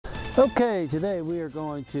Okay, today we are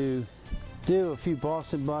going to do a few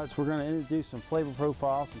Boston butts. We're going to introduce some flavor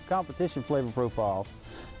profiles, some competition flavor profiles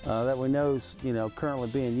that we know is, currently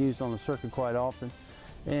being used on the circuit quite often.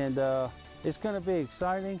 And it's going to be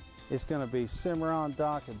exciting. It's going to be Cimarron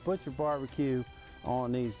Doc and Butcher Barbecue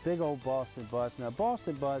on these big old Boston butts. Now,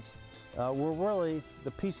 Boston butts were really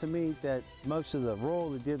the piece of meat that most of the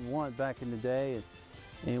rural didn't want back in the day.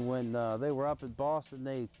 And when they were up in Boston,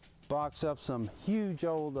 they box up some huge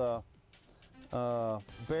old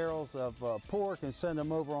barrels of pork and send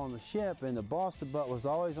them over on the ship, and the Boston butt was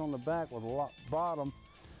always on the back with a bottom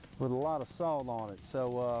with a lot of salt on it.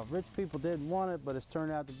 So rich people didn't want it, but it's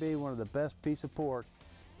turned out to be one of the best pieces of pork.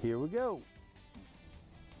 Here we go.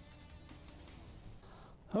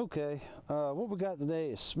 Okay, what we got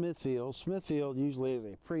today is Smithfield. Smithfield usually is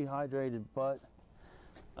a pre-hydrated butt,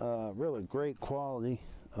 really great quality.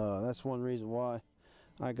 That's one reason why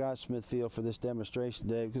I got Smithfield for this demonstration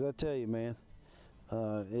today, because I tell you, man,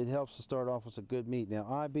 it helps to start off with some good meat. Now,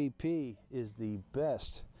 IBP is the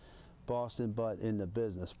best Boston butt in the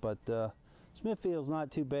business, but Smithfield's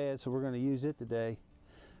not too bad, so we're going to use it today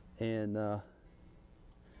and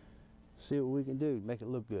see what we can do to make it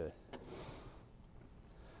look good.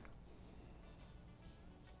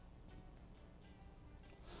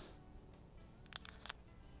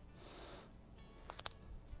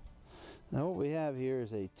 Now what we have here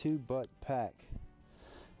is a 2-butt pack,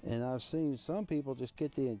 and I've seen some people just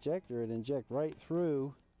get the injector and inject right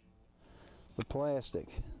through the plastic.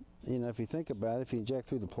 If you think about it, if you inject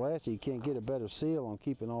through the plastic, you can't get a better seal on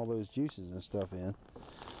keeping all those juices and stuff in.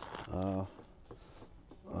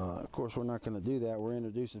 Of course, we're not going to do that. We're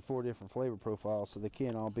introducing 4 different flavor profiles, so they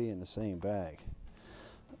can't all be in the same bag.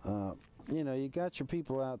 You got your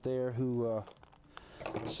people out there who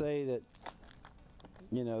say that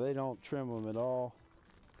they don't trim them at all,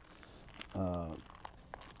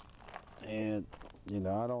 and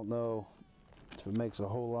I don't know if it makes a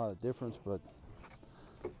whole lot of difference, but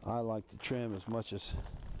I like to trim as much as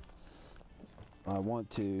I want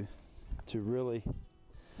to really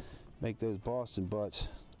make those Boston butts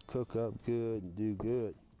cook up good and do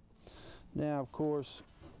good. Now, of course,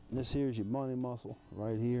 this here's your money muscle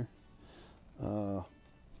right here.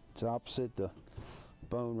 It's opposite the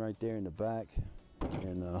bone right there in the back.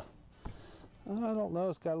 And I don't know,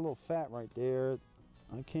 it's got a little fat right there.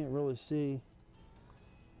 I can't really see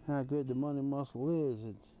how good the money muscle is.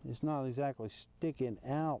 It's not exactly sticking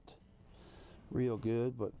out real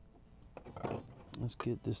good, but let's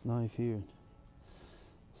get this knife here and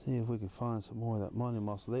see if we can find some more of that money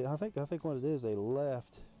muscle. I think what it is, they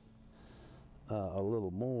left a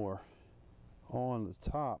little more on the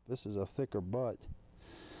top. This is a thicker butt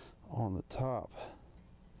on the top.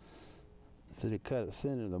 If they cut it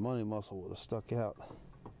thinner, the money muscle would have stuck out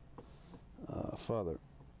further.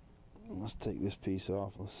 Let's take this piece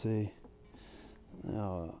off. Let's see.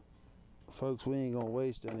 Now, folks, we ain't gonna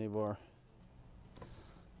waste any of our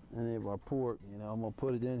pork. I'm gonna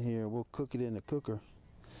put it in here. We'll cook it in the cooker.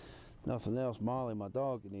 Nothing else. Molly, my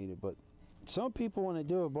dog, can eat it. But some people, when they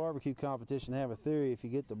do a barbecue competition, have a theory: if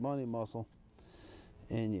you get the money muscle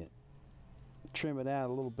and you trim it out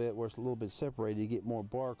a little bit where it's a little bit separated, you get more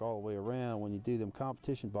bark all the way around. When you do them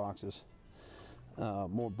competition boxes,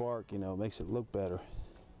 more bark, makes it look better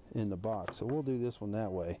in the box. So we'll do this one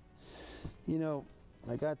that way.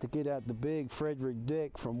 I got to get out the big Frederick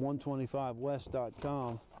Dick from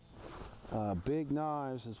 125west.com. Big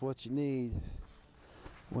knives is what you need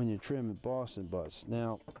when you're trimming Boston butts.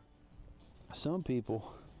 Now, some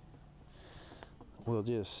people will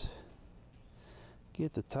just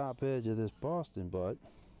get the top edge of this Boston butt,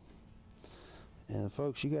 and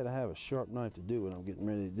folks, you got to have a sharp knife to do what I'm getting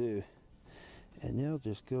ready to do, and they'll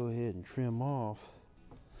just go ahead and trim off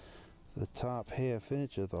the top ½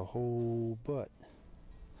 inch of the whole butt.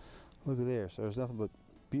 Look at there. So there's nothing but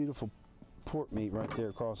beautiful pork meat right there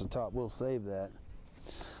across the top. We'll save that.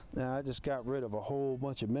 Now, I just got rid of a whole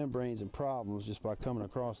bunch of membranes and problems just by coming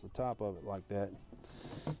across the top of it like that.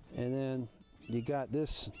 And then you got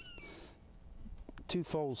this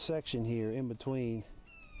 2-fold section here in between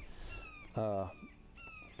the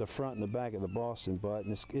front and the back of the Boston butt,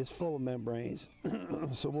 and it's full of membranes.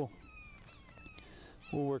 So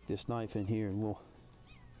we'll work this knife in here, and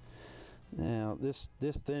now this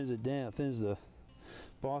thins it down, thins the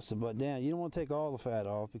Boston butt down. You don't want to take all the fat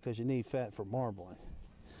off because you need fat for marbling,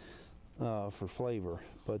 for flavor.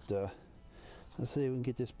 But let's see if we can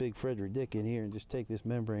get this big Frederick Dick in here and just take this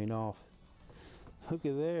membrane off. Look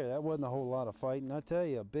at there, that wasn't a whole lot of fighting. I tell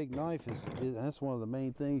you, a big knife that's one of the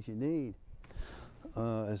main things you need.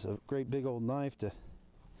 It's a great big old knife to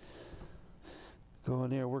Go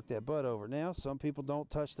in there and work that butt over. Now, some people don't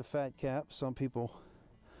touch the fat cap. Some people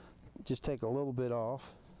just take a little bit off.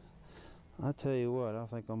 I tell you what, I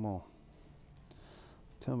think I'm gonna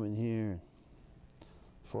come in here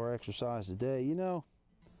for exercise today. You know,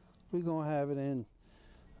 we're gonna have it in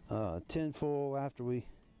tin foil after we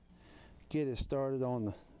get it started on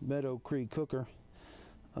the Meadow Creek cooker.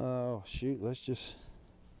 Oh shoot, let's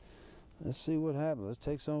see what happens. Let's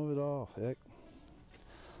take some of it off. Heck,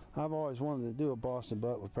 I've always wanted to do a Boston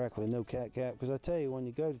butt with practically no cat cap, because I tell you, when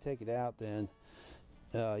you go to take it out, then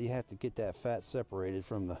you have to get that fat separated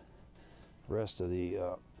from the rest of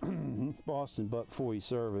the Boston butt before you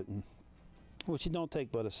serve it, and, which it don't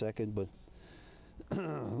take but a second, but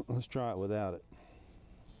let's try it without it,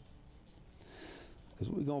 because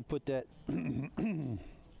we're gonna put that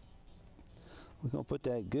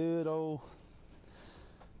good old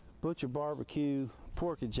Butcher Barbecue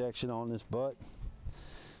pork injection on this butt,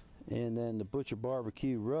 and then the Butcher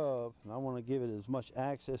Barbecue rub. And I want to give it as much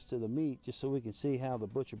access to the meat just so we can see how the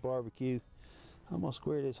Butcher Barbecue. I'm gonna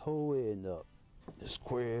square this whole end up. Just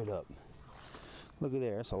square it up. Look at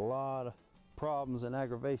there. That's a lot of problems and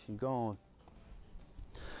aggravation gone.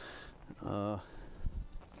 Well,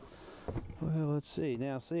 let's see.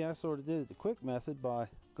 Now, see, I sort of did it the quick method by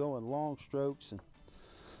going long strokes, and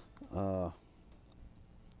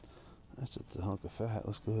that's just a hunk of fat.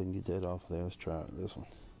 Let's go ahead and get that off there. Let's try it with this one.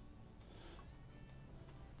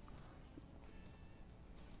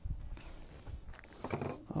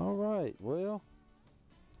 All right, well,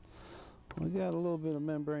 we got a little bit of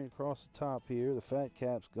membrane across the top here. The fat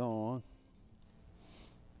cap's gone.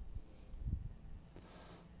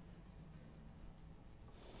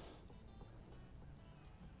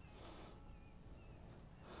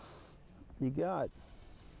 You got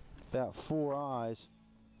about 4 eyes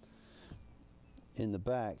in the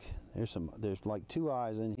back. There's like 2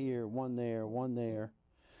 eyes in here, one there, one there.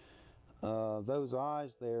 Those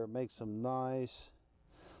eyes there make some nice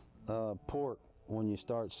pork when you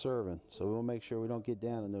start serving, so we'll make sure we don't get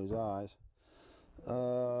down in those eyes.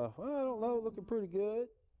 Well, I don't know, looking pretty good.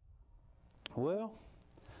 Well,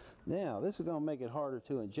 now this is going to make it harder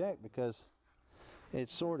to inject because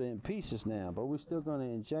it's sort of in pieces now, but we're still going to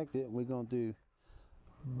inject it. We're going to do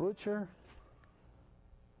butcher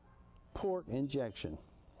pork injection.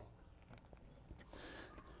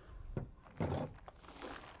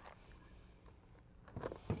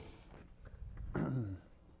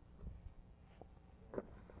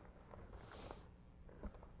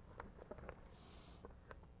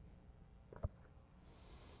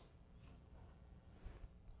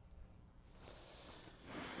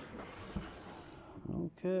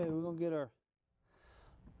 Okay, we're going to get our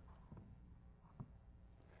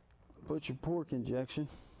butcher pork injection.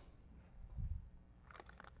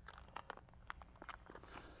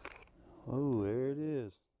 Oh, there it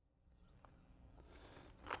is.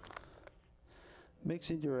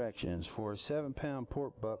 Mixing directions. For a 7-pound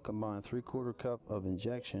pork butt, combine 3/4 cup of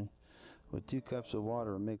injection with 2 cups of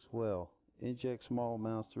water and mix well. Inject small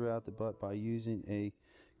amounts throughout the butt by using a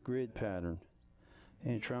grid pattern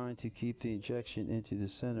and trying to keep the injection into the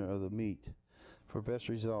center of the meat. For best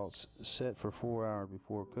results, set for 4 hours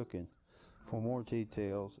before cooking. For more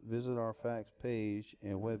details, visit our facts page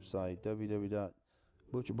and website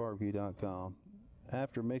www.butcherbarbecue.com.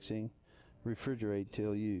 After mixing, refrigerate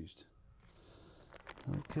till used.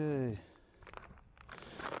 Okay.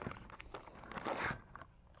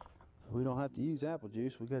 We don't have to use apple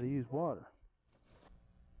juice, we got to use water.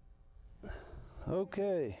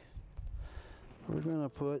 Okay. We're going to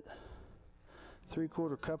put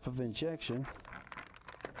 3/4 cup of injection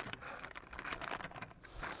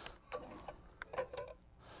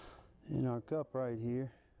in our cup right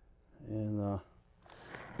here, and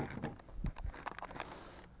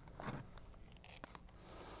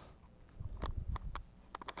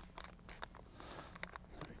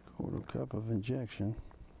 3/4 cup of injection.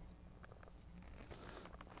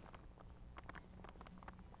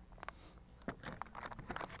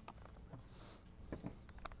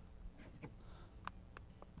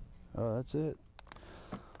 Oh, that's it.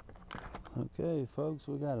 Okay, folks,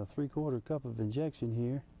 we got a 3/4 cup of injection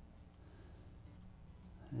here,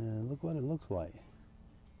 and look what it looks like.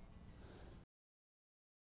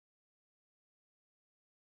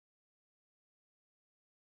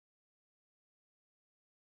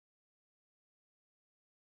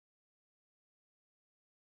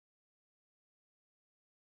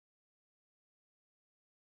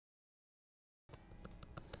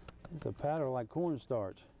 It's a powder like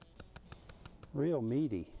cornstarch. Real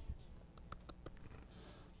meaty.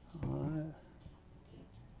 Alright.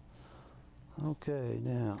 Okay,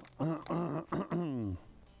 now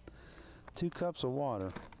 2 cups of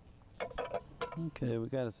water. Okay, we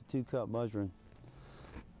got us a 2-cup measuring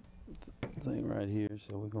thing right here,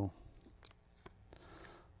 so we're going to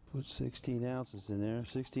put 16 ounces in there.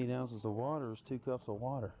 16 ounces of water is 2 cups of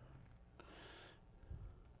water.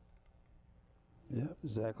 Yep,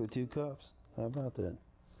 exactly 2 cups. How about that?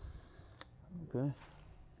 Okay.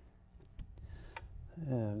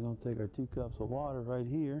 Yeah, we're going to take our 2 cups of water right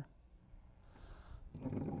here.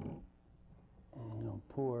 I'm going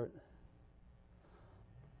to pour it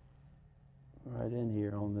right in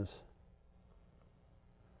here on this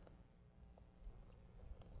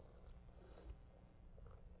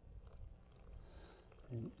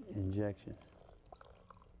injection.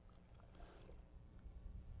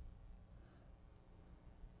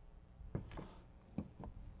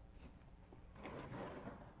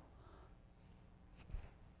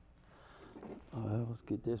 Let's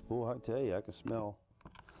get this. Boy, I tell you, I can smell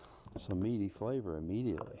some meaty flavor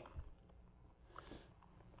immediately.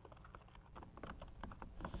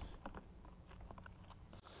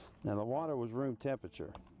 Now the water was room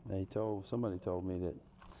temperature. Somebody told me that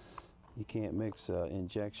you can't mix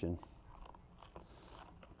injection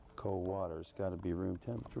cold water. It's got to be room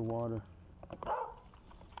temperature water.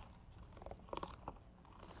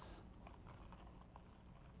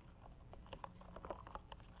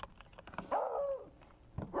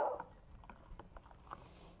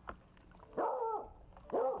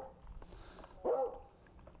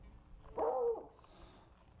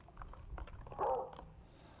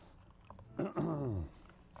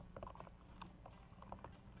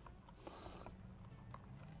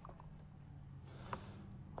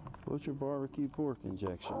 Butcher barbecue pork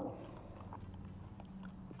injection.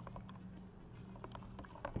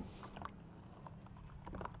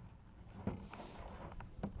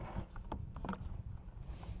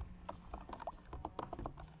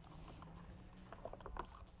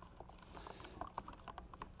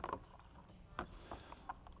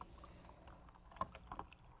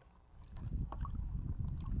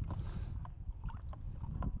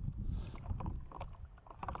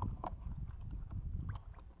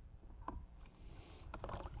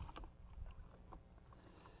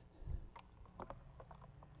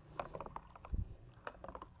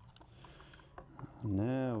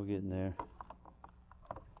 Now we're getting there.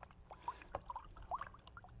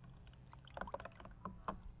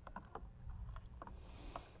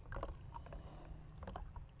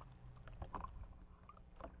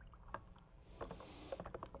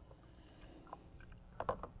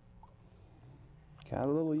 Got a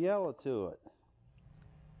little yellow to it.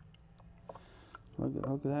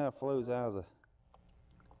 Look at how it flows out of the...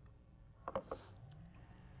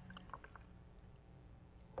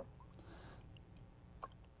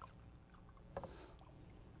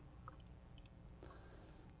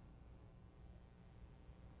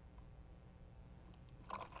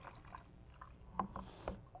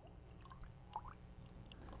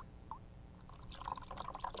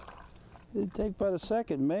 Didn't take but a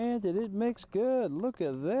second, man. Did it mix good? Look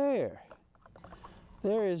at there.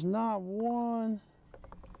 There is not one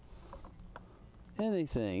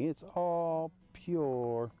anything. It's all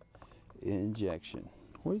pure injection.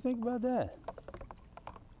 What do you think about that?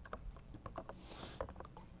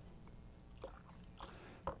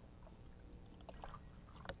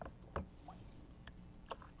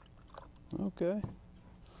 Okay.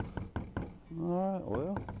 All right,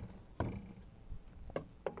 well.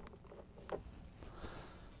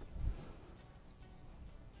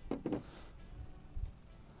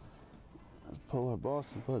 Pull our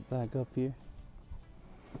Boston butt back up here.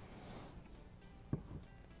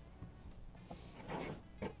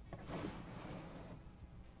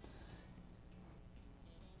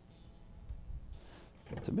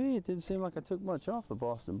 To me, it didn't seem like I took much off the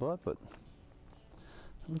Boston butt, but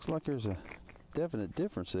it looks like there's a definite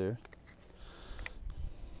difference there.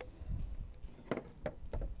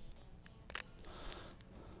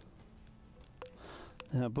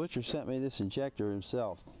 Now, Butcher sent me this injector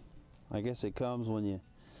himself. I guess it comes when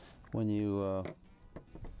you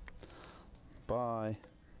buy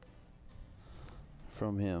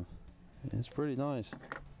from him. It's pretty nice.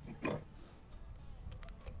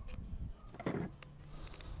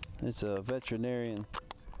 It's a veterinarian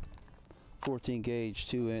 14 gauge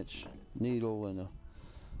 2-inch needle and a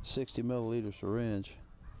 60 milliliter syringe.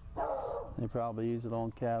 They probably use it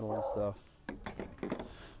on cattle and stuff.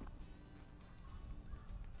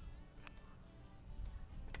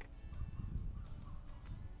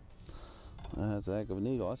 That's a heck of a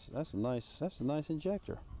needle. That's a nice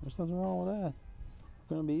injector. There's nothing wrong with that.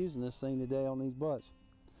 We're going to be using this thing today on these butts.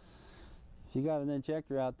 If you got an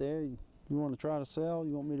injector out there you want to try to sell,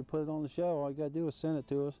 you want me to put it on the show, all you got to do is send it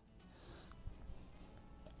to us.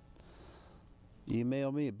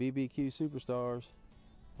 email me at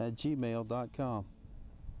bbqsuperstars@gmail.com.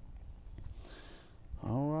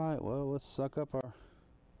 Alright, well, let's suck up our...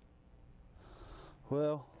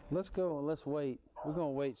 Well, let's go and let's wait. We're going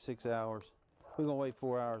to wait 6 hours. We're going to wait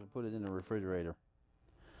 4 hours and put it in the refrigerator.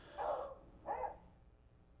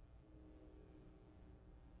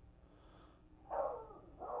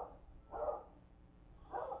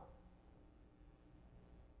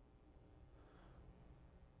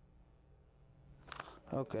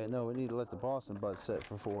 Okay, no, we need to let the Boston butt set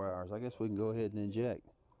for 4 hours. I guess we can go ahead and inject.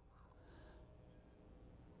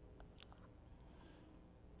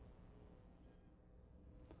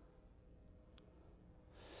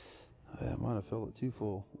 I might have filled it too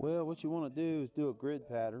full. Well, what you want to do is do a grid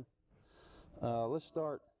pattern. Let's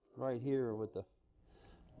start right here with the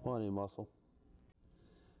money muscle.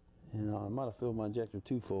 And I might have filled my injector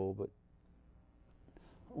too full, but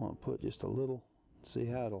I want to put just a little, see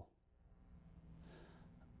how it'll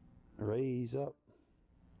raise up.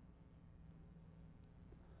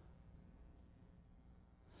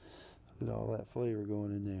 Look at all that flavor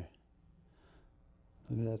going in there.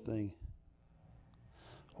 Look at that thing.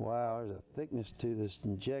 Wow, there's a thickness to this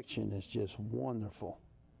injection that's just wonderful.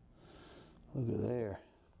 Look at there.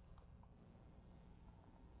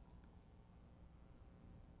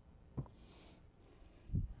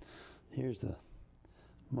 Here's the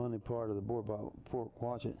money part of the board bottle.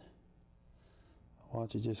 Watch it.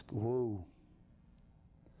 Watch it just, whoa.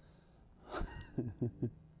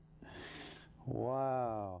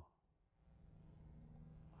 Wow.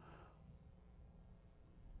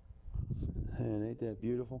 And ain't that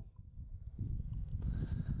beautiful?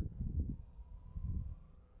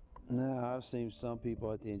 Now, I've seen some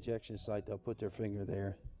people at the injection site, they'll put their finger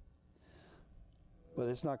there. But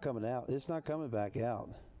it's not coming out. It's not coming back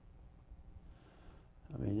out.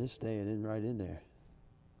 I mean, it's staying in right in there.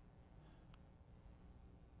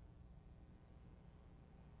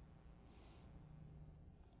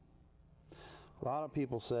 A lot of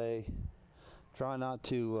people say, try not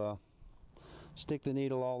to stick the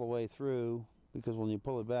needle all the way through, because when you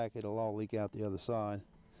pull it back, it'll all leak out the other side.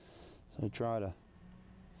 So try to,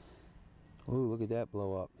 ooh, look at that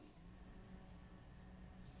blow up.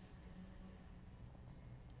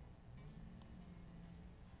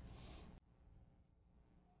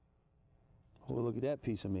 Oh, look at that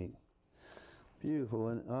piece of meat. Beautiful,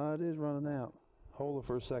 and it is running out. Hold it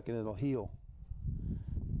for a second, it'll heal,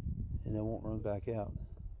 and it won't run back out.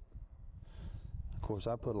 Of course,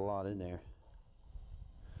 I put a lot in there.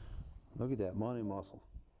 Look at that money muscle.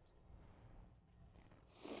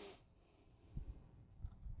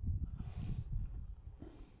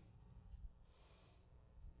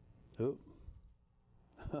 Oop.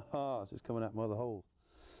 It's just coming out my other holes.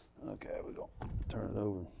 Okay, we're going to turn it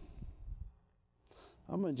over.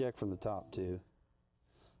 I'm going to inject from the top too.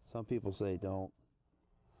 Some people say don't.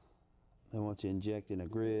 They want you to inject in a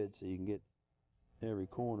grid so you can get every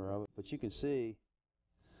corner of it. But you can see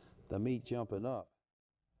the meat jumping up.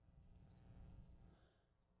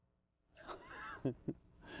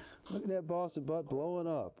 Look at that Boston butt blowing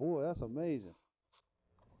up. Boy, that's amazing.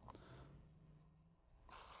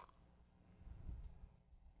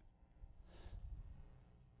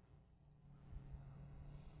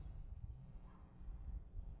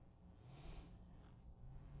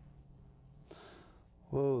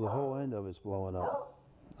 Whoa, the whole end of it's blowing up.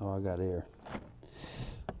 Oh, I got air.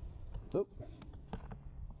 Oop.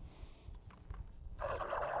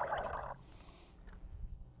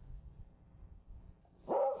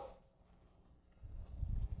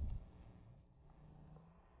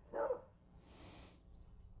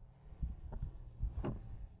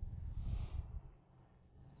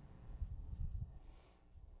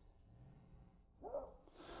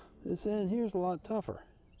 This end here's a lot tougher.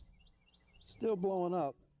 Still blowing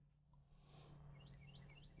up.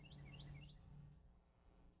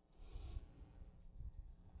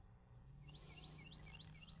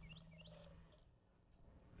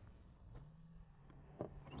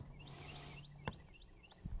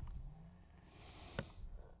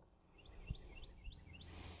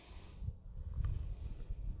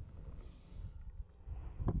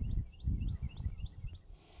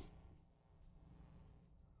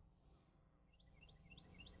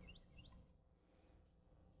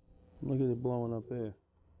 Look at it blowing up there.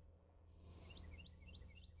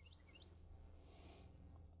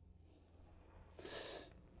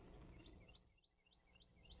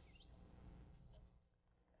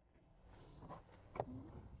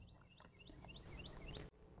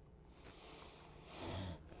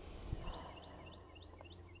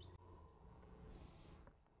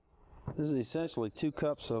 This is essentially 2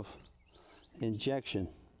 cups of injection.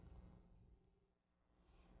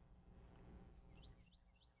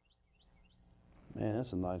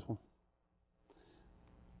 That's a nice one.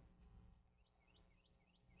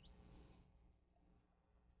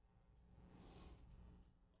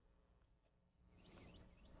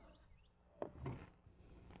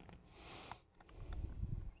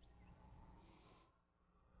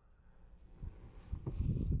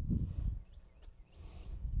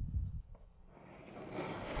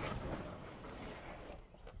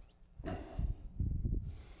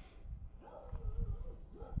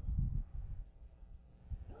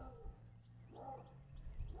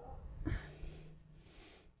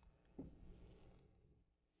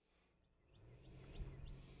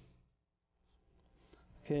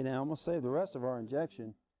 Okay, now I'm going to save the rest of our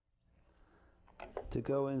injection to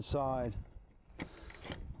go inside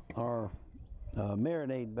our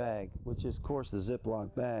marinade bag, which is, of course, the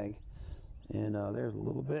Ziploc bag. And there's a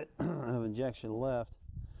little bit of injection left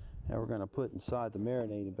that we're going to put inside the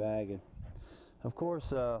marinating bag. And, of course,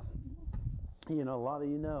 you know, a lot of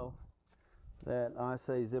you know that I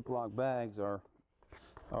say Ziploc bags are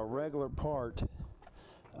a regular part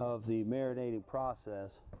of the marinating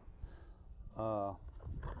process.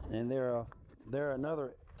 And they're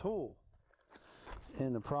another tool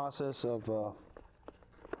in the process of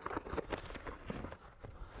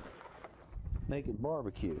making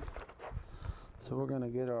barbecue. So we're going to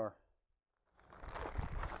get our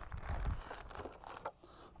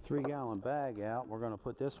 3-gallon bag out. We're going to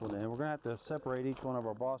put this one in. We're going to have to separate each one of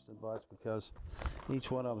our Boston butts because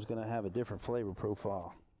each one of them is going to have a different flavor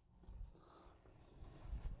profile.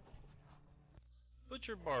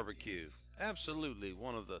 Butcher Barbecue, absolutely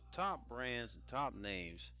one of the top brands and top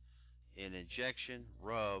names in injection,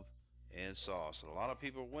 rub, and sauce. And a lot of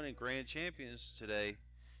people are winning grand champions today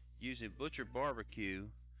using Butcher Barbecue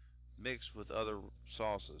mixed with other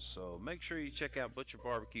sauces. So make sure you check out Butcher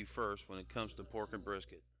Barbecue first when it comes to pork and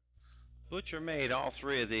brisket. Butcher made all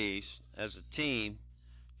 3 of these as a team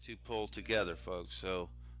to pull together, folks. So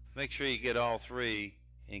make sure you get all 3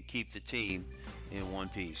 and keep the team in one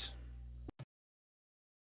piece.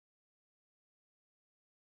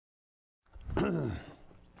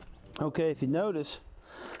 Okay, if you notice,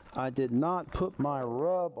 I did not put my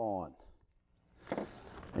rub on.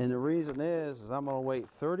 And the reason is I'm going to wait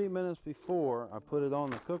 30 minutes before I put it on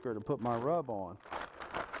the cooker to put my rub on.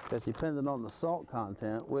 Because depending on the salt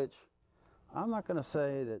content, which I'm not going to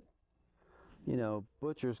say that, you know,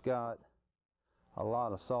 Butcher's got a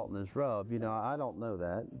lot of salt in his rub. You know, I don't know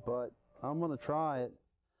that. But I'm going to try it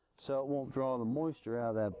so it won't draw the moisture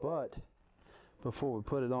out of that butt before we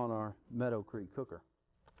put it on our Meadow Creek cooker.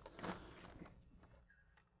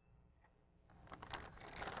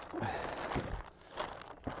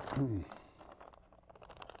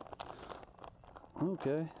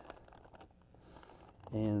 Okay.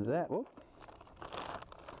 And that, whoop.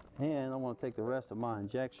 And I want to take the rest of my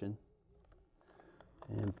injection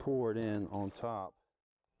and pour it in on top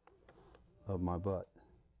of my butt.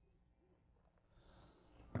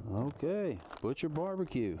 Okay, Butcher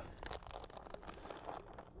Barbecue.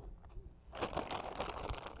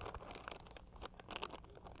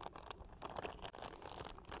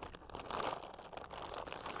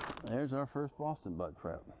 There's our first Boston butt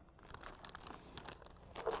prep.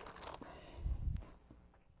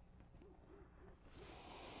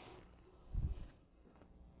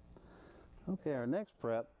 Okay, our next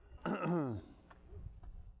prep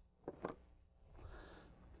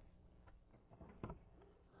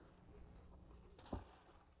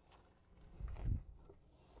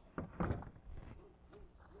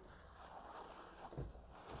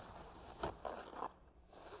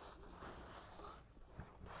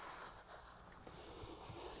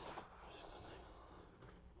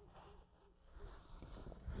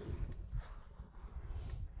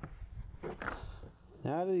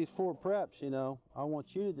now, out of these 4 preps, you know, I want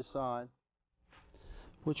you to decide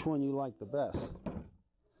which one you like the best.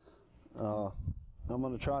 I'm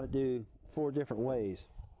going to try to do 4 different ways,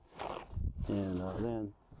 and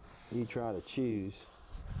then you try to choose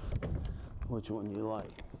which one you like.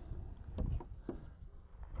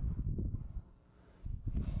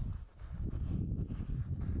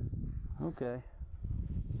 Okay.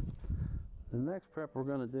 The next prep we're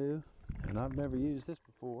going to do, and I've never used this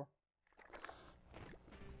before,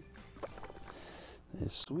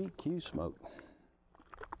 is Sweet Q Smoke.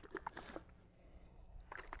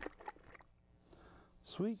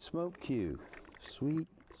 Sweet Smoke Q. Sweet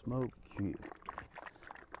Smoke Q.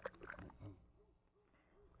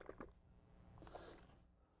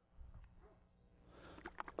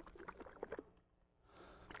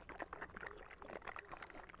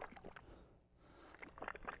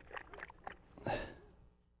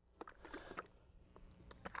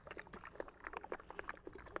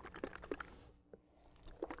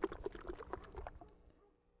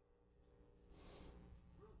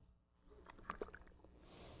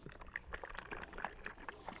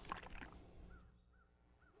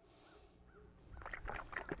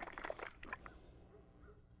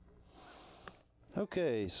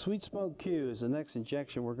 Okay, Sweet Smoke Q is the next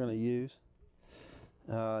injection we're going to use.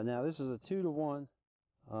 Now this is a 2-to-1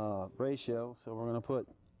 ratio, so we're going to put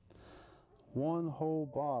one whole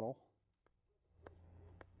bottle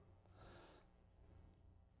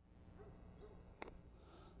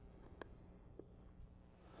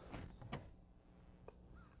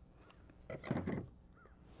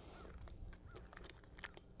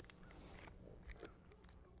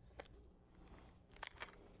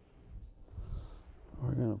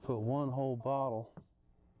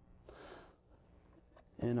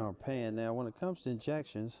in our pan. Now when it comes to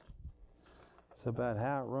injections, it's about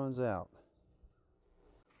how it runs out.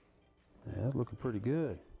 Yeah, that's looking pretty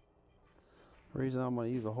good. The reason I'm going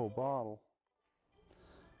to use a whole bottle,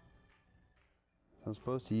 I'm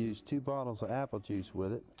supposed to use 2 bottles of apple juice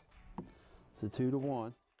with it. It's a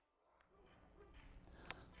 2-to-1.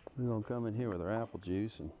 We're going to come in here with our apple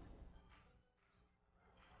juice and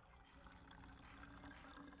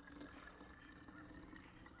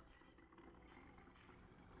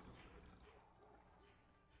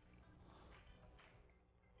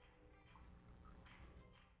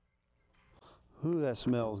ooh, that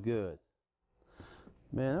smells good.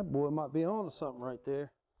 Man, that boy might be on to something right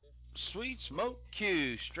there. Sweet Smoke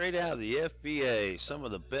Q, straight out of the FBA. Some of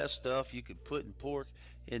the best stuff you could put in pork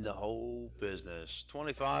in the whole business.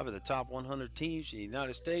 25 of the top 100 teams in the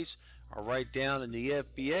United States are right down in the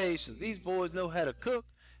FBA, so these boys know how to cook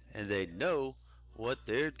and they know what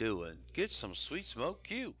they're doing. Get some Sweet Smoke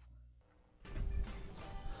Q.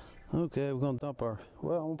 Okay, we're going to dump our,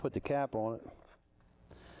 well, I'm going to put the cap on it.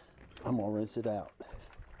 I'm going to rinse it out.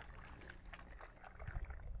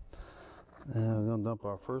 Now we're going to dump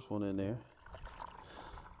our first one in there.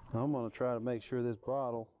 I'm going to try to make sure this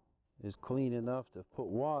bottle is clean enough to put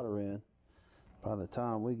water in by the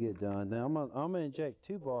time we get done. Now I'm going to inject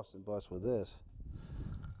 2 Boston Butts with this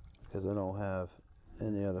because I don't have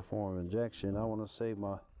any other form of injection. I want to save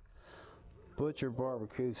my butcher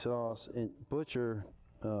barbecue sauce and butcher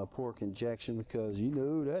pork injection because you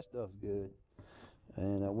know that stuff's good.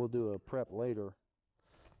 And we'll do a prep later,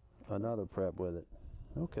 another prep with it.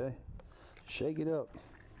 Okay, shake it up.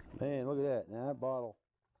 Man, look at that. Now that bottle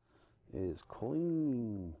is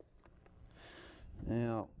clean.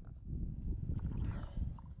 Now,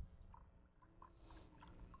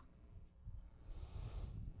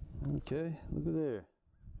 okay, look at there.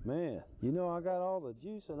 Man, you know I got all the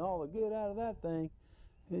juice and all the good out of that thing.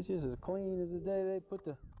 It's just as clean as the day they put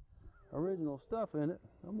the original stuff in it.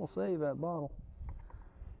 I'm going to save that bottle.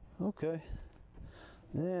 Okay,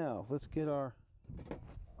 now let's get our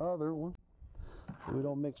other one so we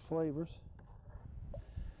don't mix flavors.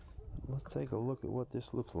 Let's take a look at what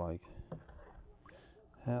this looks like.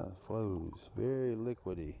 How it flows. Very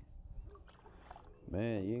liquidy.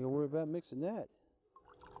 Man, you ain't gonna worry about mixing that.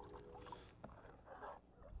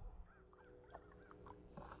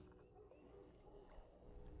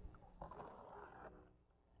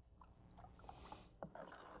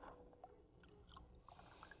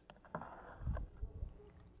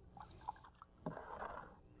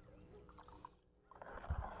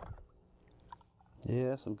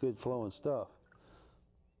 Yeah, that's some good flowing stuff.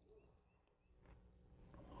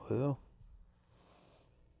 Well,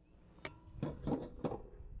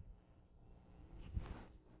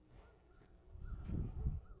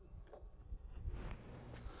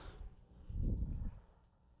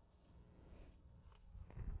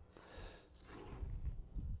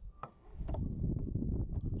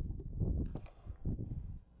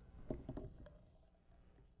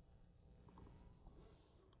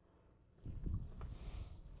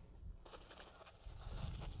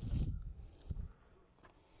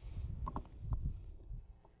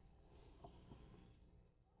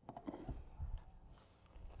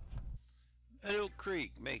 Meadow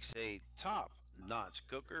Creek makes a top-notch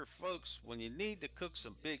cooker. Folks, when you need to cook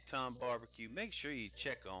some big-time barbecue, make sure you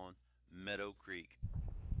check on Meadow Creek.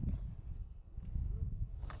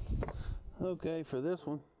 okay, for this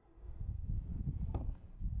one,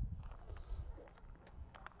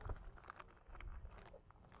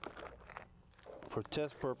 for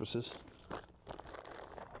test purposes,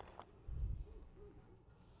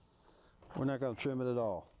 we're not going to trim it at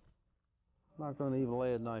all. I'm not going to even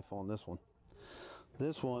lay a knife on this one.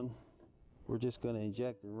 This one, we're just going to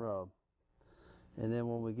inject and rub. And then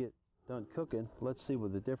when we get done cooking, let's see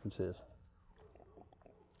what the difference is.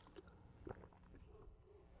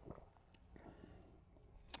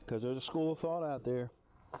 Because there's a school of thought out there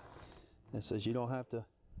that says you don't have to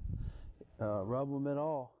rub them at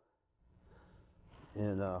all.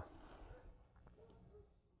 And I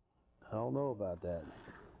don't know about that.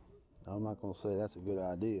 I'm not going to say that's a good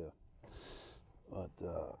idea. But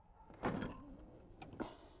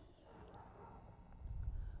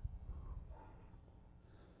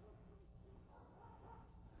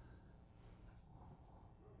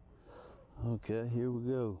Okay, here we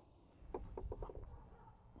go.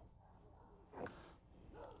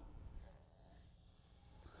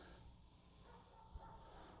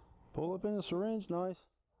 Pull up in the syringe, nice.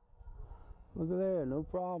 Look at there, no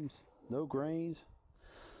problems, no grains.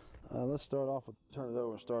 Let's start off with, turn it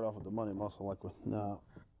over and start off with the money muscle like we, no,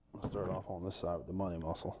 let's start off on this side with the money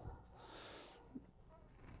muscle.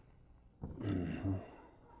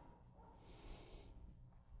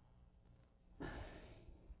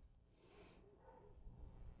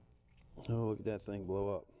 Oh, look at that thing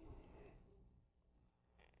blow up.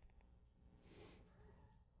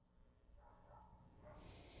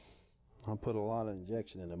 I'll put a lot of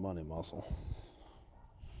injection in the money muscle.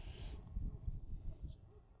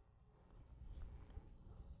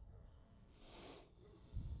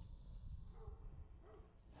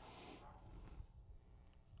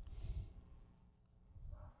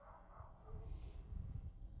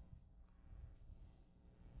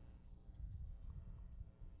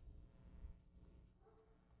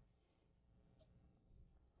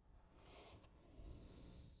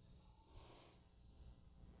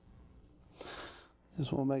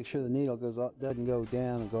 Just want to make sure the needle goes up, doesn't go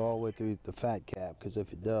down and go all the way through the fat cap, because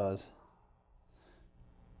if it does,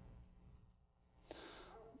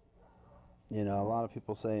 you know, a lot of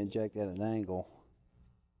people say inject at an angle.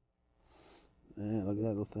 Man, look at that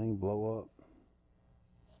little thing blow up.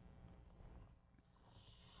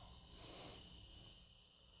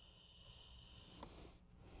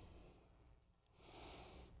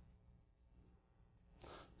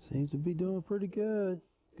 Seems to be doing pretty good.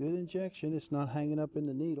 Good injection. It's not hanging up in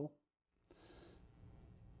the needle.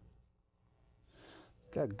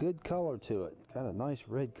 It's got good color to it. Got a nice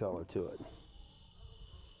red color to it.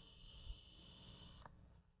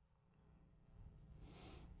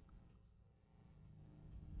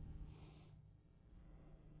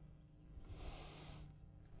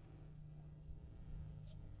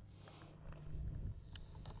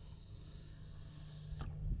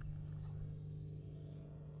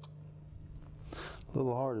 A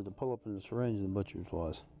little harder to pull up in the syringe than butcher's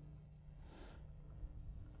was.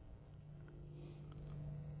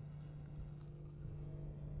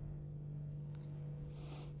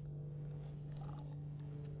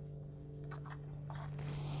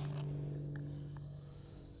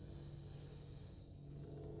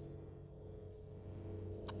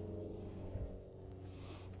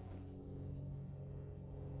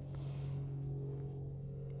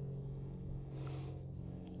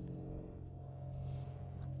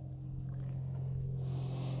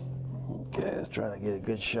 Okay, let's try to get a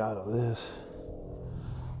good shot of this.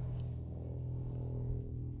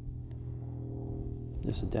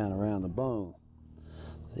 This is down around the bone.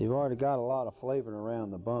 So you've already got a lot of flavor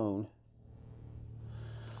around the bone.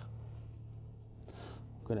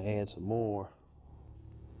 I'm going to add some more.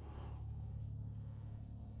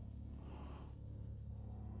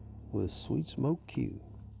 With Sweet Smoke Q.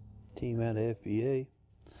 Team out of FBA.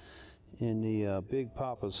 In the Big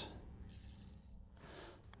Papa's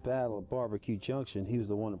Battle of Barbecue Junction, he was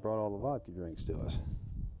the one that brought all the vodka drinks to us.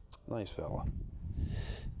 Nice fella.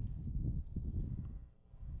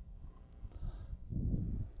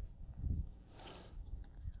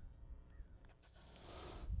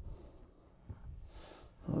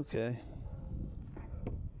 Okay.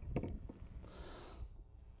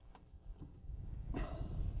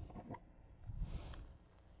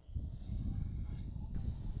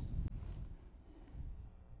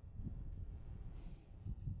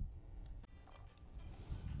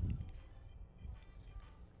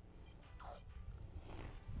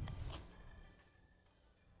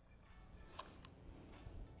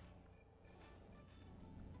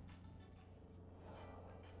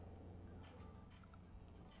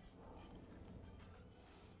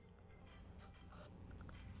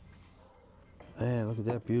 Man, look at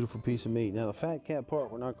that beautiful piece of meat. Now the fat cap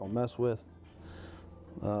part we're not going to mess with.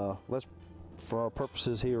 Let's, for our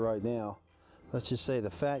purposes here right now, let's just say the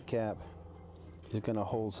fat cap is going to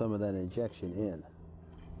hold some of that injection in.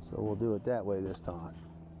 So we'll do it that way this time.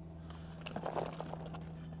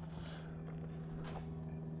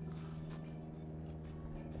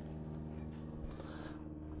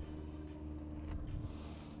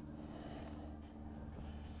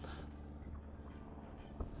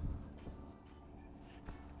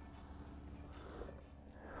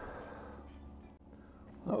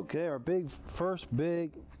 Okay, our first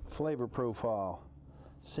big flavor profile.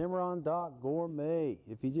 Cimarron Doc Gourmet.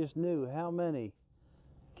 If you just knew how many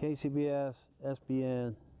KCBS,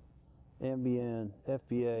 SBN, MBN,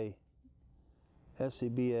 FBA,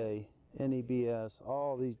 SCBA, NEBS,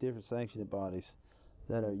 all these different sanctioned bodies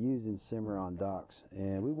that are using Cimarron Docs.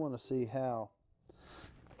 And we want to see how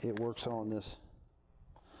it works on this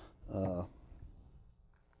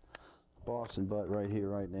Boston butt right here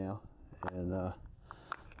right now, and I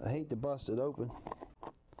hate to bust it open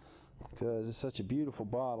because it's such a beautiful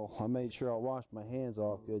bottle. I made sure I washed my hands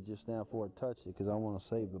off good just now before I touched it because I want to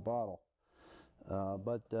save the bottle.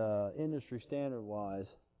 But industry standard wise,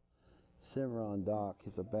 Cimarron Doc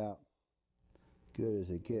is about good as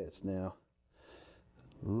it gets. Now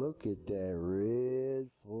look at that red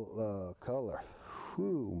color.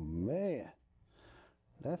 Whew, man,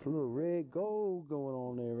 that's a little red gold going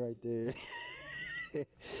on there right there.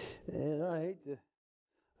 And I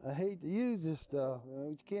hate to use this stuff.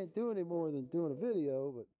 You can't do any more than doing a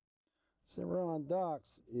video, but Cimarron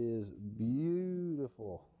Docs is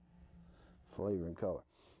beautiful flavor and color.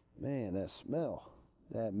 Man, that smell,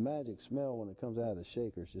 that magic smell when it comes out of the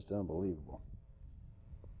shaker is just unbelievable.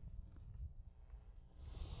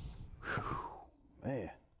 Whew, man.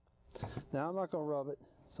 Now, I'm not going to rub it.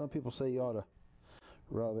 Some people say you ought to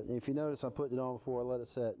rub it. And if you notice, I put it on before I let it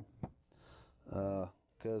set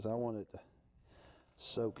because I want it to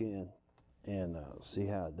soak in and see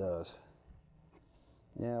how it does.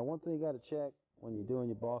 Now, one thing you got to check when you're doing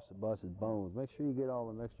your Boston bust is bones. Make sure you get all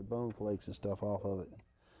them extra bone flakes and stuff off of it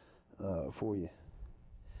before you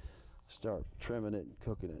start trimming it and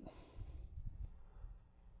cooking it.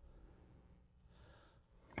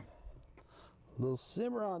 Little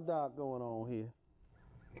Cimarron Doc going on here.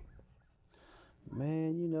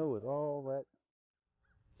 Man, you know, with all that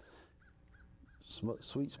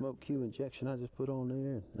sweet smoke Q injection I just put on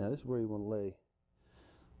there. Now this is where you want to lay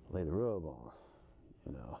the rub on.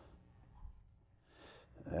 You know,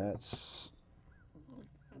 that's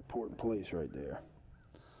an important place right there.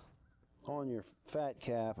 On your fat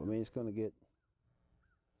cap, I mean, it's going to get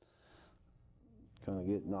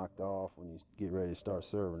knocked off when you get ready to start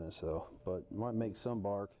serving it. So, but it might make some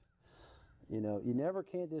bark. You know, you never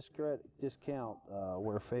can't discount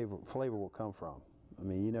where flavor will come from. I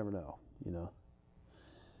mean, you never know. You know.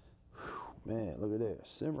 Whew, man, look at this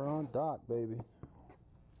Cimarron Doc, baby.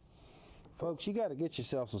 Folks, you got to get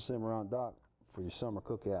yourself some Cimarron Doc for your summer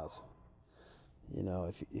cookouts. You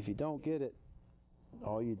know, if you don't get it,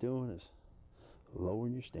 all you're doing is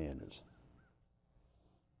lowering your standards.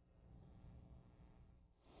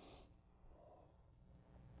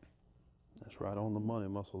 That's right on the money,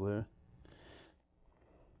 muscle there.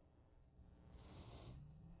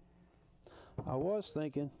 I was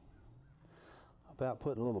thinking about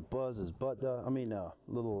putting a little Buzz's butt,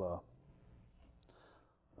 little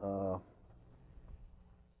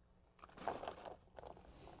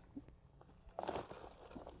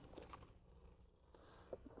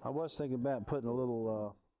I was thinking about putting a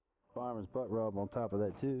little Byron's butt rub on top of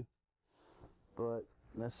that too, but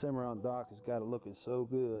that Cimarron Doc has got it looking so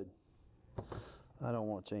good, I don't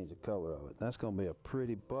want to change the color of it. That's going to be a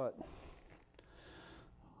pretty butt.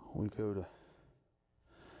 We go to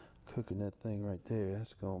cooking that thing right there.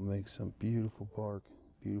 That's going to make some beautiful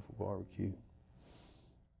barbecue.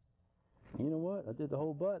 You know what? I did the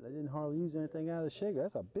whole butt. I didn't hardly use anything out of the shaker.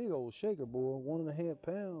 That's a big old shaker, boy. 1.5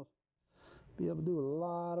 pounds. Be able to do a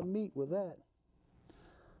lot of meat with that.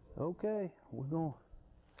 Okay, we're going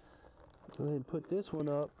to go ahead and put this one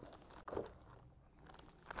up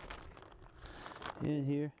in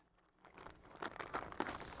here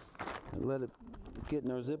and let it get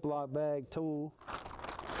in our Ziploc bag tool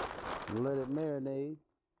and let it marinate.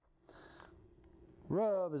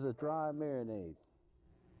 Rub is a dry marinade.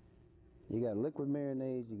 You got liquid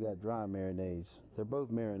marinades, you got dry marinades. They're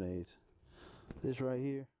both marinades. This right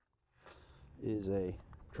here is a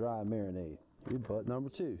dry marinade. Your butt number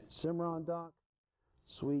 2, Cimarron Doc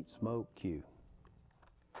Sweet Smoke Q.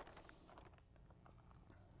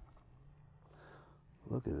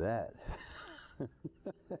 Look at that.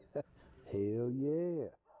 Hell yeah.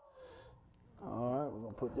 Alright, we're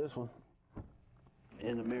going to put this one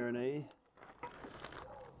in the marinade.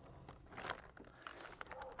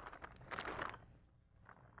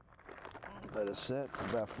 Let it set for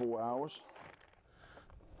about 4 hours.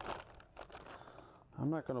 I'm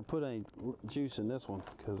not going to put any juice in this one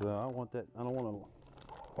because I don't want to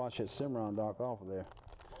wash that Cimarron Doc off of there.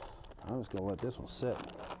 I'm just going to let this one set.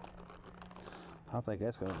 I think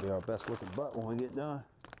that's going to be our best looking butt when we get done.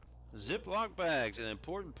 Ziploc bags, an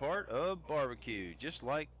important part of barbecue. Just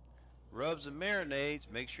like rubs and marinades,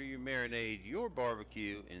 make sure you marinate your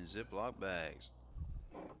barbecue in Ziploc bags.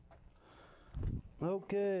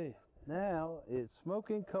 Okay, now it's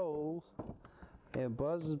smoking coals and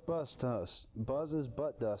Buzz's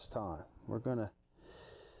butt dust time. We're going to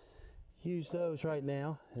use those right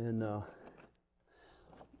now, and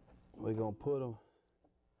we're going to put them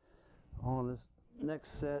on this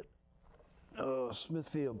next set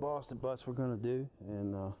Smithfield Boston butts we're gonna do,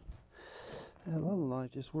 and that leather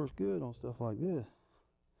knife just works good on stuff like this.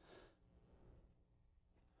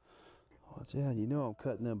 Watch out, you know I'm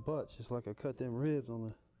cutting them butts just like I cut them ribs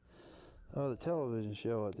on the other television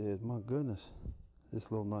show I did. My goodness, this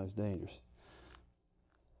little knife's dangerous.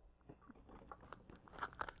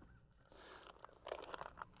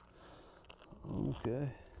 Okay,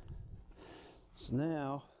 so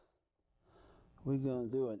now we're gonna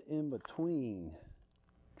do an in-between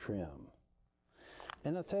trim.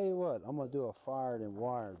 And I'll tell you what, I'm gonna do a fired and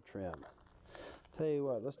wired trim. Tell you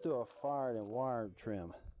what, let's do a fired and wired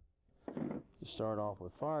trim to start off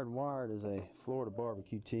with. Fired and Wired is a Florida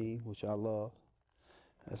barbecue team, which I love.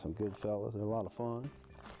 Have some good fellas. They're a lot of fun.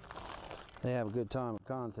 They have a good time at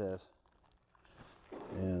contests.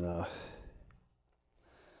 And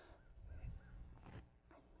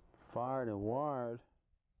Fired and Wired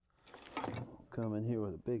come in here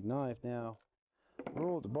with a big knife. Now, the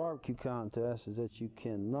rule of the barbecue contest is that you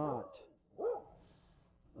cannot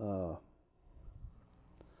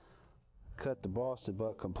cut the Boston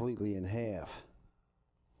butt completely in half.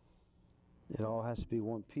 It all has to be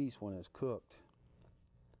one piece when it's cooked.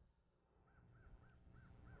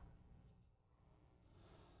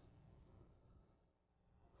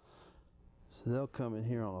 So they'll come in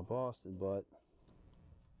here on a Boston butt.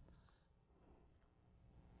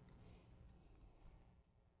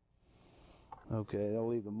 Okay, they'll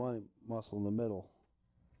leave the money muscle in the middle.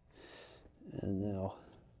 And they'll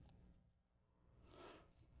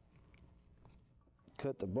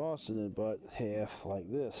cut the Boston butt half like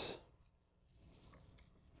this.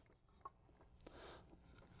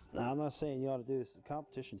 Now, I'm not saying you ought to do this as a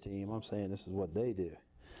competition team. I'm saying this is what they do.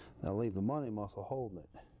 They'll leave the money muscle holding it.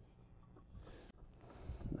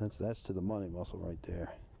 That's to the money muscle right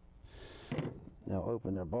there. Now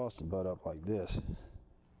open their Boston butt up like this.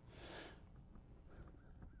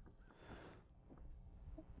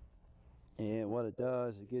 And what it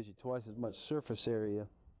does, it gives you twice as much surface area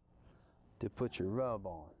to put your rub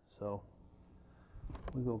on. So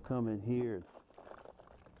we're going to come in here.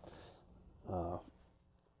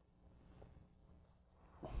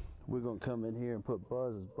 We're going to come in here and put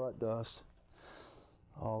Buzz's butt dust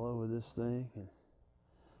all over this thing. And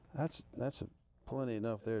that's plenty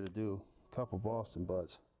enough there to do a couple Boston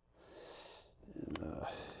butts. And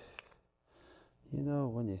you know,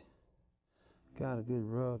 when you got a good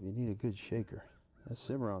rub, you need a good shaker. That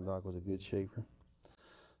Cimarron Doc was a good shaker.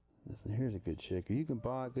 Listen, here's a good shaker. You can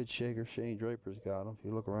buy a good shaker. Shane Draper's got them. If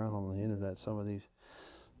you look around on the internet, some of these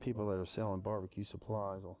people that are selling barbecue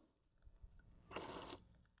supplies will.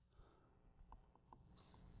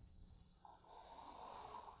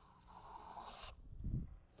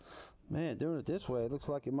 Man, doing it this way, it looks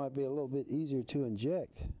like it might be a little bit easier to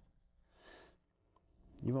inject.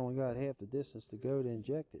 You've only got half the distance to go to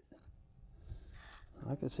inject it.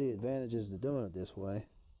 I can see advantages to doing it this way.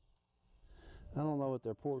 I don't know what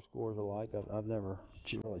their port scores are like. I've never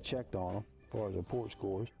really checked on them as far as their port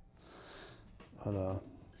scores. But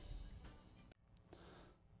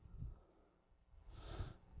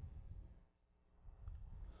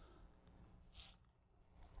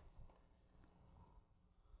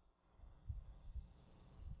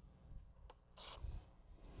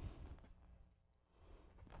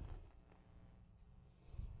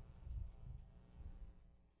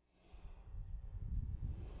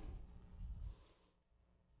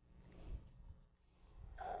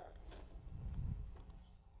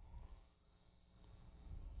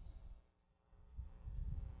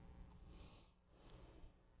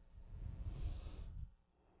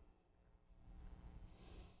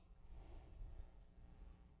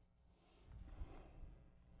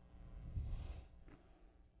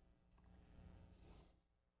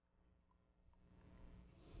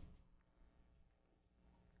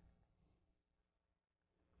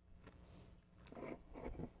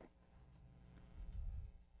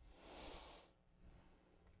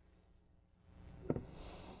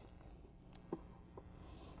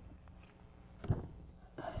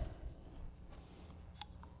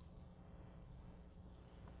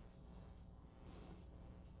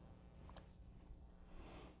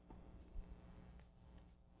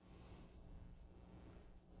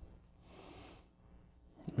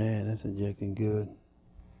man, that's injecting good.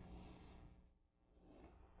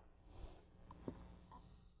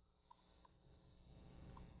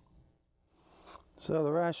 So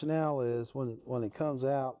the rationale is when it comes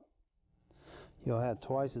out, you'll have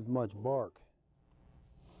twice as much bark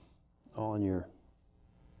on your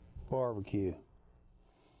barbecue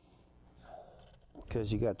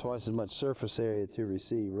because you got twice as much surface area to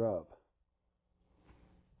receive rub.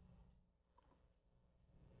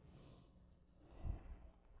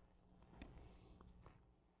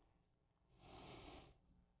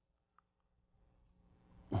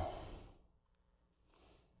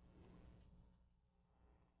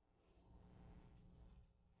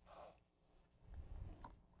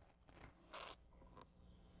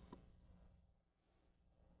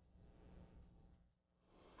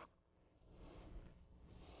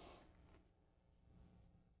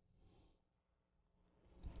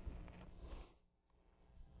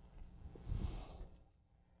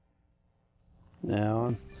 Now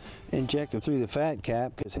I'm injecting through the fat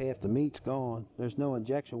cap because half the meat's gone. There's no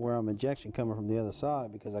injection where I'm injection coming from the other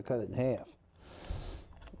side because I cut it in half,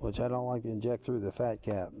 which I don't like to inject through the fat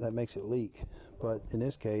cap. That makes it leak. But in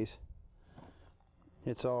this case,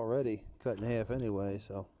 it's already cut in half anyway,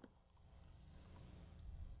 so.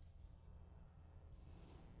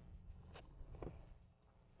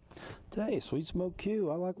 Hey, Sweet Smoke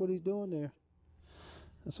Q, I like what he's doing there.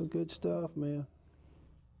 That's some good stuff, man.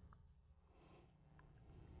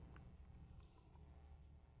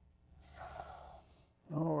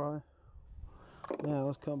 Alright. Now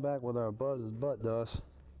let's come back with our Buzz's butt dust.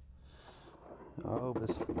 I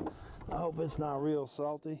hope it's not real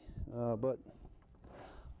salty, but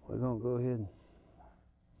we're gonna go ahead and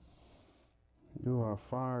do our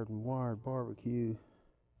fired and wired barbecue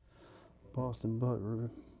Boston butt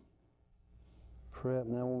rib prep.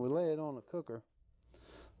 Now when we lay it on the cooker,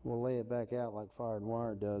 we'll lay it back out like fired and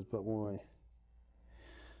wired does, but when we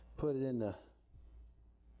put it in the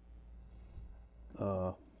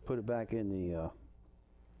put it back in the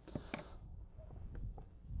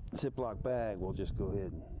Ziploc bag, we'll just go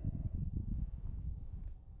ahead and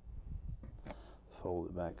fold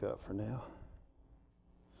it back up for now.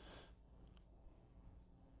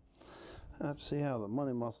 I have to see how the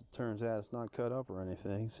money muscle turns out. It's not cut up or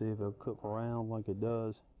anything. See if it'll cook around like it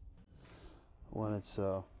does when it's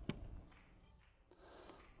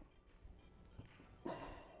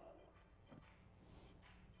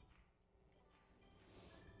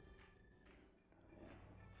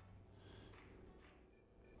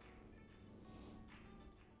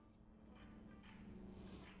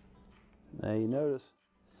Now you notice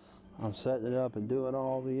I'm setting it up and doing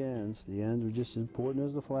all the ends. The ends are just as important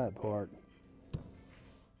as the flat part.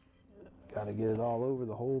 Got to get it all over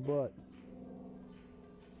the whole butt.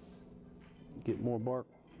 Get more bark,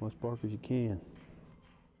 much bark as you can.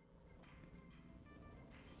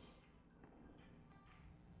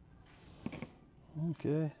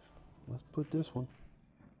 Okay, let's put this one.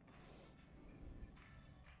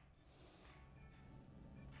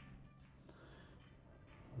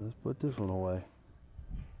 Let's put this one away.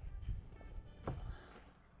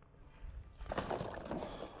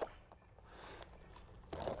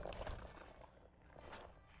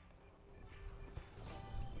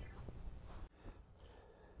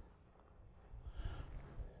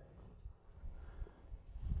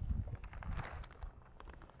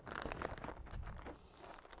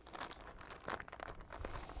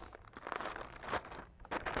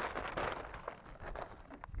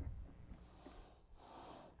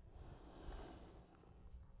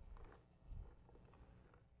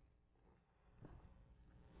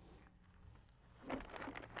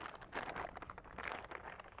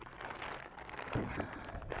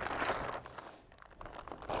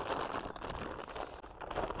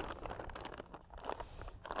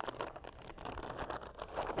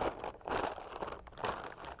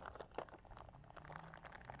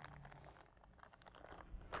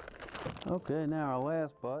 Okay, now our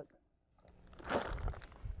last butt.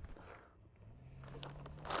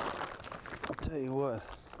 I'll tell you what,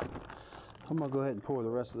 I'm gonna go ahead and pour the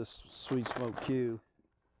rest of this Sweet Smoke Q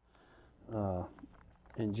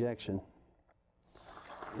injection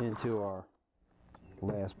into our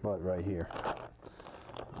last butt right here.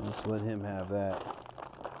 Let's let him have that.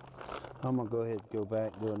 I'm gonna go ahead and go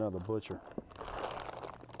back and do another butcher.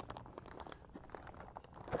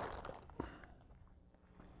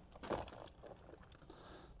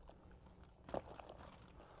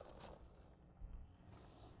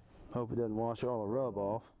 Hope it doesn't wash all the rub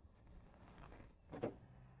off.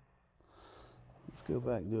 Let's go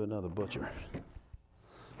back and do another butcher.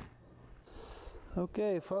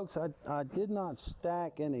 Okay, folks, I did not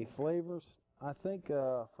stack any flavors. I think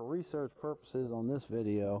for research purposes on this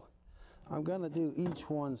video, I'm going to do each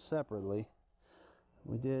one separately.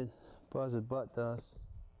 We did Buzz's butt dust.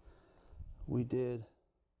 We did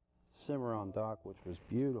Cimarron Doc, which was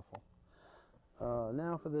beautiful.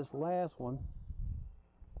 Now for this last one,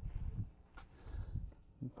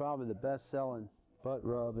 probably the best-selling butt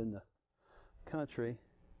rub in the country.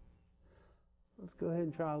 Let's go ahead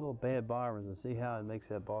and try a little Bad Byron's and see how it makes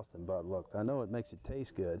that Boston butt look. I know it makes it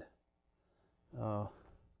taste good.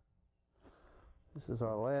 This is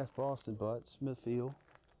our last Boston butt, Smithfield.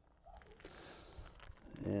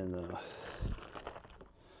 And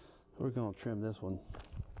we're going to trim this one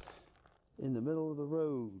in the middle of the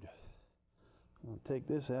road. I'm going to take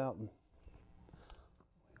this out and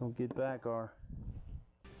we're going to get back our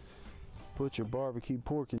butcher barbecue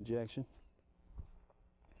pork injection.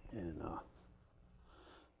 And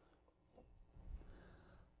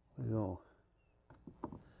we're going to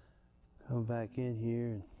come back in here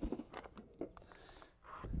and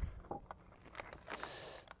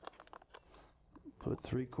Put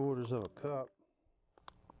 3/4 of a cup.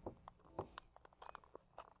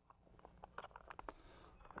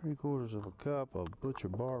 Three-quarters of a cup of Butcher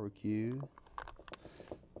Barbecue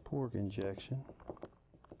pork injection.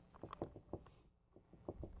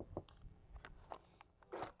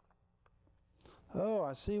 Oh,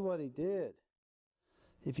 I see what he did.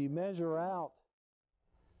 If you measure out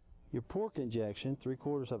your pork injection,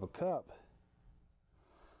 3/4 of a cup,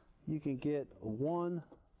 you can get 1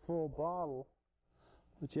 full bottle,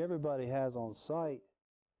 which everybody has on site,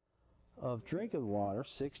 of drinking water,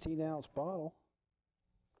 16-ounce bottle,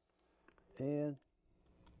 and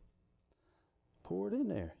pour it in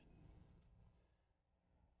there.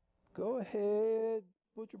 Go ahead,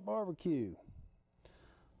 Butcher Barbecue.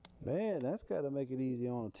 Man, that's got to make it easy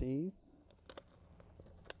on a team.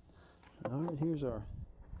 All right, here's our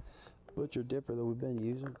Butcher dipper that we've been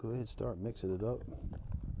using. Go ahead and start mixing it up.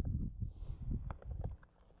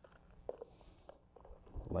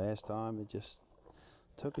 Last time it just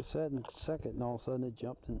took a second and all of a sudden it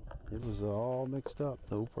jumped and it was all mixed up.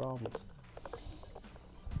 No problems.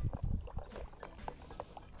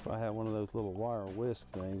 If I had one of those little wire whisk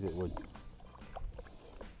things, it would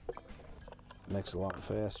mix a lot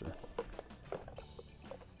faster.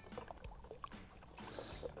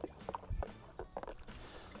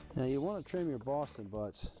 Now you want to trim your Boston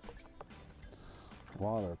butts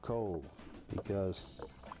while they're cold, because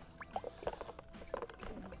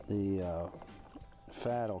the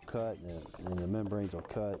fat will cut and the membranes will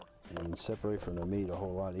cut and separate from the meat a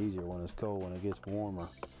whole lot easier when it's cold. When it gets warmer,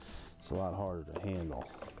 it's a lot harder to handle.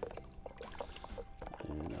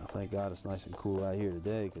 And thank God it's nice and cool out here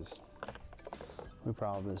today, because we've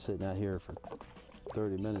probably been sitting out here for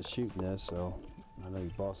 30 minutes shooting this, so I know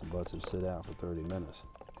these Boston butts have sit out for 30 minutes.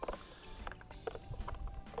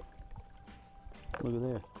 Look at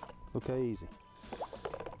there. Look how easy.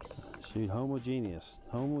 Shoot,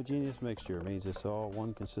 homogeneous mixture. It means it's all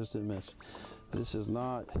one consistent mix. This is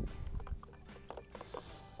not.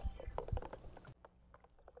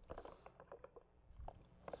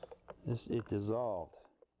 It dissolved.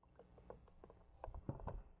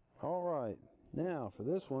 All right, now for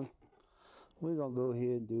this one, we're gonna go ahead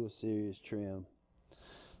and do a serious trim.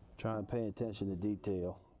 Try and pay attention to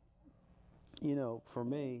detail. You know, for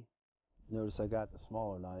me, notice I got the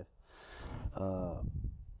smaller knife.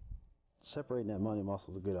 Separating that money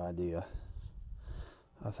muscle is a good idea.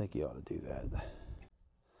 I think you ought to do that.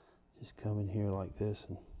 Just come in here like this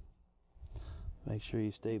and make sure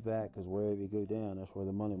you stay back, because wherever you go down, that's where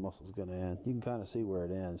the money muscle is going to end. You can kind of see where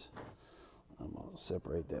it ends. I'm going to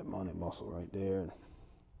separate that money muscle right there. And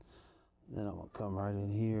then I'm going to come right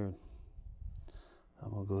in here. And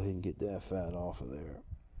I'm going to go ahead and get that fat off of there.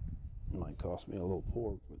 It might cost me a little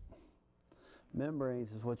pork, but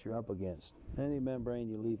membranes is what you're up against. Any membrane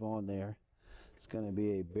you leave on there, it's going to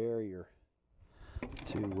be a barrier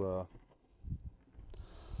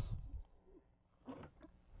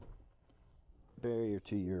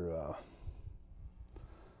to your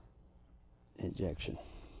injection.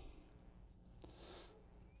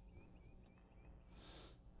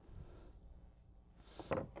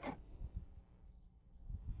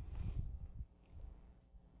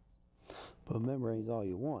 But membranes all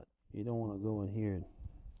you want. You don't want to go in here and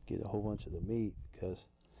get a whole bunch of the meat, because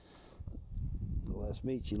the less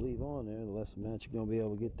meat you leave on there, the less amount you're going to be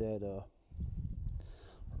able to get that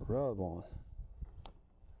rub on.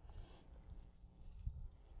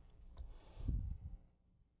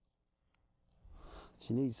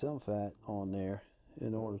 You need some fat on there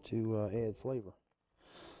in order to add flavor.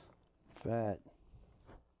 Fat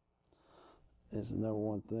is the number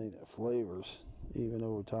one thing that flavors, even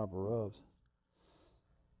over top of rubs,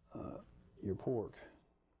 your pork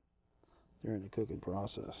during the cooking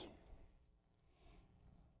process.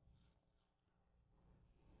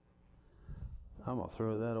 I'm gonna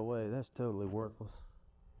throw that away. That's totally worthless.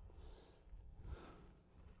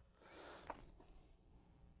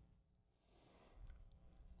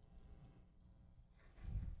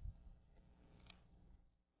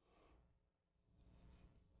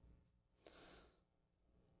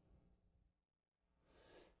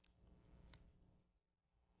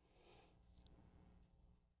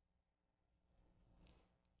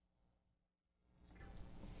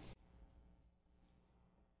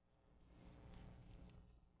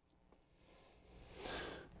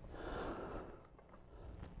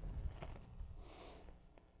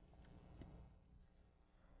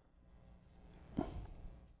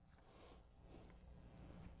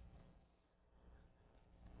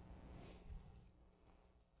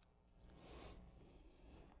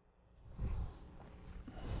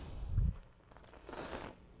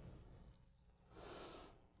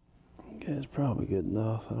 it's probably good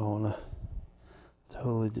enough. I don't want to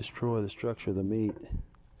totally destroy the structure of the meat.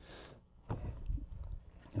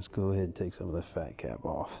 Let's go ahead and take some of the fat cap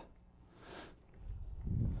off.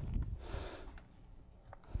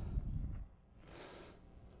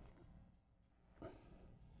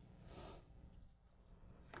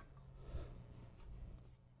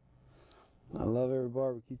 I love every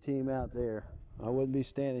barbecue team out there. I wouldn't be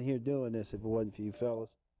standing here doing this if it wasn't for you fellas.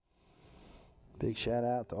 Big shout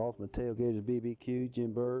out to Ultimate Tailgaters BBQ,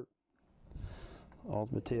 Jim Berg.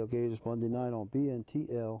 Ultimate Tailgaters Monday night on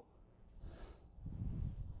BNTL,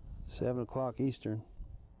 7 o'clock Eastern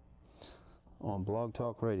on Blog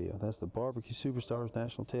Talk Radio. That's the Barbecue Superstars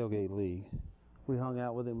National Tailgate League. We hung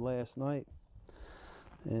out with him last night,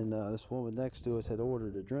 and this woman next to us had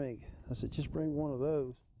ordered a drink. I said, just bring one of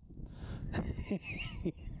those.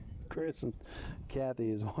 Chris and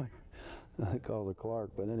Kathy, his wife, I call her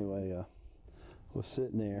Clark, but anyway, was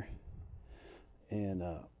sitting there, and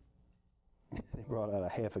they brought out a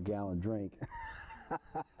half-a-gallon drink.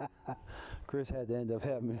 Chris had to end up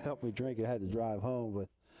having me help me drink it. I had to drive home,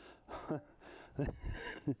 but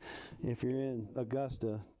if you're in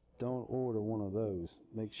Augusta, don't order one of those.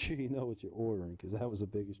 Make sure you know what you're ordering, because that was the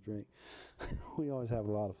biggest drink. We always have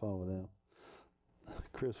a lot of fun with them.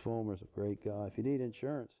 Chris Fulmer's a great guy. If you need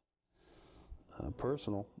insurance,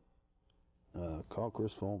 personal, call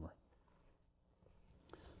Chris Fulmer.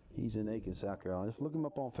 He's in Aiken, South Carolina. Just look him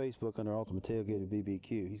up on Facebook under Ultimate Tailgater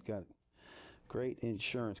BBQ. He's got a great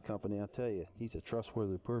insurance company. I'll tell you, he's a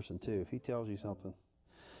trustworthy person too. If he tells you something,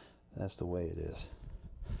 that's the way it is.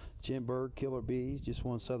 Jim Berg, Killer Bees, just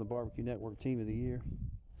won Southern Barbecue Network Team of the Year.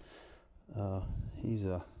 He's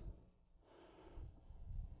a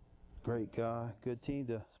great guy, good team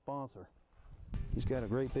to sponsor. He's got a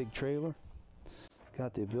great big trailer.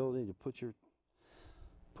 Got the ability to put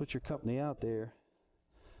your company out there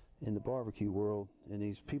in the barbecue world, and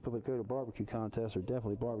these people that go to barbecue contests are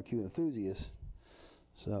definitely barbecue enthusiasts.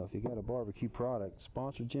 So if you got a barbecue product,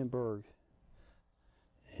 sponsor Jim Berg,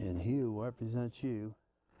 and he will represent you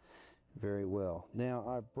very well. Now,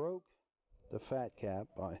 I broke the fat cap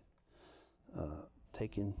by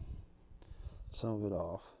taking some of it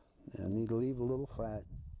off. And I need to leave a little fat,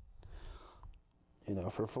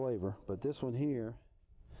 for flavor. But this one here,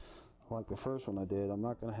 like the first one I did, I'm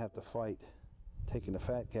not going to have to fight taking the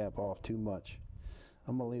fat cap off too much.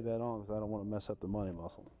 I'm going to leave that on because I don't want to mess up the money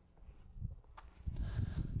muscle.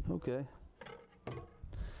 Okay.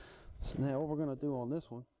 So now what we're going to do on this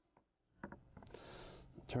one,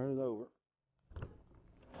 turn it over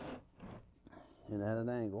and at an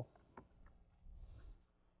angle.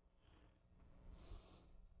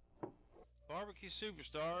 Barbecue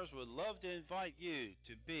Superstars would love to invite you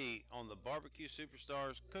to be on the Barbecue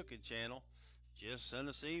Superstars cooking channel. Just send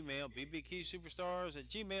us an email,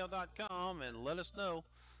 bbqsuperstars@gmail.com, and let us know.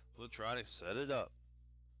 We'll try to set it up.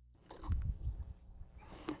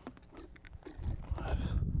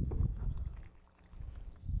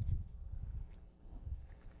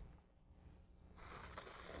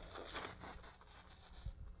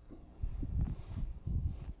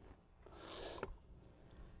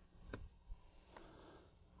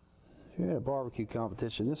 If you're at a barbecue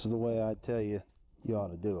competition, this is the way I tell you ought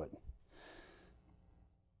to do it.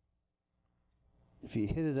 If you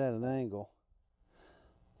hit it at an angle,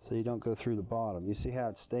 so you don't go through the bottom. You see how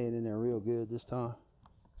it's staying in there real good this time?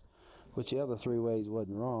 Which the other 3 ways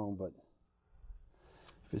wasn't wrong, but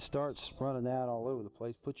if it starts running out all over the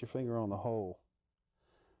place, put your finger on the hole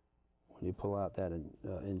when you pull out that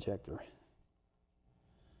injector.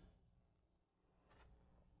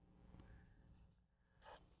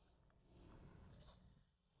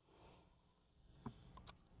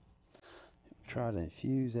 Try to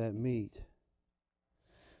infuse that meat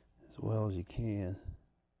as well as you can.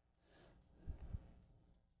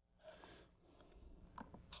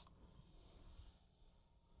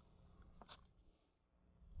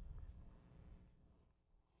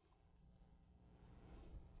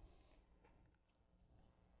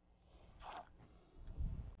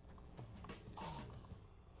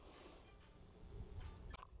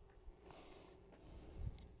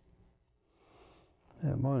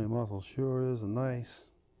 That money muscle sure is a nice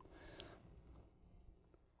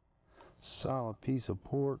solid piece of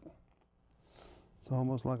pork. It's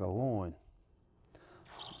almost like a loin,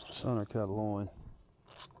 center cut loin.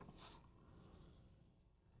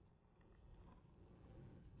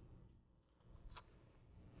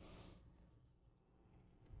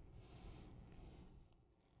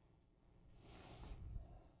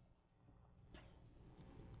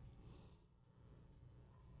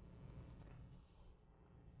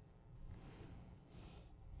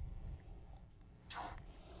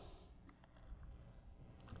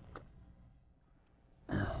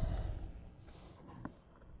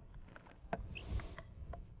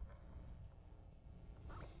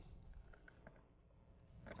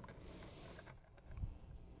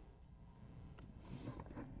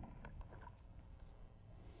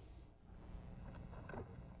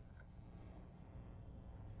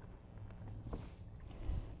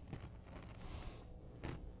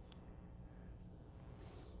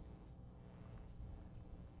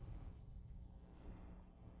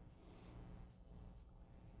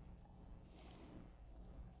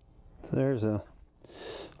 There's a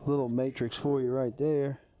little matrix for you right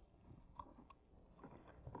there.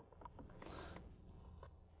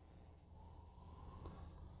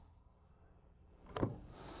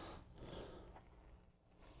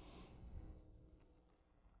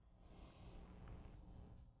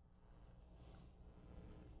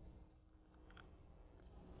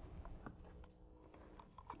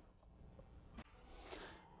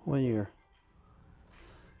 When you're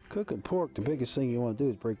cooking pork, the biggest thing you want to do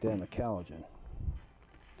is break down the collagen.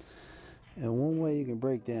 And one way you can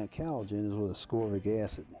break down collagen is with ascorbic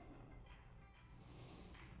acid.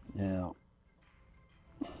 Now,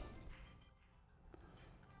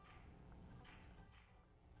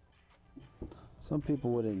 some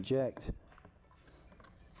people would inject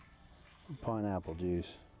pineapple juice,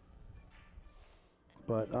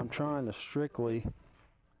 but I'm trying to strictly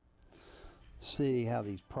see how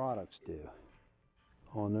these products do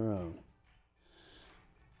on their own.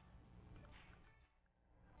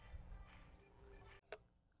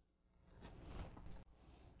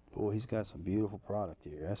 Boy, he's got some beautiful product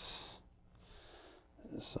here. That's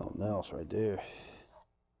something else right there.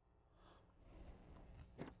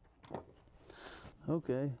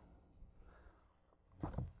 Okay.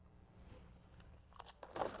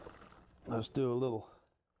 Let's do a little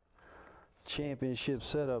championship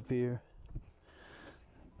setup here.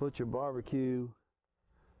 Butcher Barbecue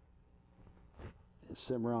and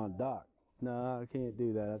Cimarron Doc. No, I can't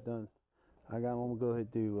do that. I'm gonna go ahead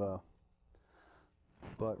and do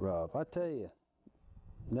butt rub. I tell you,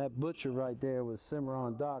 that butcher right there with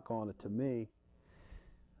Cimarron Doc on it, to me,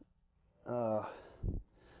 I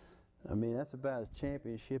mean, that's about as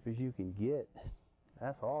championship as you can get.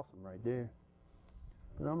 That's awesome right there.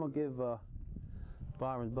 But I'm gonna give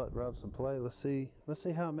Byron's butt rub some play. Let's see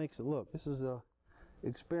how it makes it look. This is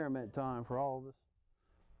experiment time for all of us.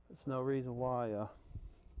 There's no reason why,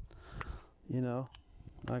 you know,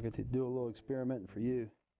 I could do a little experimenting for you.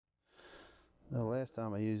 The last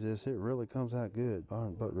time I used this, it really comes out good.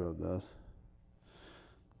 Byron's butt rub does.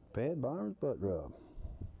 Bad Byron's butt rub.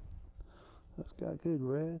 That's got good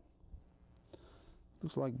red.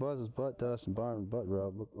 Looks like Buzz's butt dust and Byron's butt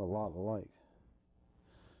rub look a lot alike.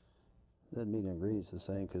 Doesn't mean the ingredients the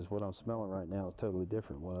same, because what I'm smelling right now is totally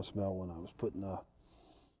different from what I smelled when I was putting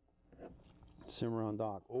Cimarron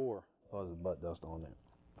Doc or Buzz's butt dust on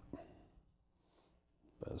there.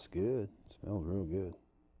 But it's good. It smells real good.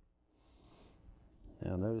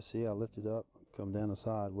 Now notice, see, I lift it up, come down the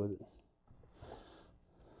side with it.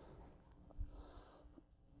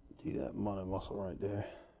 Do that money muscle right there.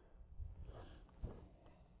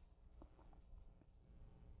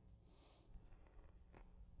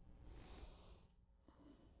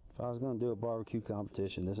 If I was going to do a barbecue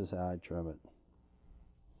competition, this is how I'd trim it.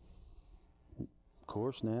 Of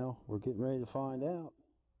course, now we're getting ready to find out.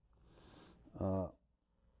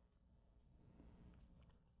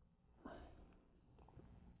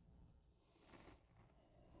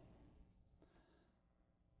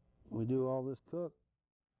 We do all this cook,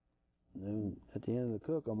 and then at the end of the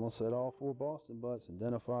cook, I'm going to set all 4 Boston butts,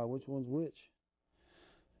 identify which one's which,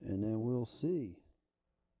 and then we'll see.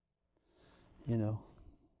 You know,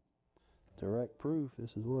 direct proof,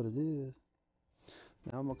 this is what it is.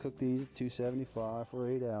 Now I'm going to cook these at 275 for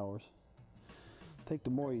 8 hours. I think the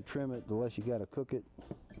more you trim it, the less you got to cook it.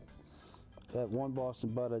 That one Boston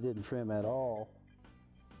butt I didn't trim at all.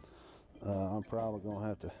 I'm probably going to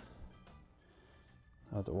have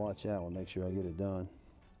to watch out and make sure I get it done.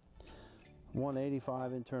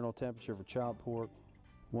 185 internal temperature for chopped pork,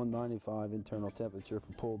 195 internal temperature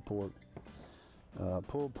for pulled pork.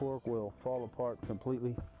 Pulled pork will fall apart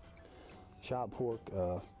completely. Chopped pork,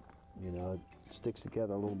 you know, it sticks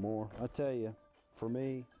together a little more. I tell you, for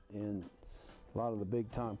me and a lot of the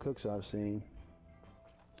big time cooks I've seen,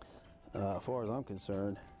 as far as I'm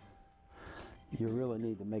concerned, you really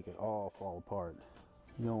need to make it all fall apart.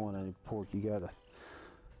 You don't want any pork. You gotta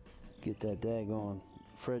get that daggone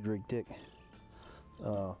Frederick Dick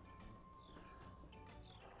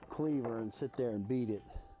cleaver and sit there and beat it.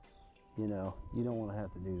 You know, you don't want to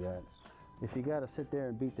have to do that. If you got to sit there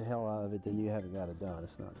and beat the hell out of it, then you haven't got it done.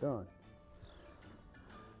 It's not done. So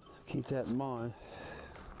keep that in mind.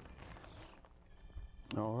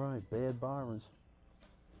 All right, bad Byrons.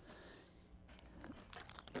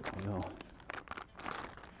 You know,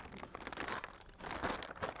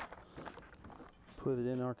 put it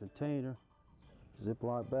in our container,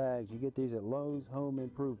 Ziploc bags. You get these at Lowe's Home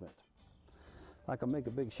Improvement. I can make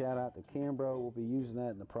a big shout out to Cambro. We'll be using that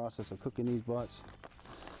in the process of cooking these butts.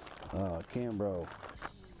 Cambro,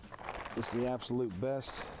 it's the absolute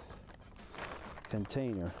best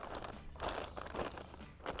container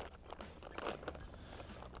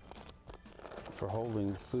for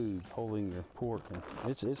holding food, holding your pork. And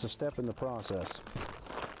it's a step in the process.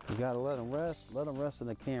 You gotta let them rest in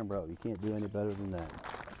the camber. You can't do any better than that.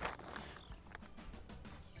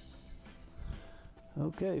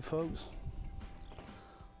 Okay, folks,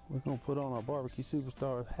 we're gonna put on our Barbecue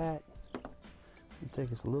Superstars hat and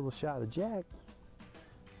take us a little shot of Jack,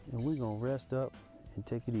 and we're gonna rest up and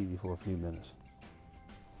take it easy for a few minutes.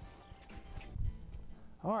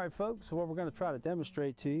 All right, folks, so what we're gonna try to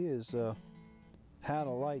demonstrate to you is how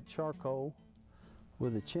to light charcoal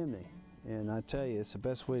with a chimney. And I tell you, it's the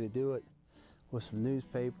best way to do it with some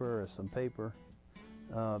newspaper or some paper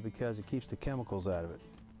because it keeps the chemicals out of it.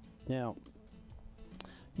 Now,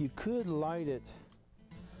 you could light it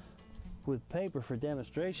with paper for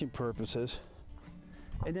demonstration purposes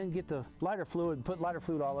and then get the lighter fluid and put lighter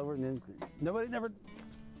fluid all over it, and then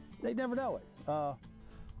they never know it.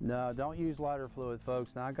 No, don't use lighter fluid,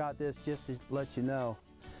 folks. Now, I got this just to let you know.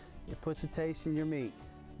 It puts a taste in your meat,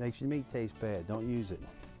 makes your meat taste bad. Don't use it.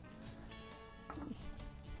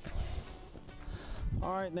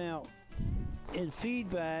 All right, now, in feed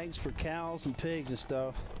bags for cows and pigs and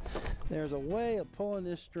stuff, there's a way of pulling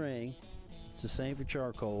this string, it's the same for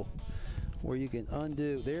charcoal, where you can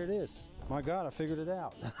undo, there it is. My God, I figured it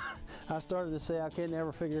out. I started to say I can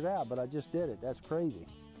never figure it out, but I just did it. That's crazy.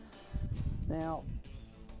 Now,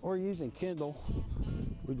 we're using Kindle.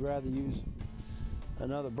 We'd rather use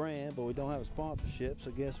another brand, but we don't have a sponsorship, so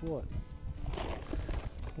guess what?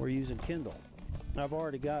 We're using Kindle. I've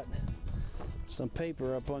already got some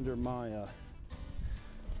paper up under my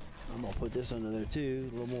I'm gonna put this under there too,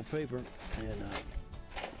 a little more paper, and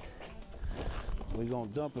we're gonna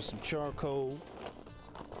dump us some charcoal,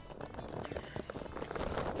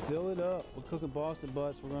 fill it up. We're cooking Boston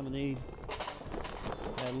butts. We're gonna need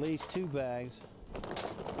at least 2 bags.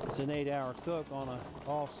 It's an 8-hour cook on an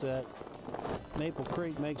offset. Maple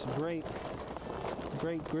Creek makes a great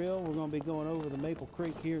grill. We're gonna be going over the Maple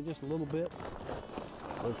Creek here in just a little bit,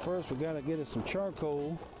 but first we gotta get us some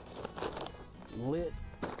charcoal lit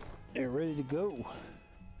and ready to go.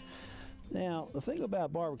 Now, the thing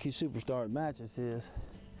about Barbecue Superstars matches is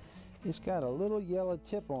it's got a little yellow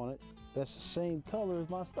tip on it that's the same color as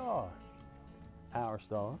my star. Our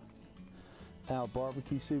star. Our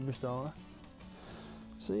Barbecue Superstar.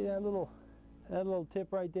 See that little tip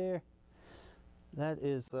right there? That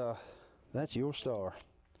is that's your star.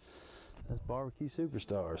 That's Barbecue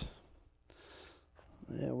Superstars.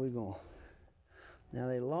 Yeah, we're gonna, now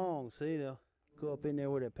they long, see, they'll go up in there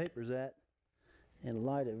where that paper's at and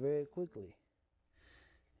light it very quickly.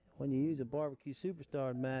 When you use a Barbecue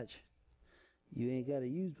Superstar match, you ain't got to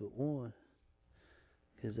use but one,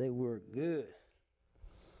 because they work good.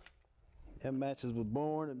 Them matches was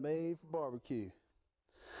born and made for barbecue.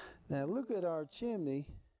 Now look at our chimney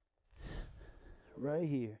right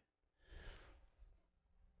here.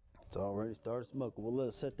 It's already started smoking. We'll let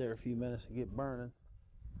it sit there a few minutes and get burning.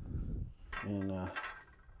 And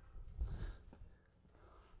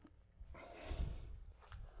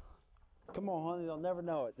come on, honey, they'll never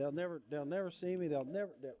know it. They'll never see me.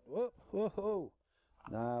 Whoa, whoa, whoa.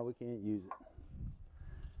 Nah, we can't use it.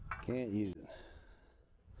 Can't use it.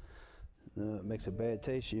 It makes a bad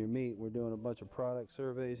taste in your meat. We're doing a bunch of product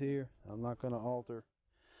surveys here. I'm not going to alter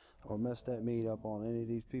or mess that meat up on any of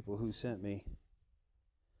these people who sent me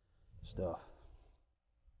stuff.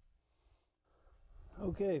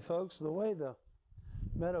 Okay, folks, the way the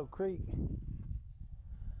Meadow Creek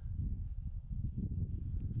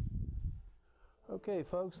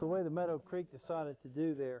decided to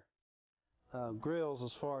do their grills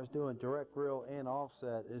as far as doing direct grill and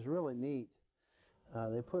offset is really neat.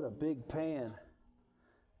 They put a big pan,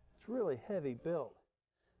 it's really heavy built,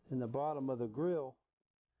 in the bottom of the grill.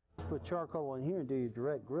 You put charcoal in here and do your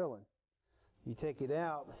direct grilling. You take it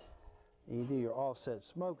out and you do your offset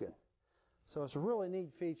smoking. So it's a really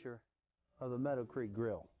neat feature of the Meadow Creek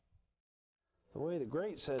grill. The way the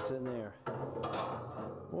grate sets in there.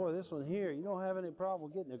 Boy, this one here, you don't have any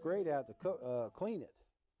problem getting the grate out to clean it.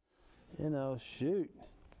 You know, shoot.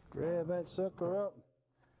 Grab that sucker up,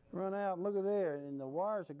 run out, and look at there. And the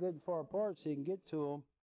wires are good and far apart so you can get to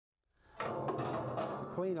them,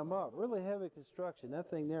 clean them up. Really heavy construction. That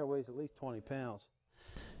thing there weighs at least 20 pounds.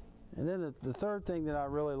 And then the third thing that I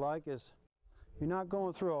really like is you're not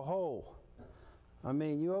going through a hole. I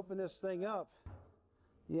mean, you open this thing up,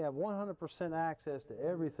 you have 100% access to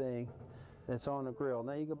everything that's on the grill.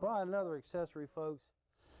 Now you can buy another accessory, folks,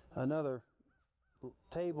 another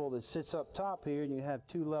table that sits up top here, and you have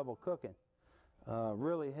 2-level cooking.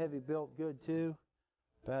 Really heavy built, good too.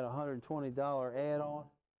 About $120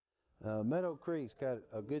 add-on. Meadow Creek's got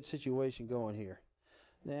a good situation going here.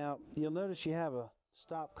 Now you'll notice you have a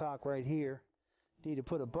stopcock right here. need to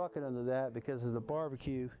put a bucket under that because as the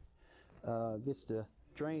barbecue gets to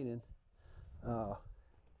draining,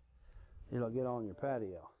 it'll get on your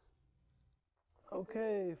patio.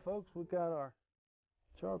 Okay, folks, we got our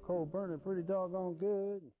charcoal burning pretty doggone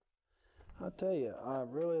good. I tell you, I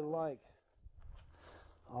really like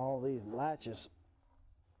all these latches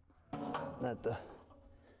that the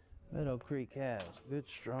Meadow Creek has. Good,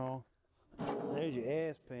 strong. There's your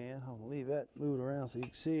ass pan. I'm gonna leave that moved around so you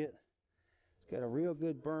can see it. It's got a real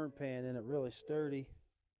good burn pan in it, really sturdy.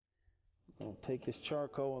 I'm gonna take this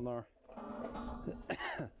charcoal in our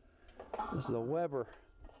this is a Weber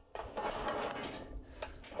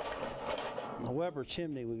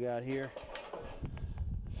chimney we got here.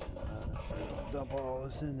 Dump all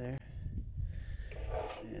this in there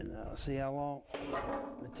and see how long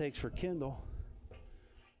it takes for Kindle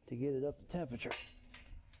to get it up to temperature.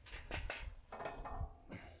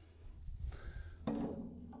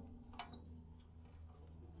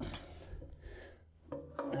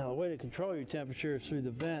 Now the way to control your temperature is through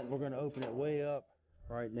the vent. We're going to open it way up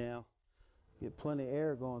right now. Get plenty of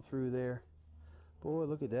air going through there. Boy,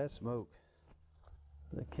 look at that smoke.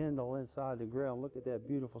 The Kindle inside the grill. Look at that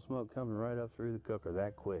beautiful smoke coming right up through the cooker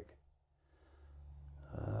that quick.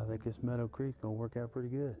 I think this Meadow Creek's going to work out pretty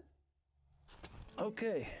good.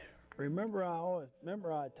 Okay, remember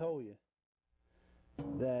I told you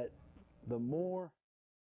that the more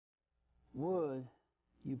wood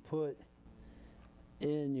you put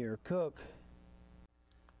in your cook,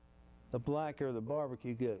 the blacker the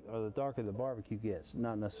barbecue gets, or the darker the barbecue gets.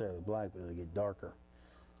 Not necessarily black, but it'll get darker.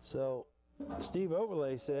 So Steve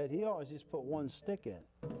Overlay said he always just put one stick in.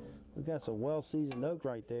 We got some well-seasoned oak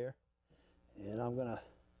right there, and I'm gonna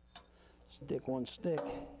stick one stick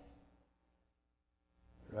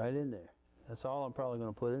right in there. That's all I'm probably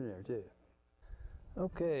gonna put in there too.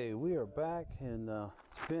 Okay, we are back, and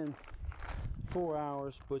it's been 4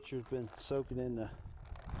 hours. Butcher's been soaking in the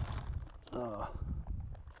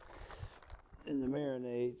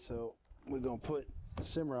marinade, so we're gonna put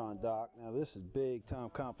Cimarron Doc. Now this is big time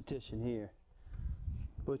competition here.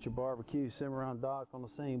 Butcher Barbecue, Cimarron Doc on the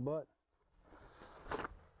same butt.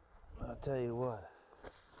 I'll tell you what,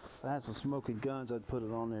 if I had some smoking guns, I'd put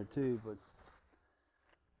it on there too, but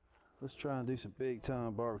let's try and do some big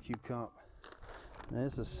time barbecue comp. Now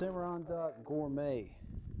this is Cimarron Doc gourmet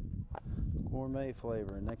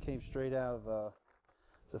flavor, and that came straight out of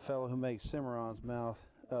the fellow who makes Cimarron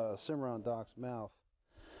Doc's mouth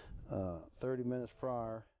 30 minutes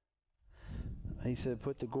prior. He said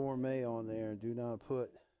put the gourmet on there and do not put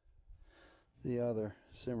the other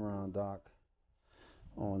Cimarron Doc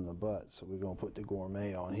on the butt. So we're going to put the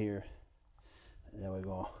gourmet on here, and then we're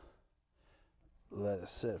going to let it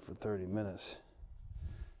sit for 30 minutes,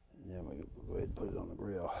 and then we're going to go ahead and put it on the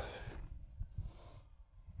grill.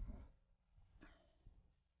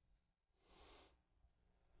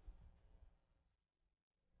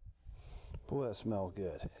 Boy, that smells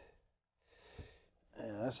good.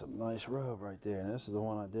 Yeah, that's a nice rub right there. And this is the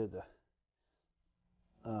one I did the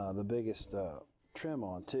biggest trim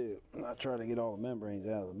on too. I try to get all the membranes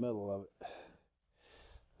out of the middle of it.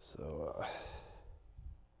 So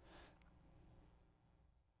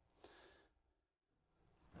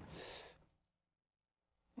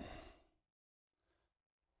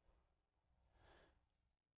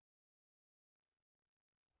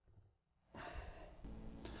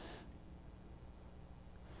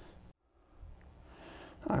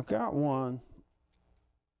I've got one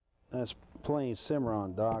that's plain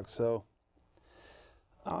Cimarron Doc, so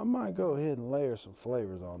I might go ahead and layer some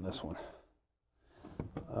flavors on this one.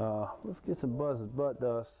 Let's get some Buzz's butt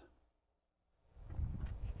dust.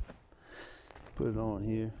 Put it on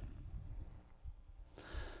here.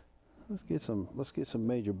 Let's get some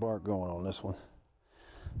major bark going on this one,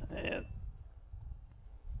 and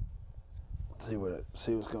see what it's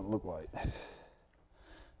going to look like.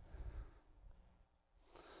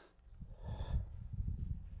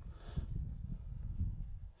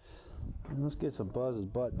 And let's get some Buzz's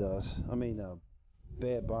butt dust.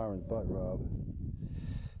 Bad Byron's butt rub.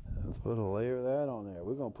 Let's put a layer of that on there.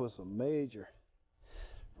 We're going to put some major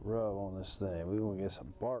rub on this thing. We're going to get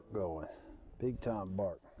some bark going. Big time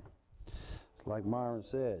bark. It's like Myron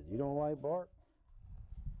said, you don't like bark?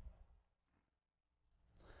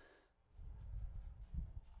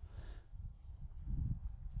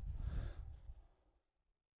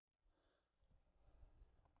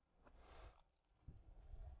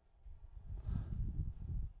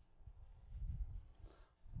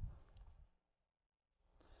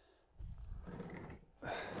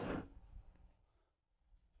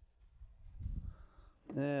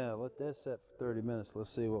 Yeah, let that set for 30 minutes.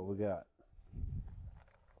 Let's see what we got.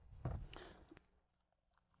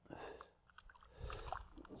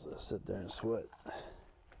 sit there and sweat.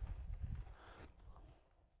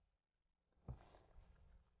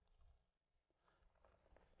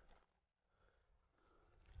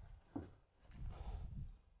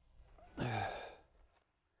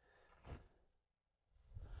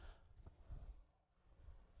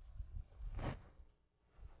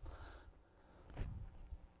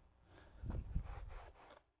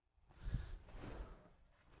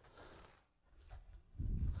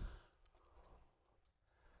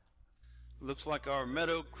 Looks like our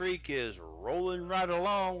Meadow Creek is rolling right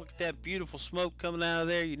along. Look at that beautiful smoke coming out of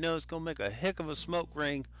there. You know it's going to make a heck of a smoke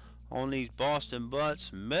ring on these Boston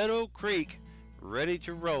butts. Meadow Creek ready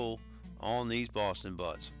to roll on these Boston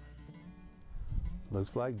butts.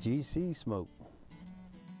 Looks like GC smoke.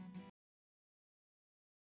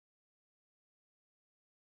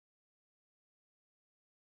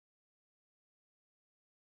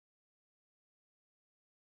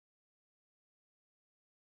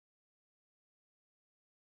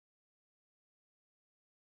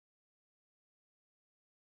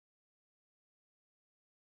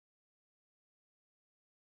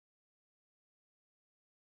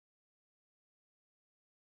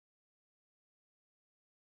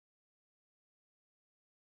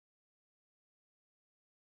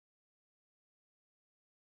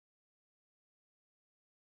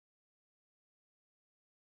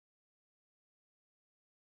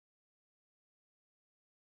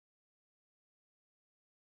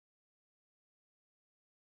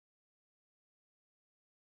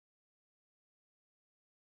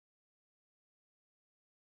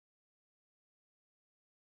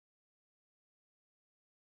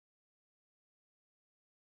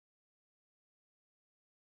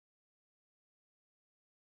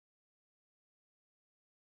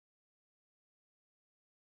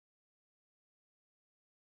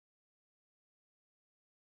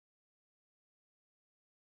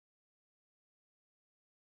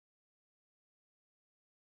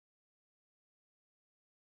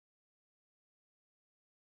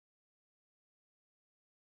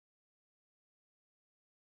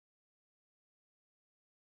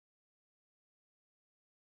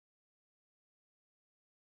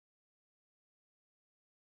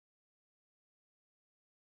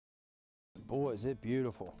 Boy, is it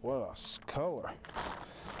beautiful. What a color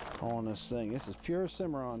on this thing. This is pure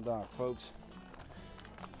Cimarron Doc, folks.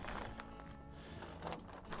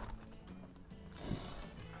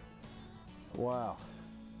 Wow.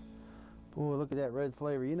 Boy, look at that red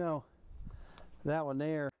flavor. You know, that one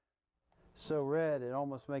there, so red, it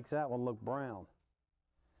almost makes that one look brown.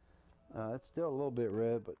 It's still a little bit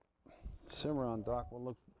red, but Cimarron Doc will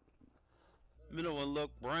look... Middle one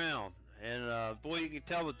look brown. And boy, you can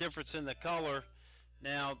tell the difference in the color.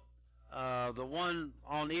 Now, the one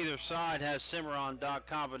on either side has Cimarron Doc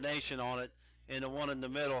combination on it, and the one in the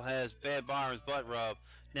middle has Bad Byron's butt rub.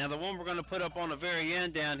 Now, the one we're going to put up on the very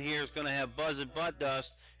end down here is going to have Buzz and Butt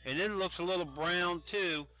Dust, and it looks a little brown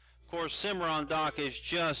too. Of course, Cimarron Doc is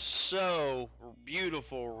just so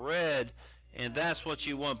beautiful red, and that's what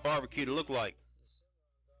you want barbecue to look like.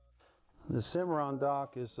 The Cimarron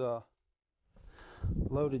Doc is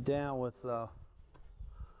loaded down with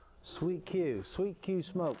Sweet Q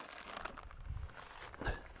smoke.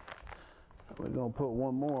 We're going to put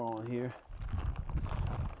one more on here.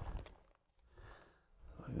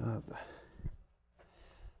 I'm going to have to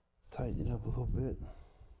tighten it up a little bit.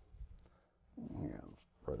 Yeah,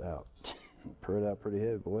 spread out. Spread out pretty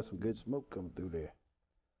heavy, but there's some good smoke coming through there.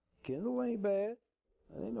 Kindle ain't bad.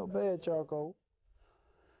 That ain't no bad charcoal.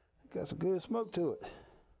 It got some good smoke to it.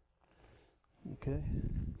 Okay,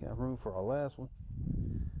 got room for our last one.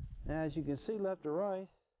 Now, as you can see left to right,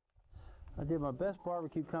 I did my best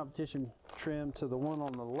barbecue competition trim to the one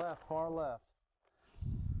on the left, far left.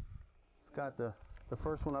 It's got the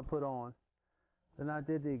first one I put on. Then I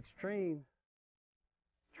did the extreme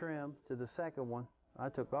trim to the second one. I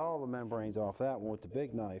took all the membranes off that one with the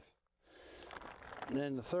big knife. And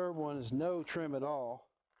then the third one is no trim at all.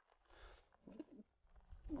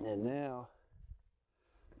 And now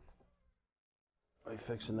we're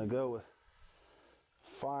fixing to go with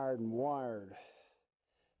fired and wired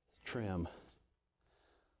trim.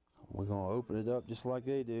 We're going to open it up just like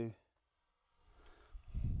they do.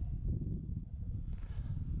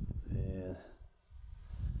 And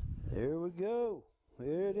there we go.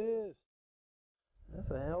 There it is. That's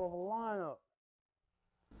a hell of a lineup.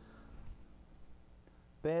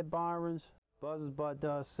 Bad Byron's, Buzz's Butt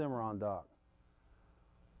Dust, Cimarron Doc.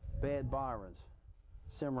 Bad Byron's,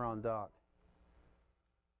 Cimarron Doc,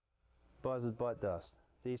 Buzz's Butt Dust.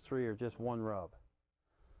 These three are just one rub.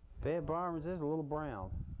 Bad Byron's is a little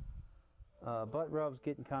brown. butt rub's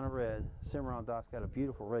getting kind of red. Cimarron Doc's got a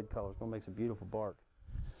beautiful red color. It's going to make some beautiful bark.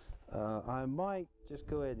 I might just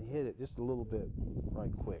go ahead and hit it just a little bit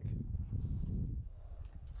right quick.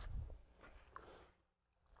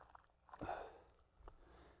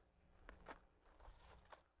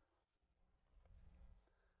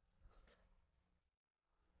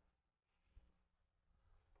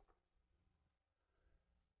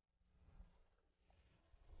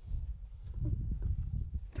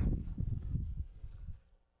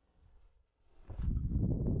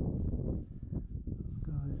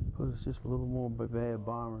 Put us just a little more bad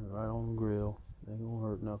Byron right on the grill. Ain't gonna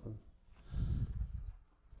hurt nothing.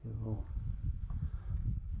 Get a little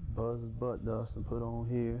buzz of butt dust and put on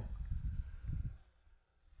here.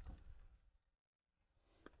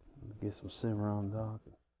 Get some Cimarron Doc.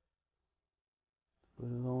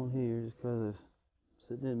 Put it on here just because it's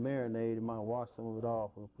sitting in marinade. It might wash some of it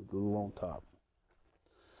off. We'll put a little on top.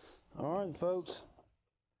 Alright, folks.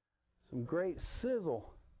 Some great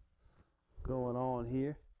sizzle going on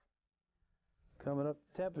here. Coming up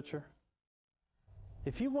temperature.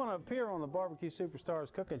 If you want to appear on the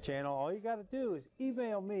BBQSuperStars cooking channel, all you got to do is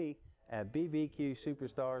email me at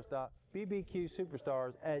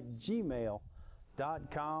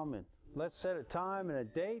bbqsuperstars@gmail.com and let's set a time and a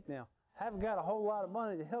date. Now, I haven't got a whole lot of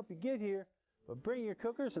money to help you get here, but bring your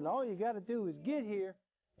cookers and all you got to do is get here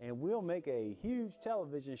and we'll make a huge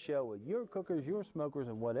television show with your cookers, your smokers,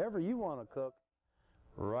 and whatever you want to cook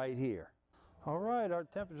right here. All right, our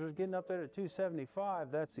temperature is getting up there to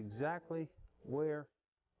 275. That's exactly where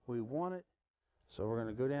we want it. So we're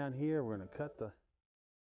going to go down here. We're going to cut the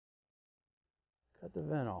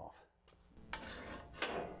vent off.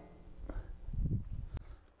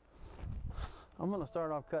 I'm going to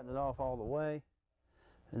start off cutting it off all the way,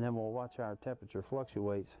 and then we'll watch how our temperature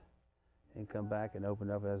fluctuates and come back and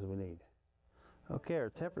open it up as we need. Okay,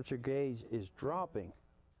 our temperature gauge is dropping,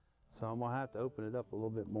 so I'm going to have to open it up a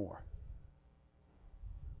little bit more.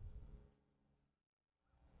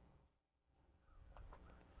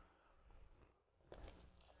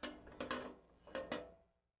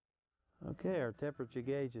 Okay, our temperature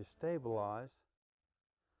gauge is stabilized.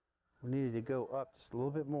 We needed to go up just a little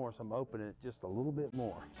bit more, so I'm opening it just a little bit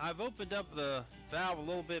more. I've opened up the valve a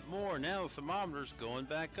little bit more. Now the thermometer's going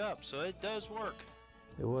back up, so it does work.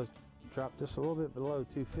 It was dropped just a little bit below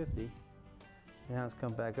 250. Now it's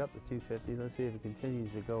come back up to 250. Let's see if it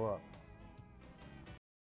continues to go up.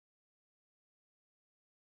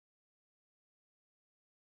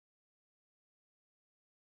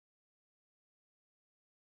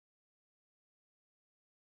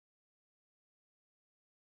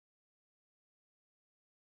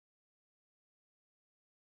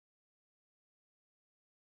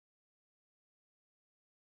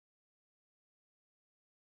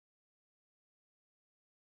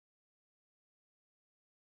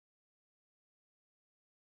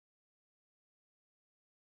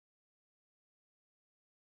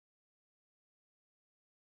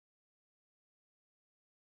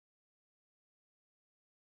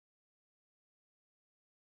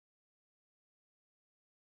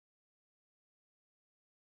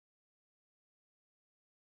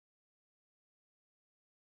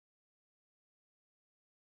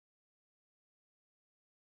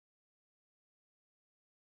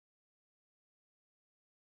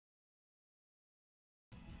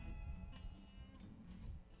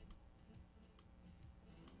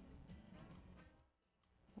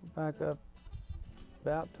 Back up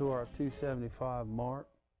about to our 275 mark.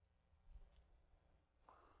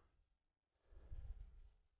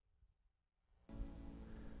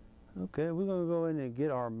 Okay, we're going to go in and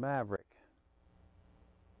get our Maverick.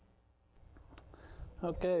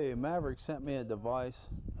 Okay, Maverick sent me a device.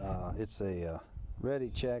 It's a Ready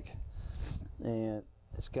Check, and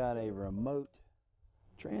it's got a remote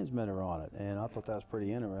transmitter on it, and I thought that was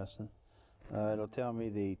pretty interesting. It'll tell me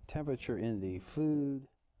the temperature in the food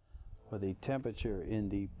or the temperature in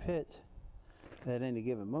the pit at any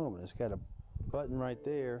given moment. It's got a button right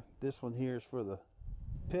there. This one here is for the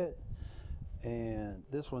pit, and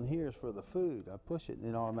this one here is for the food. I push it and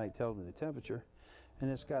it automatically tells me the temperature,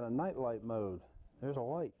 and it's got a night light mode. There's a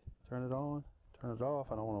light. Turn it on, turn it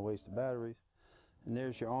off. I don't want to waste the batteries. And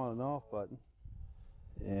there's your on and off button.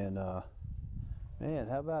 And man,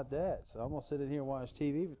 how about that? So I'm gonna sit in here and watch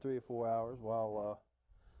TV for 3 or 4 hours while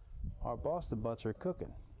our Boston butts are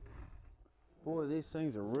cooking. Boy, these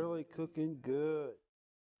things are really cooking good.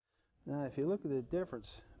 Now, if you look at the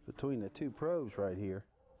difference between the two probes right here,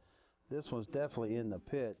 this one's definitely in the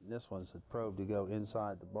pit, and this one's a probe to go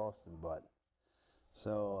inside the Boston butt.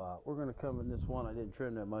 So we're going to come in this one. I didn't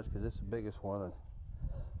trim that much because it's the biggest one. And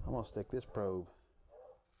I'm going to stick this probe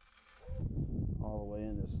all the way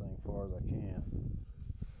in this thing as far as I can.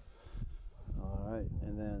 Alright,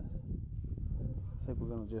 and then I think we're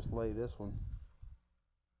going to just lay this one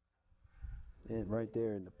in right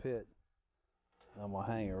there in the pit. I'm going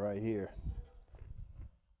to hang it right here.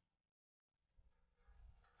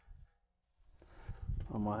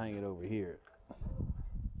 I'm going to hang it over here.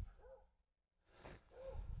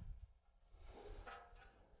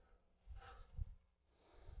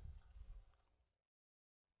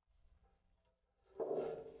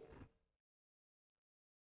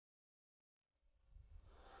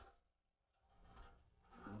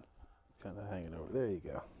 Kind of hanging over. There you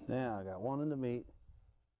go. Now I got one in the meat.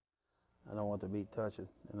 I don't want the meat touching.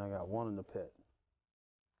 And I got one in the pit.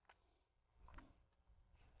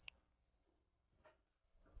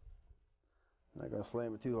 I'm not going to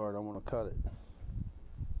slam it too hard. I want to cut it.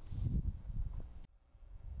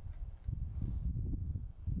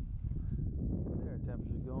 There,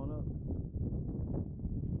 temperature's going up.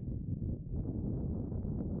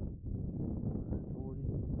 140.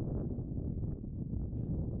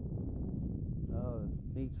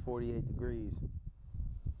 Meat's 48 degrees.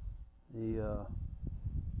 The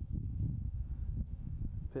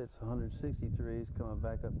pit's 163. It's coming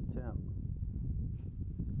back up to temp.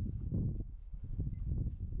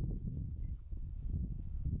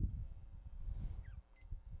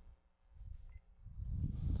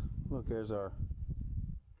 Look, there's our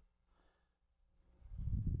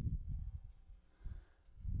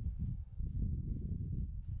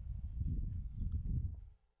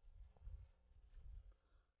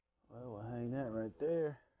we'll hang that right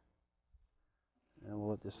there. And we'll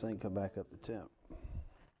let this thing come back up to temp.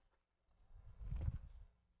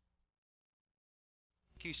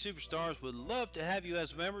 BBQ Superstars would love to have you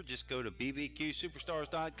as a member. Just go to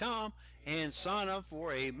BBQSuperStars.com and sign up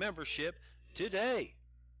for a membership today.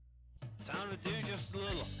 Time to do just a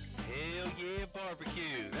little hell yeah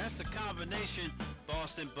barbecue. That's the combination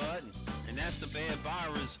Boston butt, and that's the Bad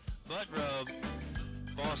Byron's butt rub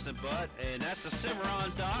Boston butt, and that's the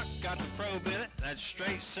Cimarron Doc. Got the probe in it. That's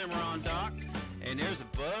straight Cimarron Doc. And there's a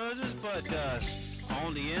Buzz's butt dust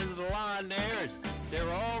on the end of the line there. And they're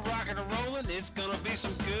all rocking and rolling. It's gonna be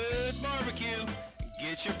some good barbecue.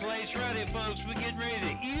 Get your plates ready, folks. We're getting ready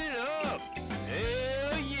to eat it up.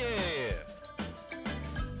 Hell yeah!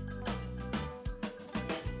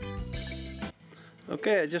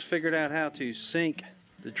 Okay, I just figured out how to sync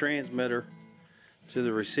the transmitter to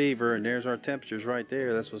the receiver, and there's our temperatures right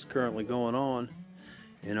there. That's what's currently going on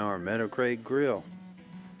in our Meadow Crate grill.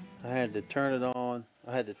 I had to turn it on,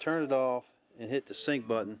 I had to turn it off and hit the sync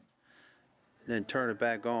button, then turn it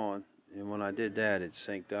back on, and when I did that it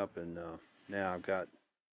synced up, and now I've got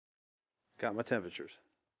my temperatures.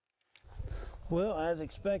 Well, as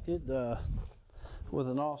expected, with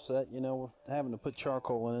an offset, you know, we're having to put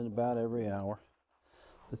charcoal in about every hour.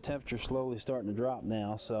 The temperature's slowly starting to drop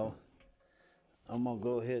now, so I'm gonna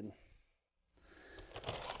go ahead and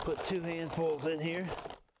put 2 handfuls in here.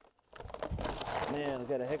 Man, I've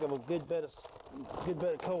got a heck of a good bed of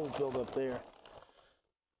coals built up there.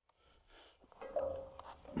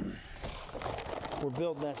 We're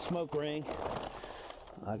building that smoke ring.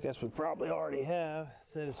 I guess we probably already have.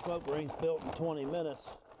 Say the smoke ring's built in 20 minutes.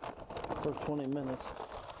 First 20 minutes.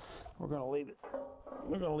 We're gonna leave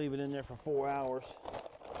it in there for 4 hours.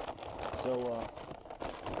 So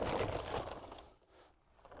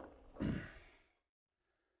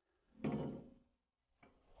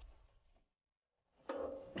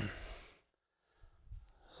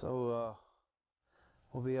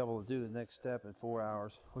we'll be able to do the next step in 4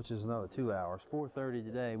 hours, which is another 2 hours. 4:30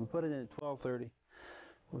 today. We put it in at 12:30.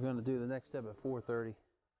 We're going to do the next step at 4:30,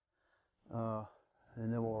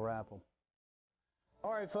 and then we'll wrap them.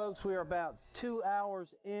 All right, folks, we are about 2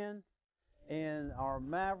 hours in, and our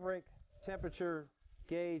Maverick temperature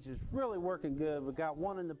gauge is really working good. We got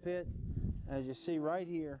one in the pit, as you see right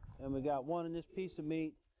here, and we got one in this piece of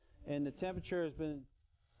meat, and the temperature has been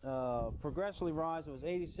progressively rise. It was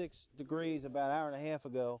 86 degrees about an hour and a half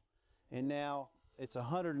ago, and now it's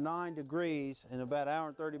 109 degrees in about an hour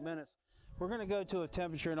and 30 minutes. We're going to go to a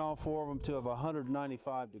temperature in all 4 of them to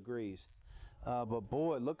 195 degrees. But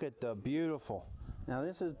boy, look at the beautiful. Now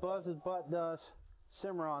this is Buzz's butt dust,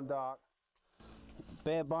 Cimarron Doc,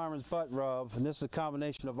 Bad Byron's butt rub, and this is a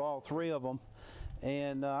combination of all 3 of them.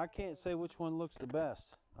 And I can't say which one looks the best.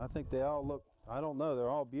 I think they all look, I don't know, they're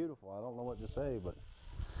all beautiful. I don't know what to say, but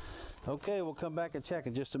okay, we'll come back and check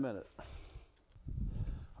in just a minute.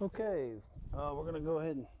 Okay, we're going to go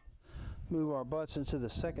ahead and move our butts into the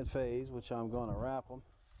second phase, which I'm going to wrap them.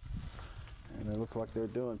 And they look like they're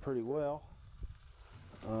doing pretty well.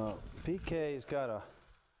 PK's got a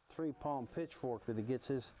 3-palm pitchfork that he gets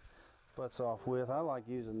his butts off with. I like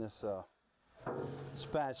using this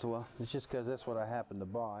spatula. It's just because that's what I happen to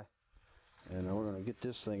buy. And we're going to get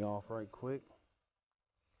this thing off right quick.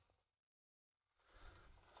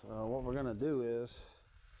 So what we're going to do is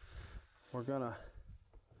we're going to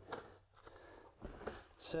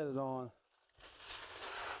set it on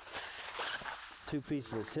 2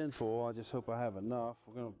 pieces of tin foil. I just hope I have enough.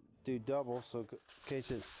 We're going to do double, so in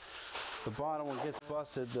case the bottom one gets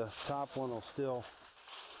busted, the top one will still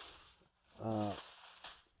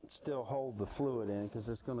hold the fluid in, because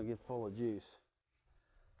it's going to get full of juice.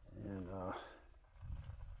 And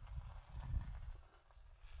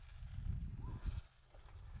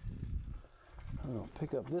I'm going to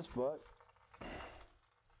pick up this butt,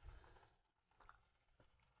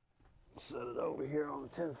 set it over here on the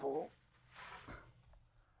tin foil,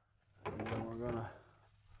 and then we're going to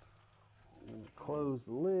close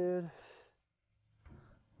the lid.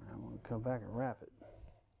 I'm going to come back and wrap it.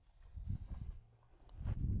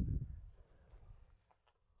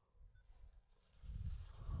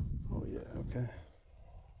 Oh yeah, okay.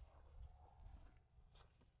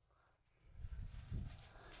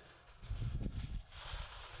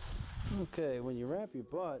 Okay, when you wrap your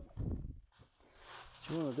butt, what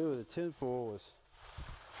you want to do with the tin foil is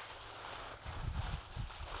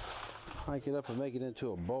hike it up and make it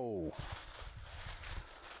into a bowl.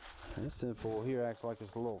 And this tin foil here acts like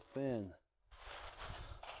it's a little thin.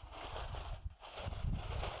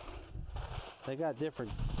 They got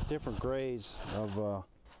different grades of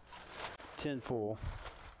tin foil.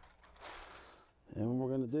 And what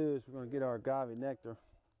we're going to do is we're going to get our agave nectar.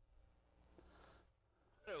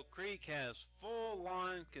 Meadow Creek has full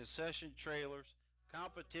line concession trailers,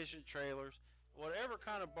 competition trailers, whatever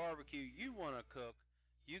kind of barbecue you want to cook,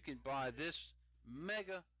 you can buy this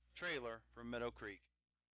mega trailer from Meadow Creek.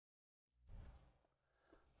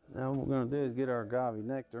 Now what we're going to do is get our agave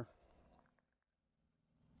nectar.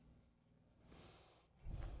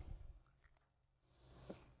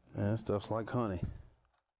 And that stuff's like honey.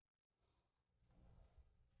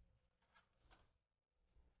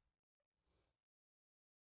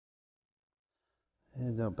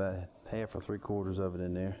 And dump about half or 3/4 of it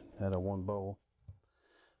in there out of one bowl.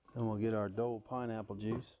 Then we'll get our Dole pineapple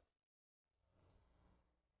juice.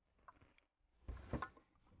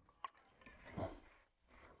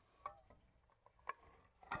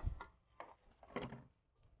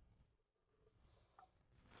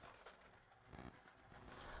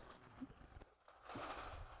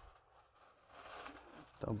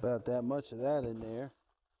 Dump about that much of that in there.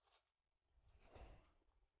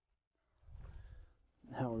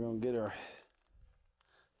 Now we're going to get our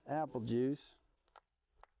apple juice.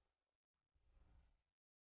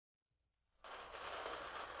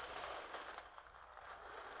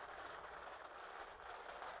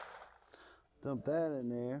 Dump that in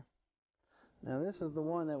there. Now this is the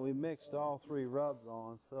one that we mixed all 3 rubs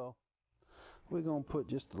on, so we're going to put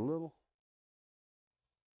just a little.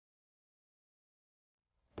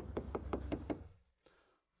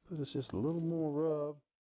 Put us just a little more rub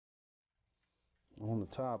on the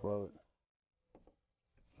top of it.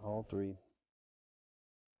 All 3.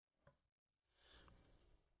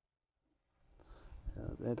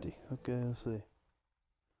 It's empty. Okay, let's see.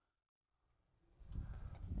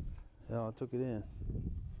 Yeah, I took it in.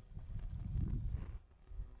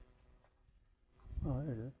 Oh,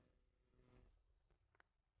 there it is.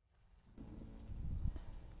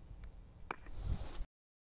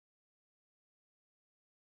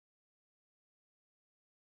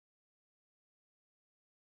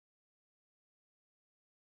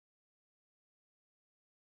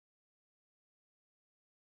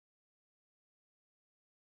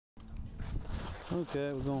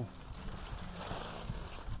 Okay, we're going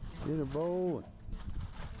to get a bowl,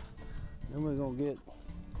 and then we're going to get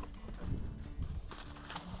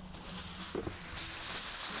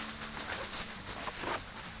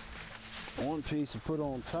one piece to put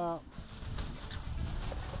on top.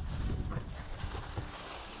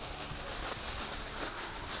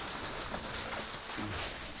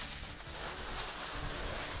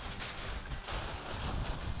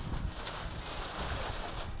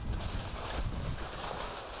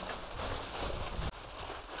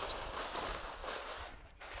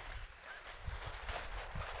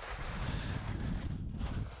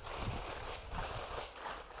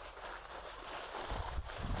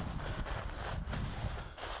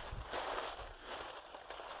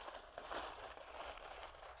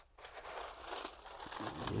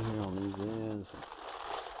 Here on these ends,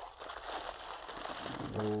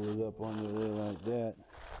 roll it up under there like that.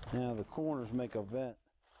 Now the corners make a vent.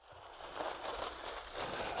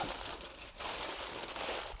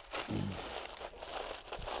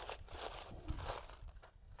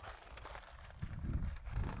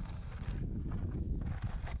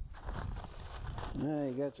 Now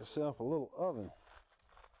you got yourself a little oven.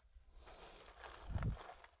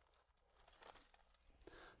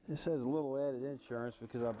 This has a little added insurance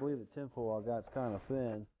because I believe the tinfoil I got is kind of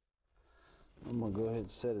thin. I'm going to go ahead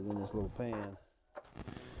and set it in this little pan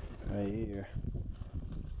right here.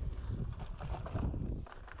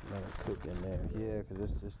 Let it cook in there. Yeah,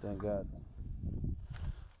 because this done got...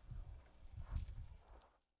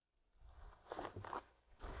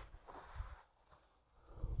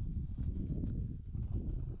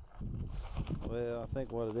 Well, I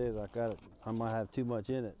think what it is, I might have too much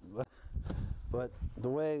in it. But the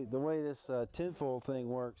way this tinfoil thing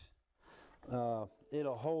works,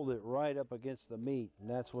 it'll hold it right up against the meat, and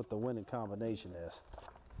that's what the winning combination is.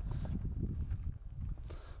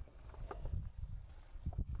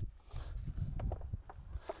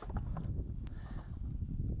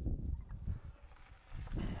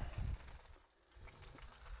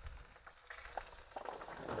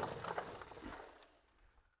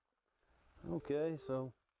 Okay,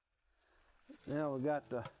 so now we got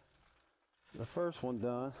the first one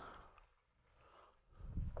done.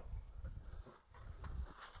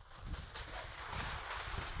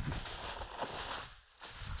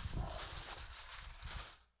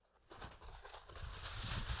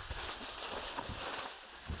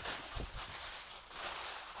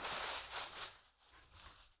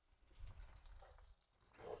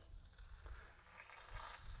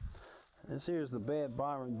 This here's the bad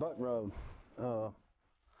Byron butt rub,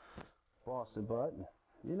 Boston butt.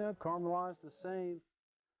 You know, caramelized the same.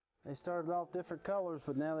 They started off different colors,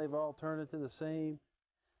 but now they've all turned into the same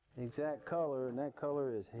exact color, and that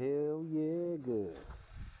color is hell yeah good.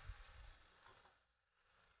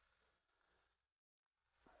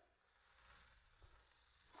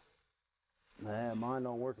 Nah, mine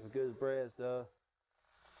don't work as good as Brad's does,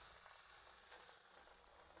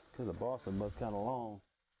 because the Boston butt's kind of long.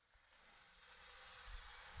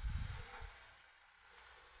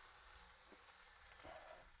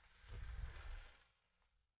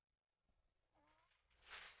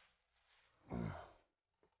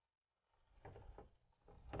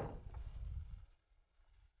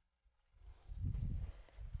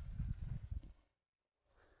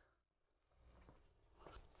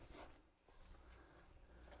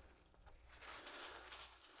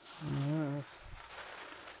 Alright, let's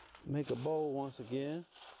make a bowl once again.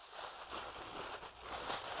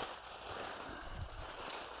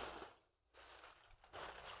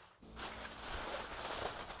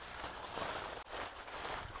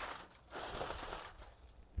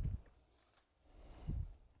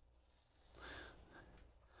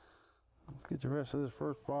 Let's get the rest of this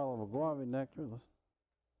first bottle of agave nectar. Let's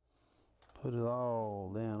put it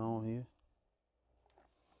all down on here.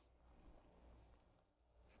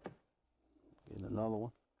 Get another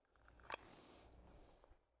one.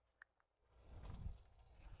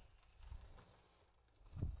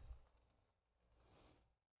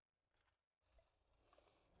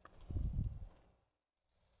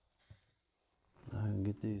 I can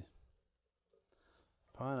get these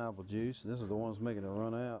pineapple juice. This is the one's making it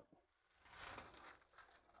run out.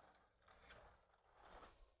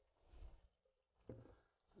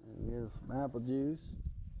 And here's some apple juice.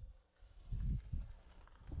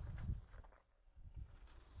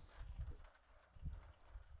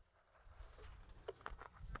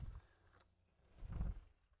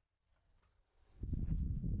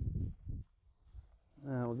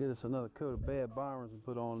 Now we'll get us another coat of bad Byrons and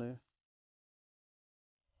put on there.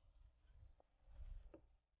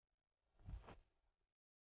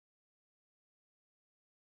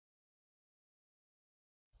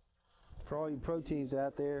 For all you pro teams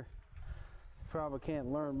out there, you probably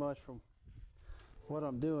can't learn much from what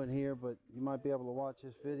I'm doing here, but you might be able to watch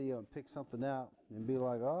this video and pick something out and be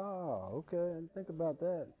like, oh, okay, I didn't think about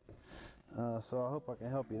that. So I hope I can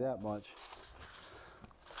help you that much.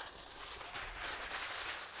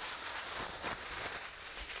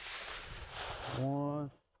 One.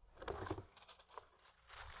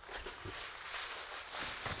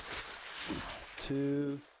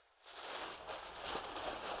 Two.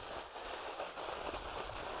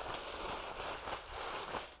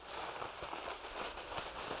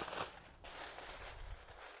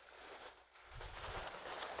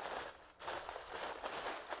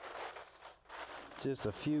 Just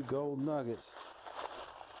a few gold nuggets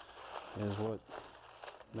is what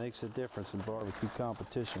makes a difference in barbecue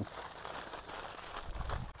competition.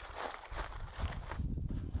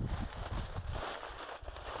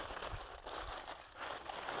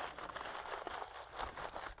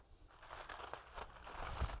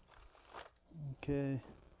 Okay,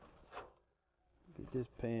 get this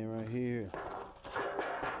pan right here.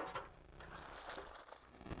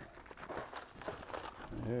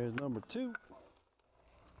 There's number 2.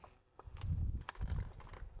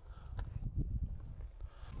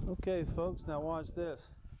 Okay, folks, now watch this.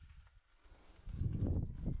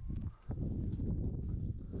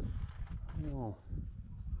 I'm gonna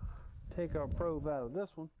take our probe out of this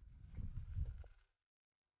one.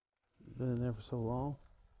 Been in there for so long.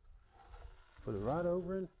 Put it right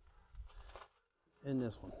over in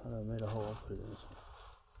this one. I made a hole, put it in this one.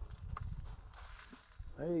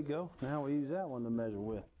 There you go. Now we use that one to measure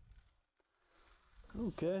with.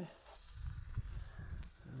 Okay.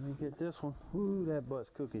 Let me get this one. Ooh, that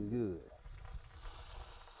butt's cooking good.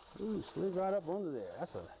 Ooh, slid right up under there.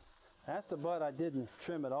 That's the butt I didn't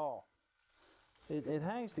trim at all. It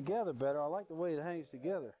hangs together better. I like the way it hangs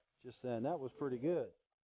together just then. That was pretty good.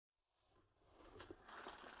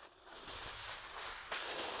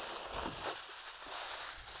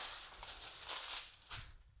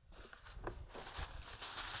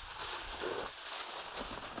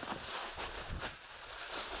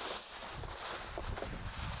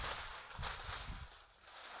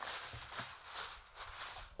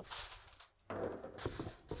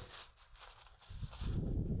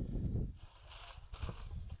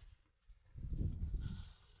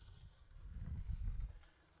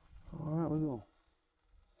 All right, we're going to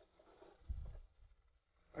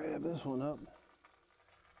grab this one up.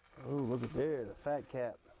 Oh, look at there, the fat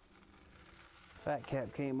cap. Fat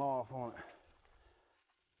cap came off on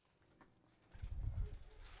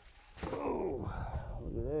it. Oh,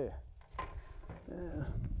 look at there. Yeah.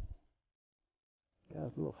 Got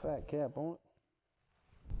a little fat cap on it.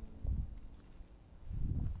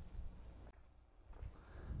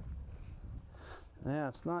 Now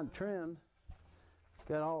it's not trimmed. It's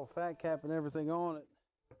got all the fat cap and everything on it.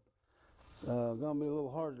 It's gonna be a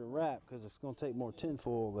little harder to wrap because it's gonna take more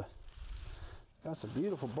tinfoil. But got some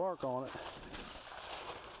beautiful bark on it.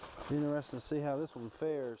 Be interesting to see how this one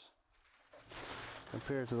fares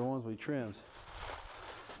compared to the ones we trimmed.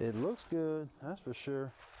 It looks good, that's for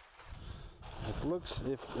sure.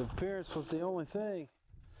 If appearance was the only thing,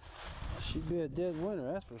 she'd be a dead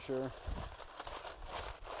winner, that's for sure.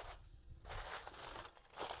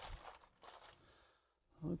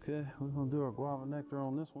 Okay, we're gonna do our guava nectar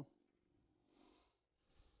on this one.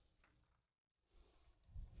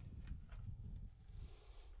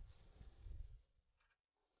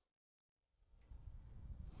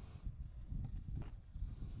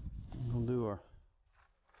 We're gonna do our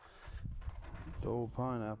gold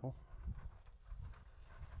pineapple.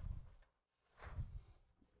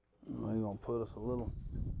 We're gonna put us a little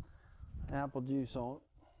apple juice on it.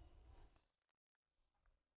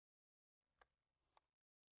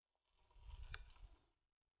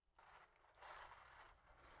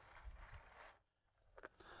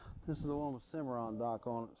 This is the one with Cimarron Doc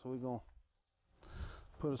on it, so we're gonna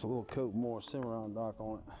put us a little coat more Cimarron Doc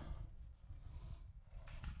on it.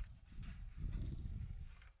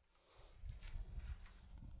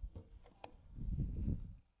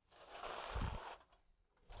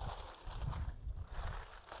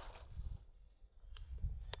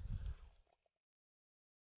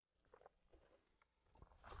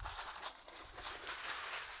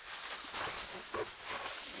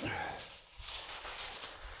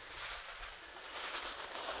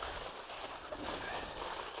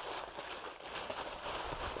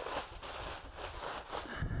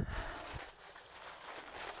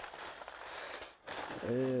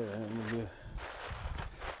 Yeah, that'll be good.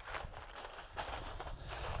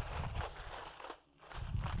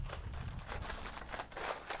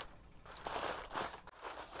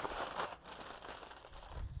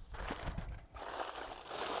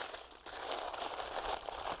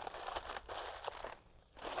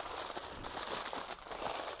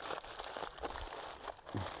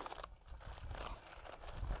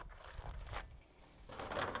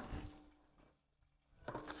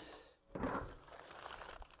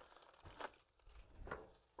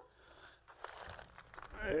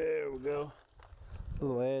 There we go. A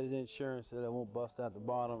little added insurance that it won't bust out the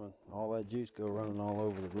bottom and all that juice go running all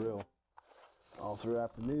over the grill, all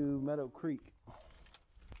throughout the new Meadow Creek.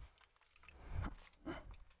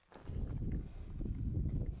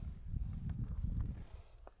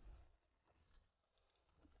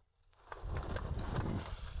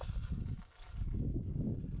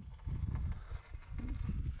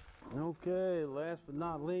 Okay, last but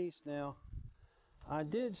not least, now I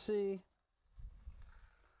did see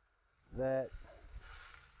that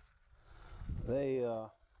they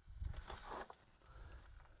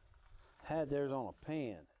had theirs on a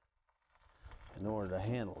pan in order to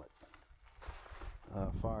handle it.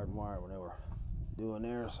 Fired wire when they were doing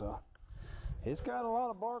theirs, so it's got a lot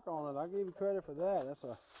of bark on it. I'll give you credit for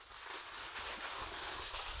that.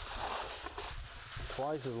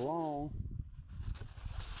 twice as long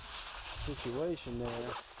situation there.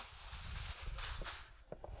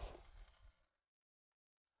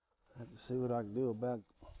 I have to see what I can do about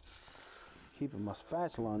keeping my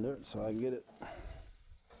spatula under it so I can get it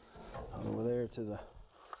over there to the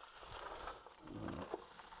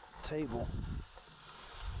table.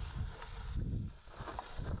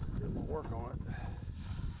 Get my work on it.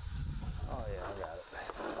 Oh yeah, I got it.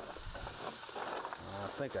 I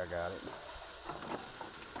think I got it.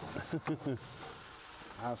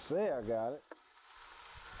 I say I got it.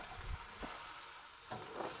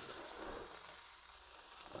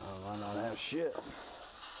 I might not have shit.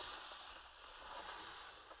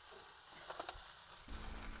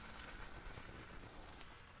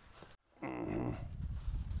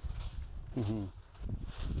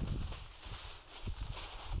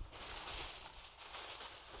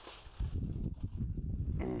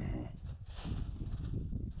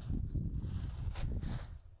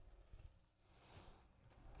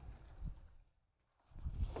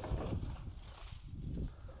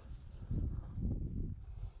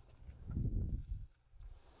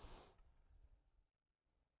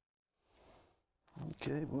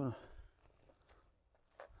 Okay, we're gonna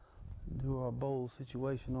do our bowl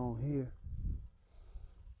situation on here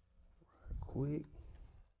quick.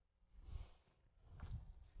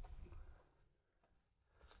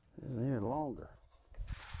 And here longer.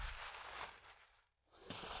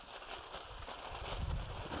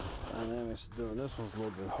 Dynamics doing this one's a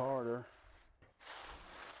little bit harder.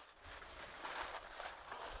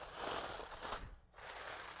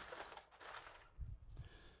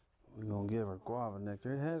 We're gonna give her guava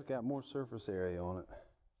nectar. It has got more surface area on it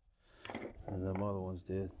than them other ones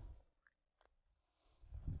did.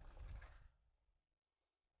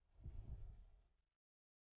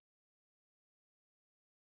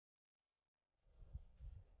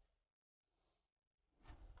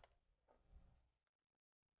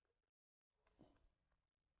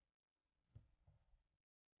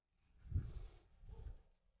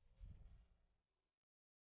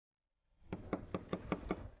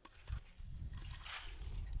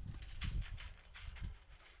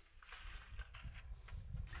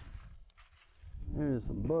 Here's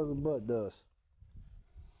some buzzer butt dust.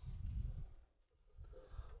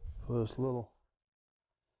 Put this little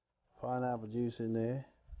pineapple juice in there.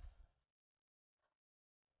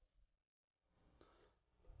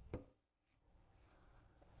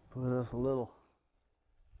 Put us a little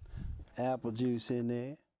apple juice in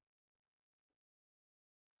there.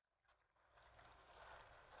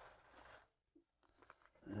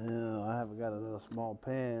 Now, I haven't got another small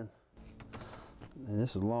pan. And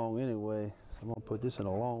this is long anyway, so I'm gonna put this in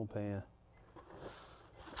a long pan.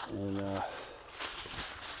 And yeah,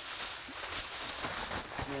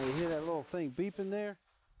 you hear that little thing beeping there?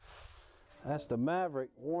 That's the Maverick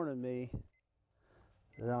warning me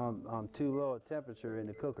that I'm too low a temperature in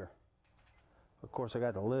the cooker. Of course, I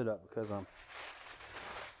got the lid up because I'm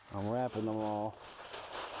wrapping them all.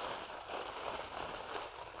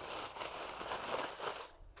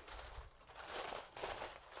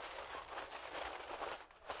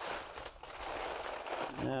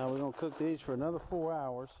 Now we're gonna cook these for another 4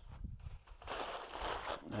 hours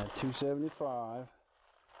at 275,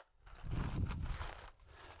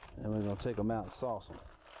 and we're gonna take them out and sauce them.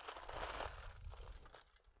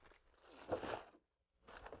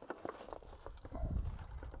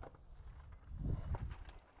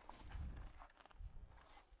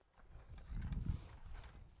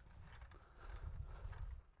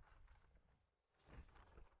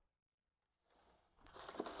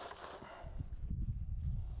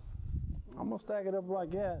 I'm gonna stack it up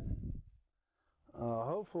like that.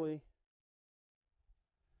 Hopefully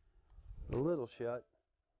the lid will shut.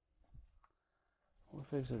 We're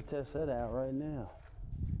fixing to test that out right now.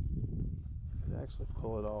 Could actually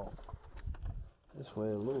pull it off this way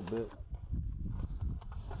a little bit.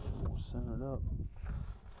 More centered up.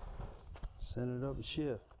 Center it up and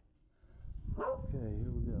shift. Okay,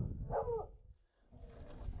 here we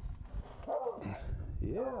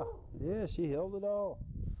go. Yeah, she held it all.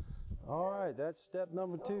 All right, that's step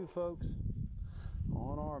number 2, folks,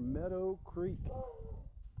 on our Meadow Creek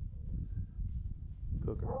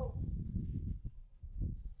cooker.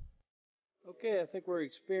 Okay, I think we're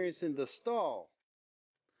experiencing the stall.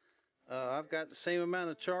 I've got the same amount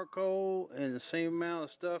of charcoal and the same amount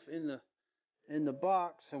of stuff in the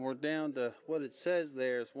box, and we're down to what it says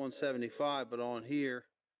there is 175, but on here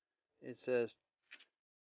it says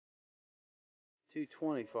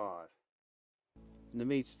 225. And the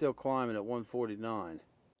meat's still climbing at 149.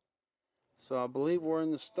 So I believe we're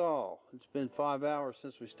in the stall. It's been 5 hours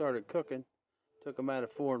since we started cooking. Took them out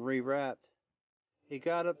of 4 and rewrapped. It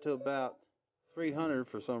got up to about 300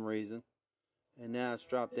 for some reason, and now it's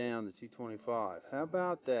dropped down to 225. How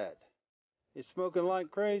about that? It's smoking like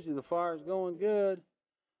crazy. The fire's going good.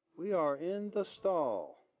 We are in the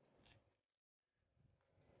stall.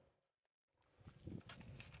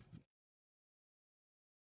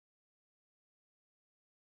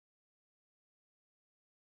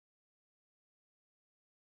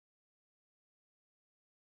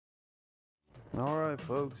 Alright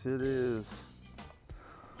folks, it is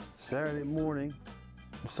Saturday morning,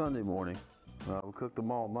 Sunday morning. We cooked them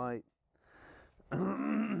all night.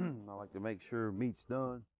 I like to make sure meat's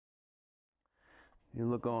done. You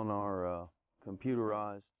look on our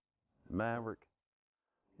computerized Maverick.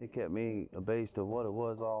 It kept me abased of what it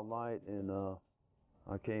was all night, and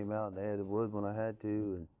I came out and added wood when I had to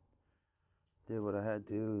and did what I had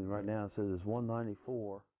to, and right now it says it's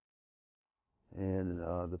 194 and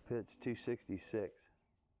the pit's 266.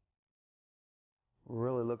 We're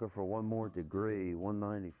really looking for one more degree,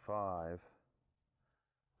 195.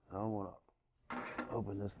 I want to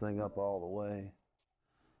open this thing up all the way.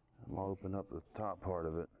 I'm going to open up the top part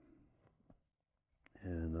of it,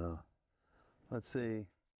 and let's see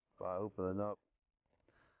if I open it up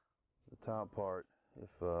the top part,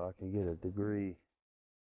 if I can get a degree.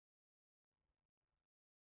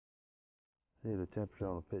 See, the temperature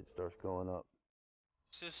on the pitch starts going up.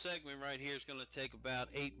 This segment right here is going to take about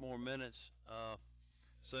 8 more minutes.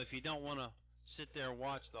 So if you don't want to sit there and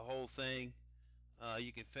watch the whole thing,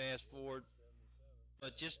 you can fast forward.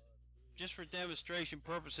 But just for demonstration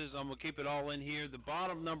purposes, I'm going to keep it all in here. The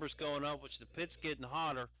bottom number's going up, which the pit's getting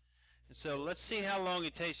hotter. And so let's see how long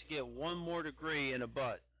it takes to get one more degree in a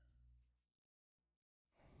butt.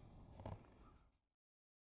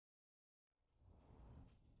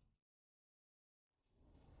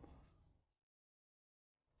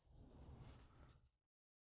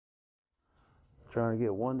 Trying to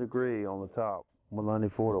get 1 degree on the top,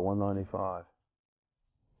 194 to 195.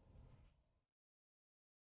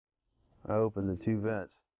 I opened the 2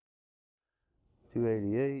 vents,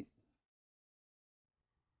 288.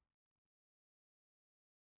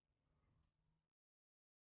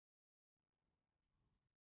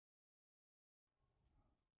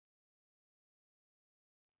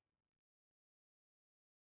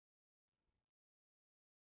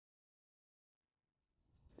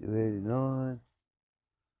 $289.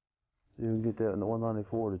 So you can get that in the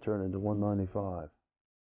 194 to turn into 195.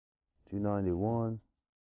 291.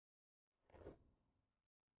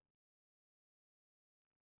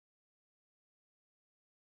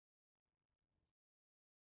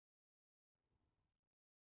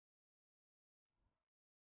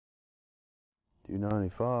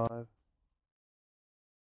 $295.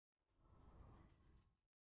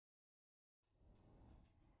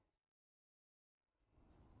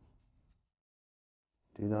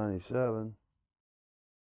 $297.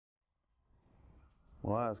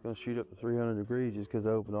 Wow, it's going to shoot up to 300 degrees just because I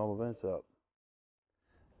opened all the vents up.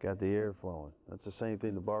 Got the air flowing. That's the same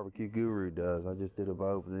thing the barbecue guru does. I just did it by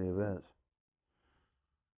opening the vents.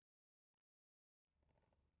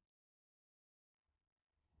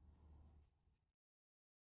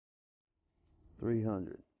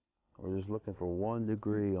 300. We're just looking for 1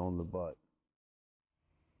 degree on the butt.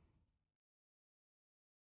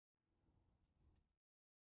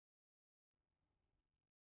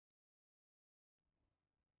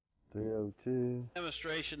 $302.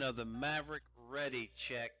 Demonstration of the Maverick Ready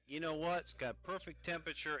Check. You know what? It's got perfect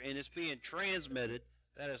temperature and it's being transmitted.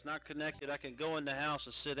 That is not connected. I can go in the house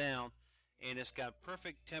and sit down, and it's got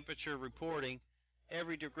perfect temperature reporting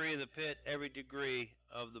every degree of the pit, every degree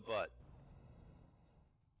of the butt.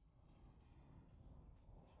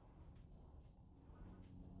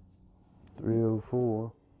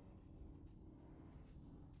 $304.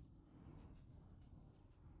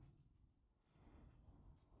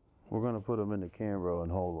 We're going to put them in the camera and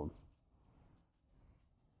hold them.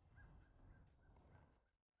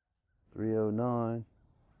 309.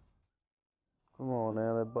 Come on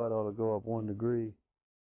now, that butt ought to go up 1 degree.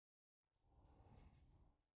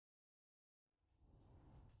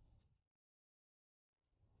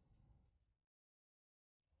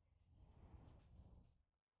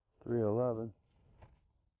 311.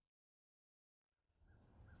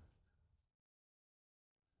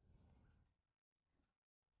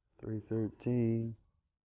 313.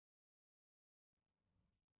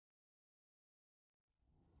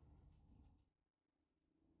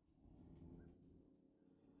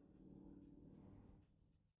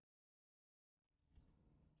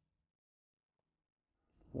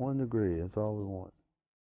 1 degree, that's all we want.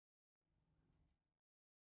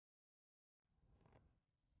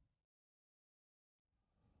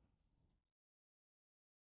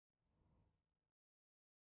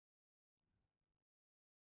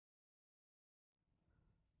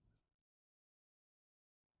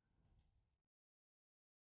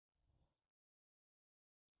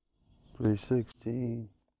 316.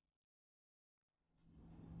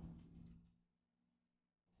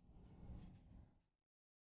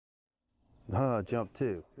 Jump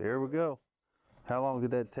 2. There we go. How long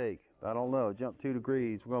did that take? I don't know. Jump 2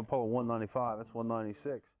 degrees. We're going to pull a 195. That's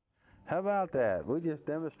 196. How about that? We just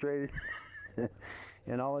demonstrated.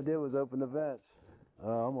 And all I did was open the vents.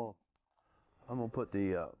 I'm gonna put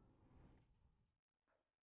the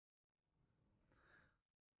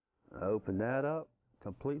open that up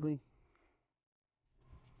completely,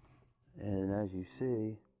 and as you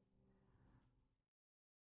see,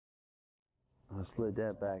 I slid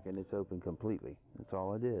that back and it's open completely. That's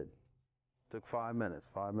all I did. Took 5 minutes.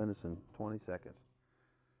 5 minutes and 20 seconds.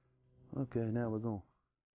 Okay, now we're gonna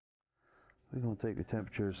take the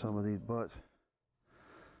temperature of some of these butts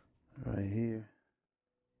right here.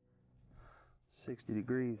 60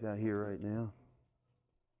 degrees out here right now.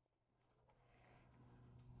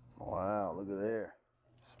 Wow, look at there.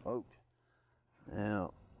 Smoked.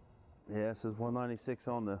 Now, yeah, it says 196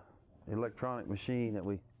 on the electronic machine that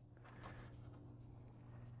we.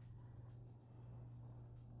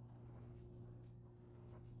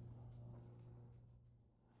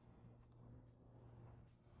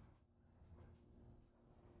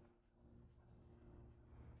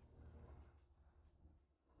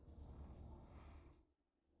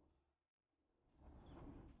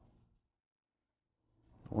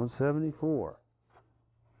 $174.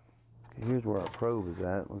 Okay, here's where our probe is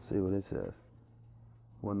at. Let's see what it says.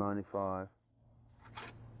 195.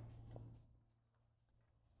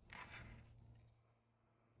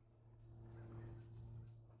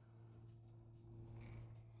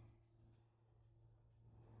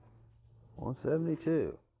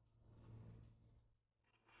 $172.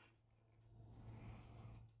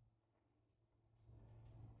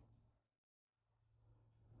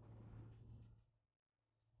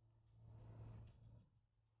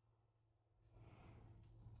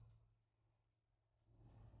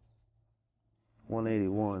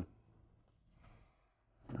 $181. All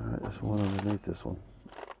right, there's one underneath this one.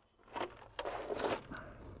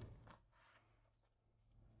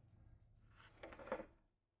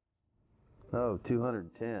 Oh,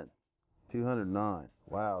 210. 209.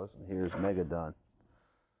 Wow, this one here is mega done.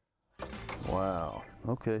 Wow.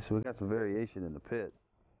 Okay, so we got some variation in the pit.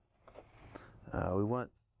 We went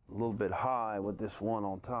a little bit high with this one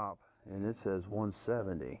on top, and it says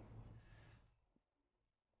 170.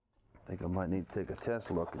 I think I might need to take a test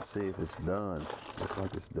look and see if it's done. Looks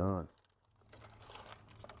like it's done.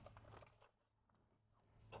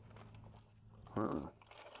 Okay,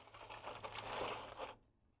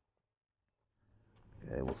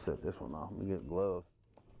 we'll set this one off. Let me get gloves.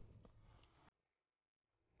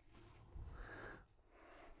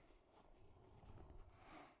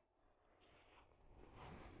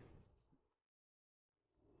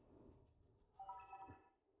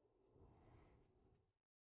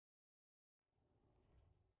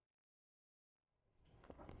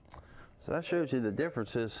 So that shows you the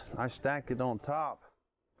differences. I stacked it on top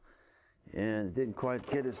and it didn't quite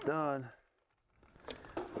get us done.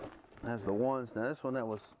 That's the ones. Now this one that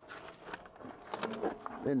was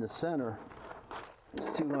in the center, it's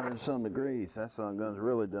 200 some degrees. That sun gun's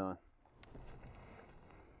really done.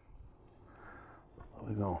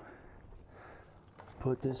 We're gonna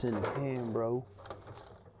put this in the can, bro.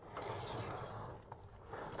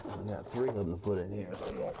 We got 3 of them to put in here. So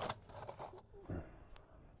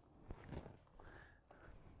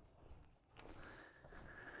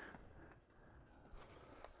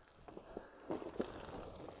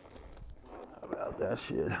how about that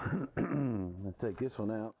shit? I'll take this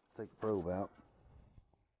one out, take the probe out.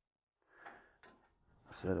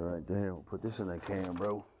 Set it right there. We'll put this in that can,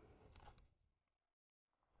 bro.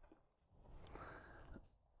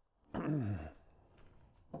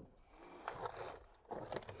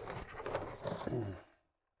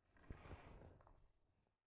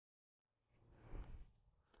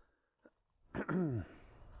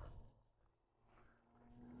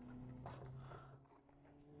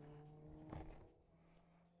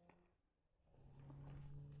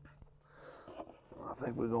 I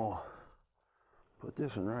think we're gonna put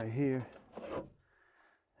this one right here,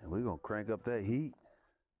 and we're gonna crank up that heat.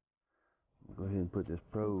 Go ahead and put this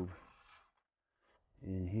probe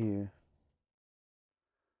in here.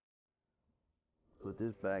 Put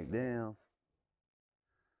this back down.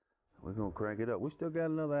 We're gonna crank it up. We still got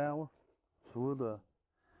another hour, so we'll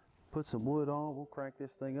put some wood on. We'll crank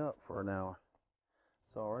this thing up for an hour.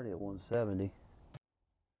 It's already at 170.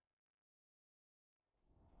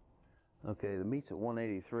 Okay, the meat's at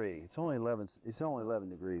 183. It's only 11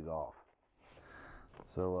 degrees off.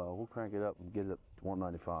 So we'll crank it up and get it up to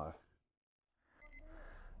 195.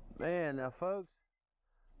 Man, now folks,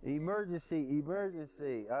 emergency,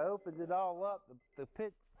 emergency. I opened it all up. The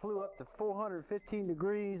pit flew up to 415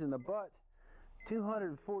 degrees and the butt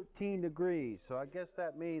 214 degrees. So I guess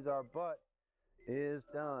that means our butt is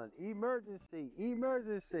done. Emergency,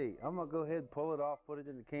 emergency. I'm going to go ahead and pull it off, put it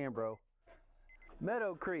in the can, bro.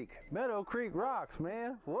 Meadow Creek rocks,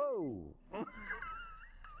 man. Whoa.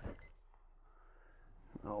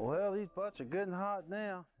 Oh, well, these butts are good and hot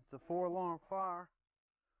now. It's a 4-alarm fire.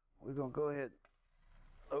 We're going to go ahead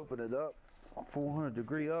and open it up.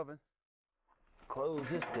 400-degree oven. Close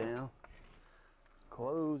this down.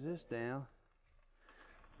 Close this down.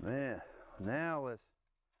 Man, now let's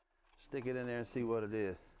stick it in there and see what it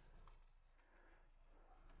is.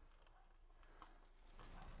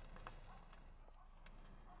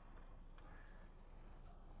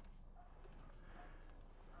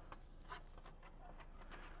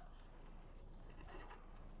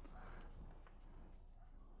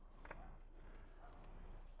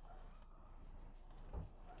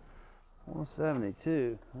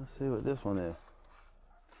 $172. Let's see what this one is.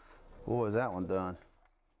 Boy, is that one done.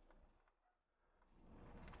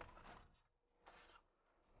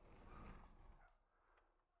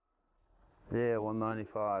 Yeah,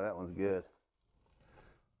 195. That one's good.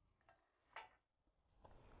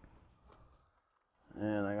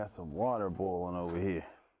 And I got some water boiling over here.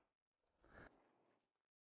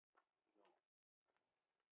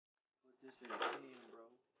 Put this in the can, bro.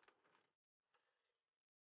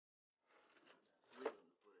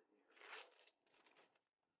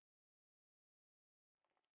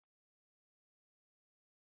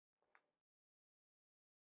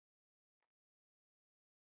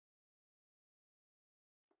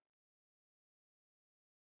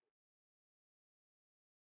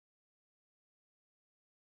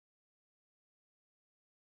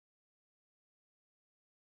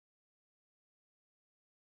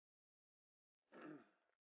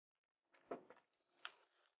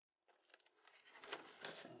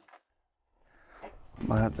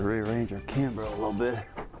 Might have to rearrange our camera a little bit.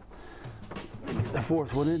 Get the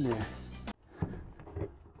fourth one in there.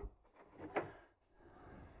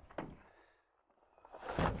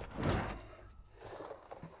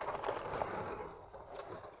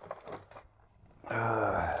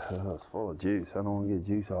 Oh, it's full of juice. I don't want to get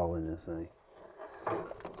juice all in this thing.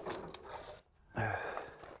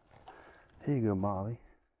 Here you go, Molly.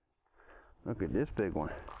 Look at this big one.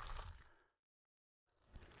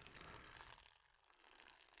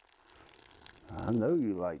 I know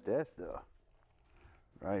you like that stuff.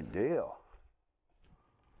 Right deal.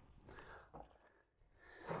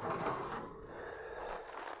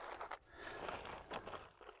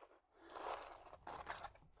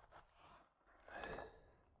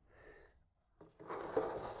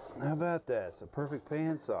 How about that? It's a perfect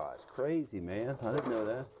pan size. Crazy, man. I didn't know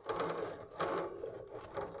that.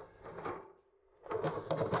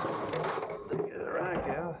 Take it right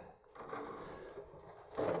out.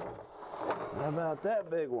 How about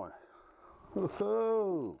that big one?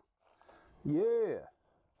 Oh, yeah.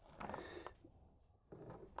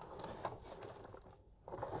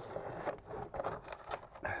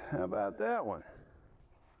 How about that one?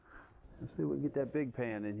 Let's see if we can get that big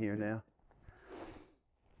pan in here now.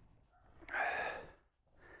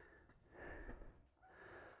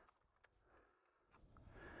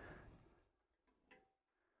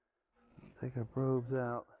 Take our probes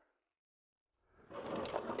out.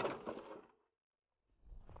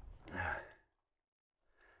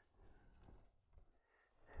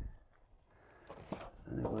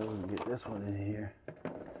 Anyway, we can get this one in here.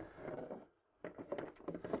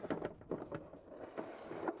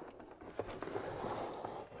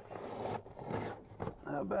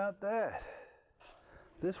 How about that?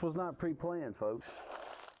 This was not pre-planned, folks.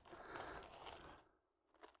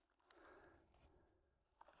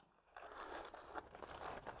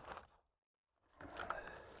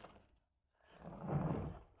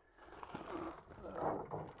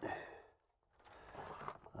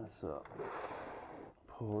 Let's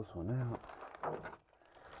pull this one out.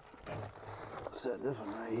 Set this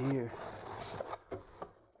one right here.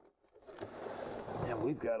 And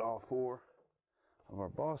we've got all 4 of our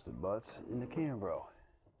Boston butts in the can, bro.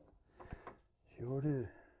 Sure do.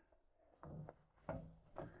 I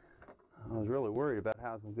was really worried about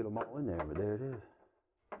how I was going to get them all in there, but there it is.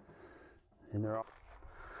 And they're all...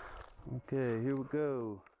 Okay, here we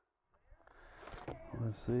go.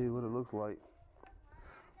 Let's see what it looks like.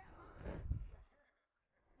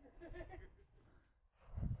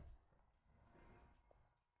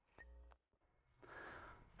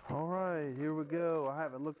 All right, here we go. I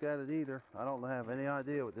haven't looked at it either. I don't have any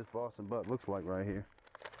idea what this Boston butt looks like right here.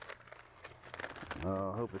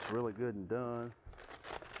 Hope it's really good and done.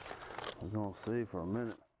 We're gonna see for a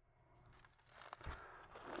minute.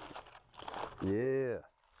 Yeah.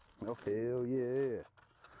 Oh, hell yeah.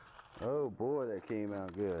 Oh boy, that came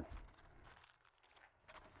out good.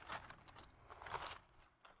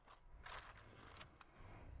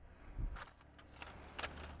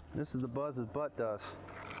 This is the Buzz's butt dust.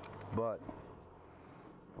 But,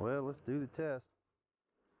 well, let's do the test.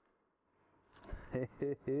 Hey,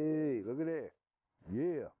 hey, hey, look at that.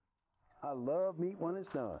 Yeah. I love meat when it's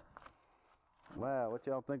done. Wow, what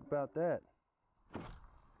y'all think about that?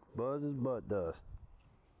 Buzz's butt dust.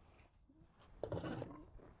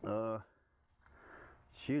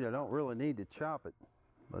 Shoot, I don't really need to chop it,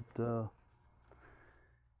 but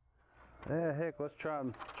yeah, heck, let's try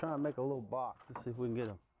and make a little box. Let's see if we can get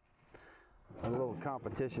a little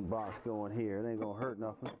competition box going here. It ain't gonna hurt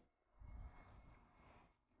nothing.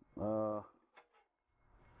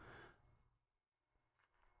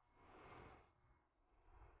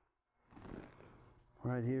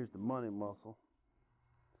 Right here's the money muscle.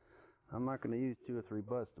 I'm not gonna use 2 or 3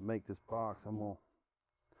 butts to make this box. I'm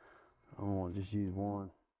gonna just use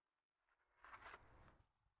one.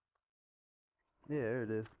 Yeah, there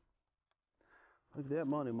it is. Look at that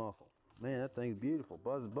money muscle. Man, that thing's beautiful.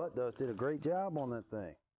 Buzz's butt dust did a great job on that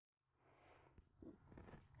thing.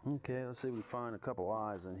 Okay, let's see if we find a couple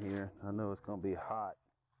eyes in here. I know it's gonna be hot.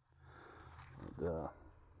 But,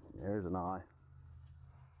 there's an eye.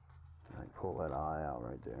 I can pull that eye out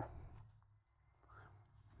right there.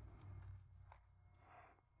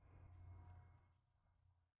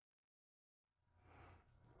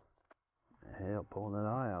 Hell, pulling that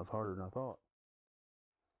eye out is harder than I thought.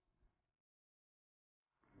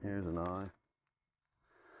 Here's an eye.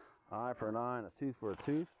 Eye for an eye and a tooth for a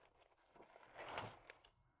tooth.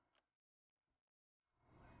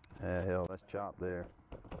 Yeah, hell, that's chopped there.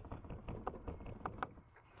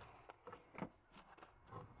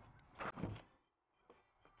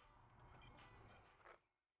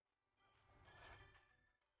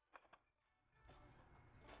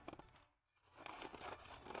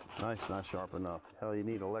 Knife's not sharp enough. Hell, you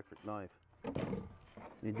need an electric knife.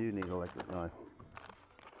 You do need an electric knife.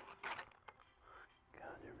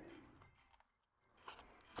 God,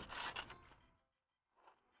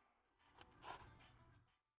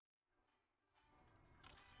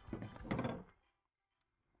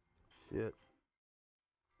 shit.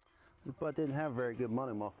 This butt didn't have very good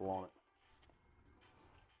money muscle on it.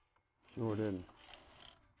 Sure didn't.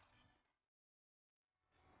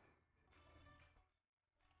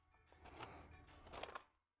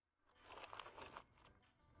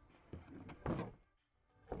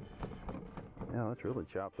 Yeah, that's really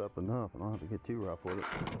chopped up enough. I don't have to get too rough with it.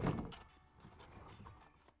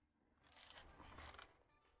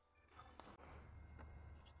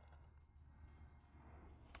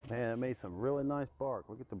 Man, it made some really nice bark.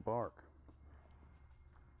 Look at the bark.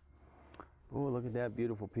 Oh, look at that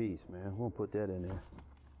beautiful piece, man. We'll put that in there.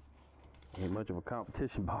 Ain't much of a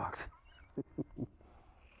competition box.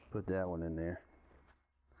 Put that one in there.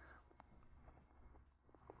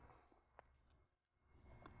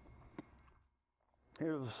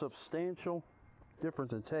 Here's a substantial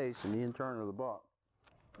difference in taste in the internal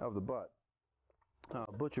of the butt.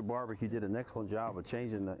 Butcher Barbecue did an excellent job of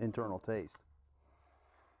changing the internal taste.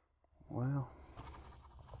 Well,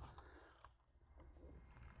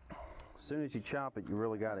 as soon as you chop it, you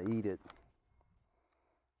really got to eat it.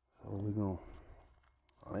 So we're gonna.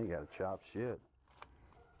 I ain't got to chop shit.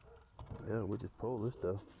 Yeah, we just pull this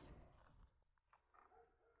stuff.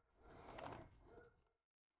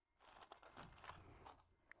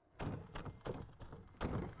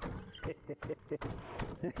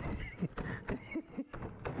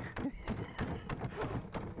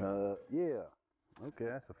 Yeah. Okay,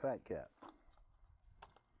 that's a fat cat.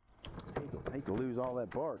 Hate to lose all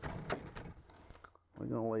that bark. We're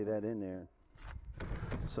gonna lay that in there.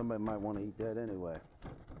 Somebody might want to eat that anyway.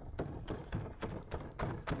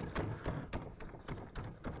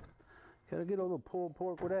 Can I get a little pulled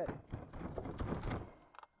pork with that?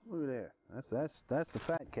 Look at there. That's the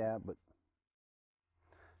fat cat, but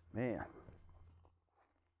man.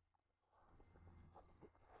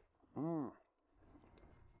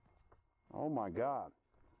 Oh my God.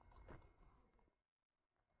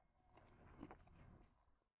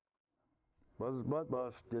 Buzz's Butt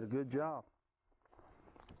Bus did a good job.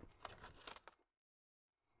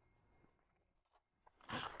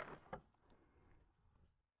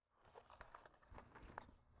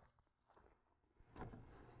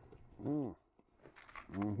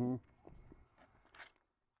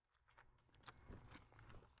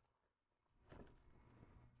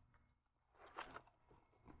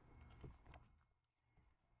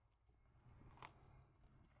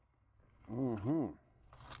 Mm-hmm.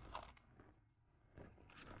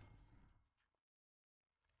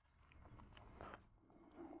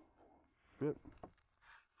 Good.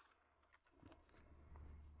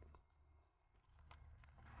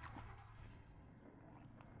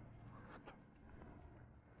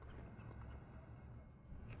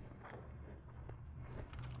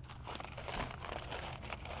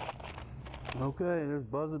 Okay, there's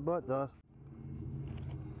Buzz's butt dust.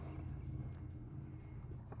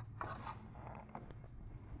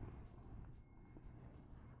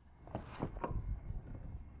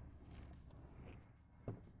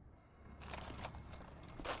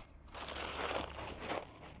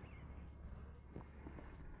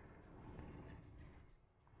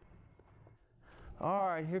 All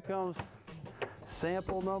right, here comes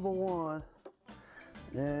sample number one.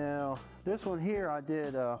 Now, this one here I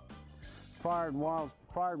did fired and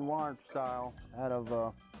wired style out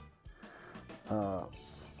of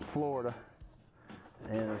Florida,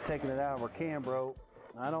 and I'm taking it out of our Cambro.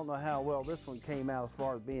 I don't know how well this one came out as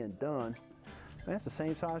far as being done. That's the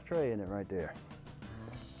same size tray in it right there.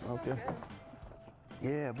 Okay.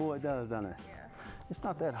 Yeah, boy, it does, doesn't it? Yeah. It's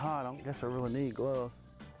not that hot. I don't guess I really need gloves.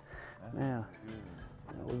 Now,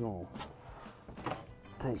 we're gonna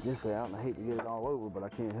take this out, and I hate to get it all over, but I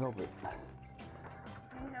can't help it.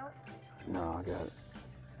 Can you help? No, I got it.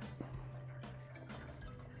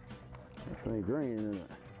 This ain't green, isn't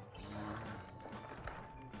it?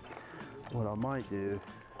 What I might do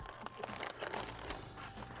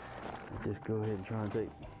is just go ahead and try and take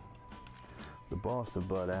the Boston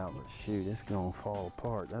butt out, but shoot, it's gonna fall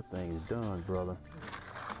apart. That thing is done, brother.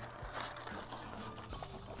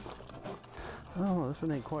 Oh, this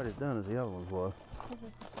one ain't quite as done as the other ones was.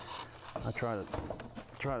 I tried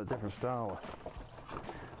a different style.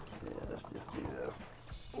 Yeah, let's just do this.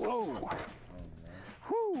 Whoa!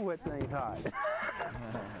 Whoo, that thing's hot.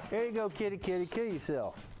 There you go, kitty, kitty, kill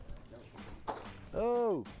yourself.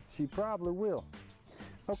 Oh, she probably will.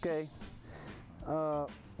 Okay.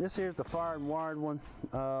 This here's the fired and wired one.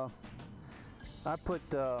 I put,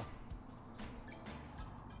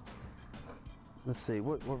 let's see,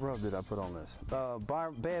 what rub did I put on this?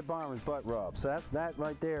 Bad Byron's butt rub. So that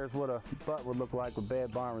right there is what a butt would look like with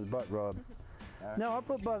Bad Byron's butt rub. No, I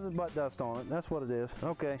put Buzz's butt dust on it. That's what it is.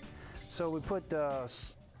 Okay. So we put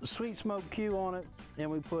Sweet Smoke Q on it, and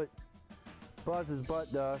we put Buzz's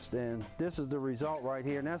butt dust, and this is the result right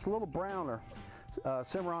here. Now it's a little browner.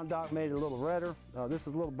 Cimarron Doc made it a little redder. This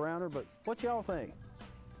is a little browner, but what y'all think?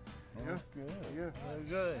 Yeah, good. Yeah, very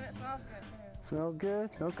good. It smells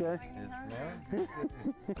good too. Smells good? Okay.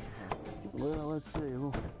 It's Well, let's see.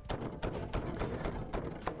 We'll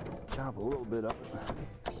chop a little bit of it.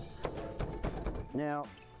 Now,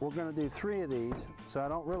 we're going to do 3 of these, so I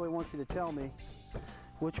don't really want you to tell me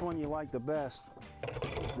which one you like the best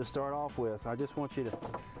to start off with. I just want you to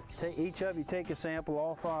take, each of you take a sample,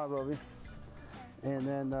 all 5 of you, and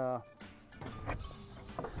then,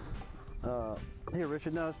 here,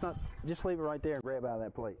 Richard, no, it's not, just leave it right there and grab out of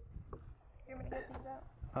that plate. You want me to get these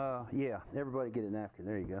out? Yeah, everybody get a napkin.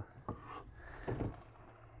 There you go.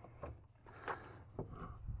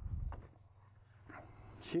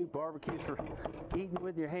 Shoot, barbecues for eating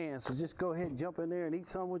with your hands, so just go ahead and jump in there and eat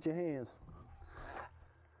some with your hands.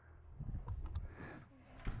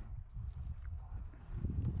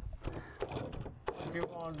 What you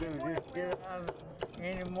want to do? Just get it out of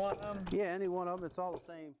any one of them? Yeah, any one of them. It's all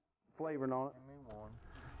the same flavoring on it. Give me one.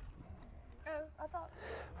 Oh, I thought.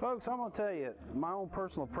 Folks, I'm going to tell you, my own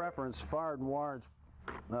personal preference, fired and wired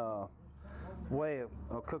way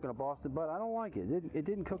of cooking a Boston, but I don't like it. It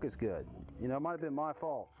didn't cook as good. You know, it might have been my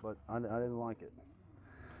fault, but I didn't like it.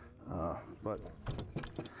 But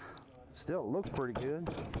still, it looks pretty good.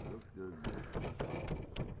 Looks good.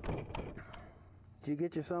 Did you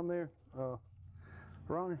get you some there,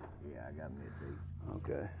 Ronnie? Yeah, I got me a tape.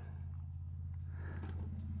 Okay.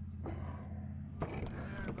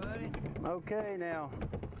 Buddy. Okay, now,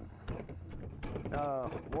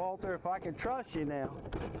 Walter, if I can trust you now,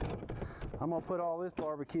 I'm gonna put all this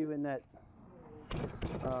barbecue in that.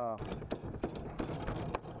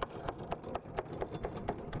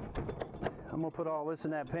 I'm gonna put all this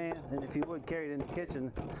in that pan, and if you would carry it in the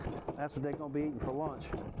kitchen, that's what they're gonna be eating for lunch.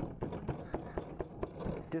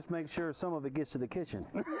 Just make sure some of it gets to the kitchen.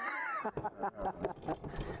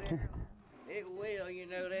 It will, you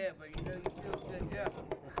know that, but you know you do a good job.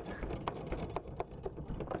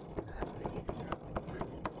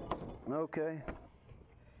 Okay.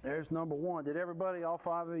 There's number 1. Did everybody, all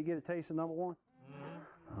 5 of you, get a taste of number 1?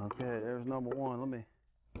 Mm-hmm. Okay, there's number 1. Let me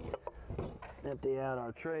empty out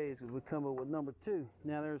our trays because we come up with number 2.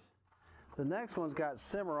 Now there's The next one's got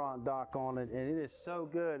Cimarron Doc on it, and it is so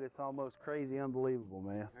good, it's almost crazy unbelievable,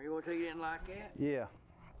 man. Are you want to take it in like that? Yeah.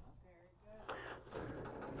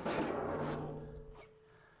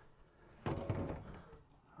 I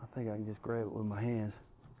think I can just grab it with my hands.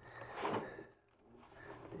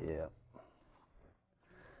 Yeah.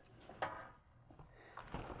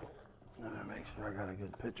 Let me make sure I got a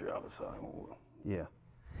good picture of it so I won't. Yeah.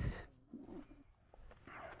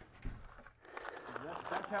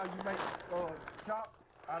 That's how you make chop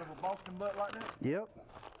out of a Boston butt like that? Yep.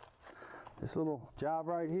 This little job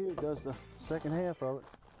right here does the second half of it.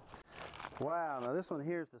 Wow, now this one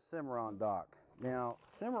here is the Cimarron Doc. Now,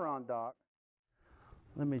 Cimarron Doc,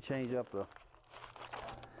 let me change up the...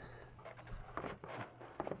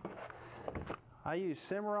 I use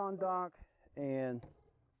Cimarron Doc and...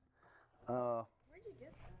 Where'd you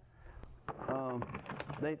get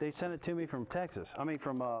that? They sent it to me from Texas. I mean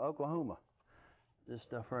from Oklahoma. This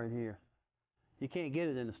stuff right here. You can't get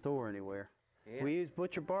it in the store anywhere. Yeah. We use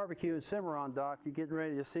Butcher Barbecue and Cimarron Doc. You're getting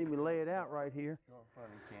ready to see me lay it out right here.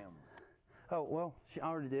 Oh, well, I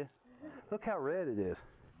already did. Look how red it is.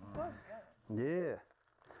 Yeah.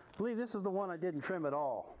 I believe this is the one I didn't trim at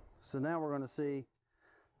all. So now we're going to see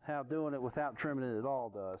how doing it without trimming it at all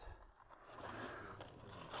does.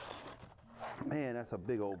 Man, that's a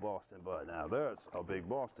big old Boston butt. Now, that's a big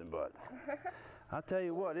Boston butt. I'll tell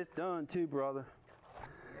you what, it's done too, brother.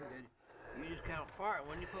 You just count fire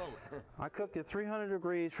when you pull it. I cooked it 300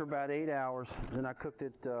 degrees for about 8 hours. Then I cooked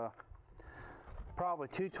it probably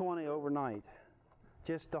 220 overnight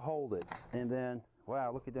just to hold it. And then,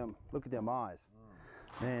 wow, look at them eyes.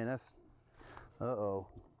 Man, that's, uh-oh.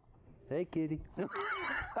 Hey, kitty.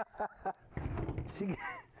 she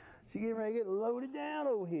getting ready to get loaded down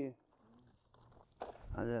over here.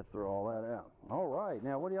 I just have to throw all that out. All right,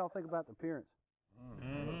 now what do y'all think about the appearance?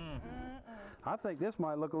 I think this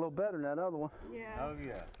might look a little better than that other one. Yeah. Oh,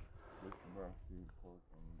 yeah.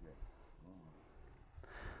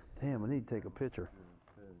 Damn, I need to take a picture.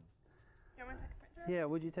 You want me to take a picture? Yeah,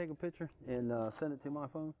 would you take a picture and send it to my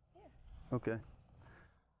phone? Yeah. Okay.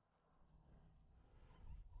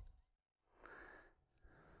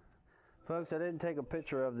 Folks, I didn't take a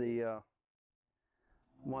picture of the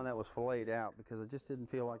one that was filleted out because I just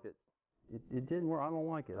didn't feel like it didn't work. I don't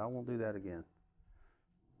like it. I won't do that again.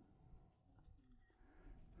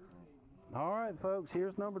 All right, folks,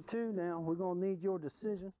 here's number 2 now. We're going to need your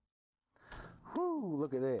decision. Whoo,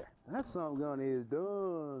 look at that. That's something gonna need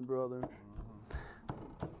done, brother.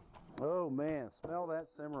 Oh, man, smell that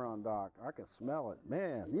Cimarron Doc. I can smell it.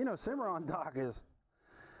 Man, you know, Cimarron Doc is...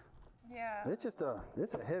 Yeah.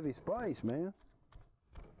 It's a heavy spice, man.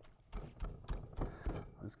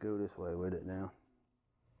 Let's go this way with it now.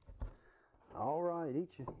 All right,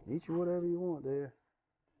 eat you whatever you want there.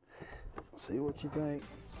 See what you think.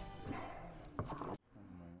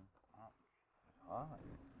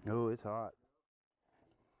 Oh, it's hot.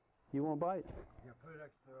 You want a bite? Yeah, put an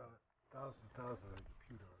extra 1,000 on the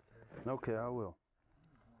computer right there. Okay, I will.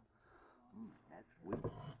 That's sweet.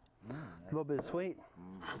 A little bit sweet.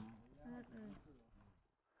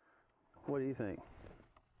 What do you think?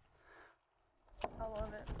 I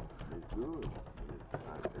love it. It's good.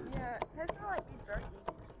 Yeah, it tastes kind of like beef jerky.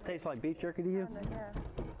 Tastes like beef jerky to you? Yeah.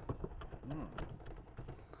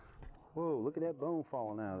 Whoa, look at that bone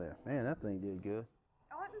falling out of there. Man, that thing did good.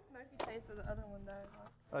 I like the smoky taste of the other one though.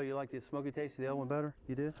 Oh, you like the smoky taste of the other one better?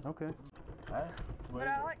 You did? Okay. But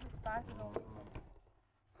I like the spices on it.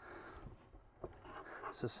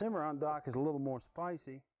 So Cimarron Doc is a little more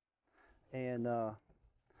spicy, and the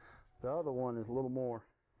other one is a little more.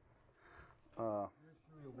 One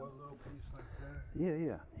little piece like that.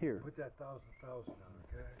 Yeah. Here, Put that 1,000 on,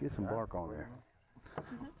 okay? get some bark on there.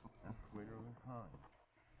 That's sweeter than honey.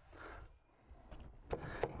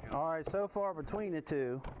 All right. So far between the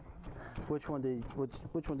two, which one did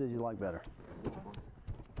you like better?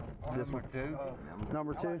 This Number one. 2.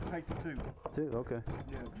 Number I 2. like taste of 2. 2. Okay.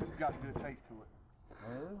 Yeah, it's got a good taste to it.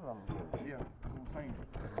 Yeah, same.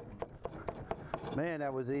 Man,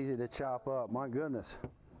 that was easy to chop up. My goodness.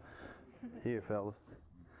 Here, fellas.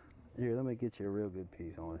 Here, let me get you a real good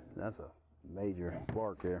piece on it. That's a major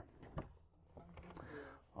bark there.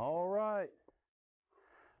 All right.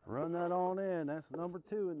 Run that on in. That's number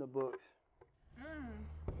 2 in the books.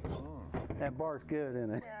 That bark's good,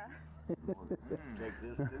 isn't it? Yeah. Take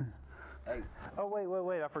this too. Hey. Oh,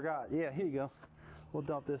 wait. I forgot. Yeah, here you go. We'll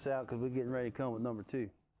dump this out because we're getting ready to come with number 2.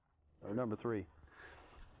 Or number 3.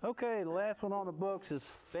 Okay, the last one on the books is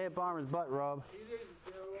Bad Byron's Butt Rub.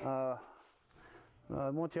 I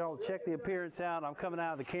want y'all to check the appearance out. I'm coming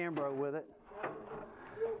out of the Cambro with it.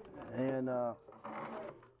 And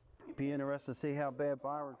Be interesting to see how bad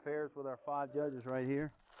Byron fares with our 5 judges right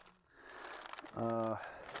here.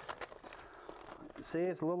 See,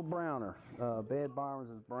 it's a little browner. Bad Byron's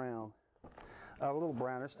is brown. A little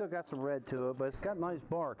browner. Still got some red to it, but it's got nice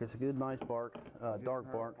bark. It's a good, nice bark,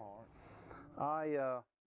 dark bark. I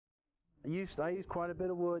use quite a bit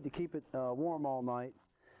of wood to keep it warm all night.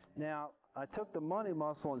 Now, I took the money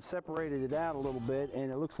muscle and separated it out a little bit,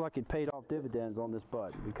 and it looks like it paid off dividends on this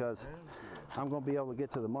bud because I'm going to be able to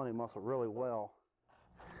get to the money muscle really well.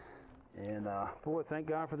 And boy, thank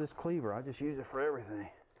God for this cleaver. I just use it for everything.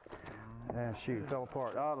 Ah, shoot, it fell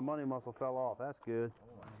apart. Oh, the money muscle fell off. That's good.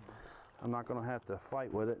 I'm not going to have to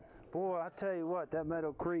fight with it. Boy, I tell you what, that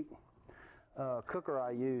Meadow Creek cooker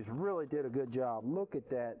I used really did a good job. Look at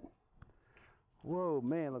that. Whoa,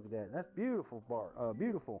 man, look at that. That's beautiful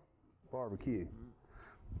beautiful barbecue.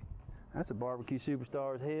 That's a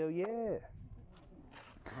BBQSuperStars. Hell yeah.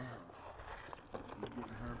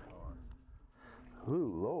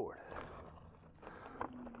 Ooh, Lord.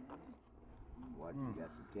 Watch, you got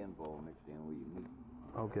some tinfoil mixed in with your meat.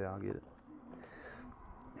 Okay, I'll get it.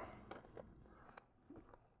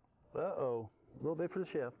 Uh-oh. A little bit for the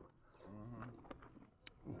chef.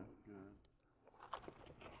 That's good.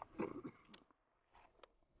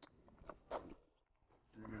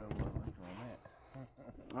 You get a little extra on that.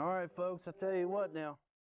 All right, folks, I tell you what now.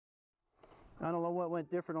 I don't know what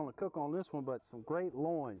went different on the cook on this one, but some great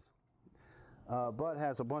loins. Butt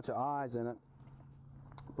has a bunch of eyes in it.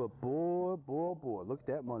 But boy, boy, boy, look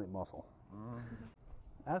at that money muscle.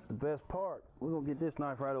 That's the best part. We're going to get this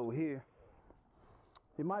knife right over here.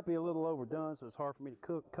 It might be a little overdone, so it's hard for me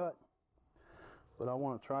to cut. But I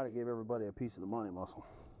want to try to give everybody a piece of the money muscle.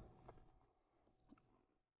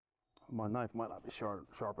 My knife might not be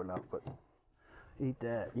sharp enough, but eat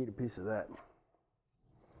that. Eat a piece of that.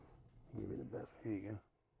 Give you the best. Here you go.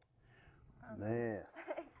 Man.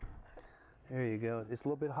 There you go. It's a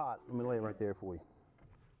little bit hot. Let me lay it right there for you.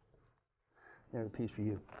 There's a piece for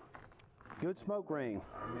you. Good smoke ring. A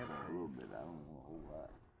little bit, I don't know a whole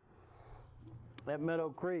lot. That Meadow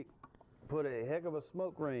Creek put a heck of a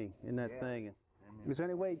smoke ring in that thing. Is there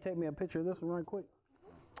any way you take me a picture of this one right quick?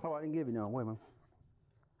 Oh, I didn't give you none. Wait a minute.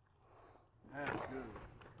 That's good.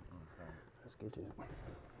 Let's get you.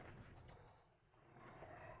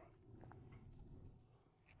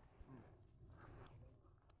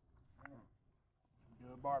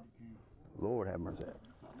 Good barbecue. Lord have mercy. Good.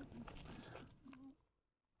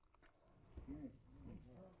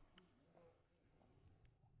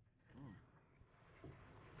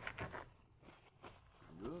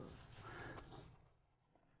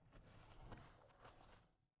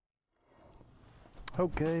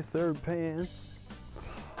 Okay, third pan.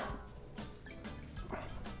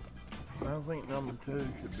 I think number 2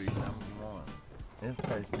 should be number 1. It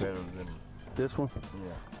tastes better than This one?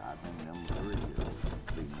 I think number 3 should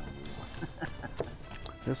be number 1.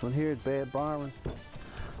 This one here is Bad Byron.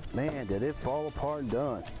 Man, did it fall apart and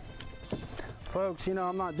done. Folks, you know,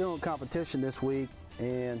 I'm not doing competition this week,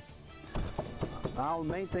 and the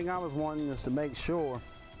main thing I was wanting is to make sure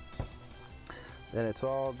that it's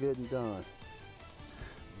all good and done.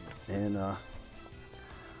 And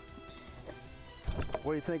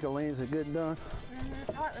what do you think, Elaine? Is it good and done?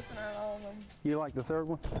 I like this one out of all of them. You like the third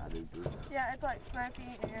one? I do too. Yeah, it's like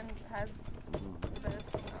smoky and has the best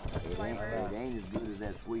flavor. It ain't as good as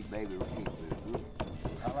that sweet baby ranch, but it's good.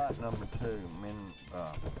 I like number 2. Me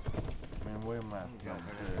and William like number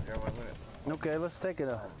 2. Okay, let's take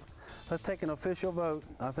an official vote.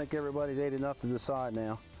 I think everybody's ate enough to decide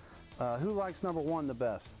now. Who likes number 1 the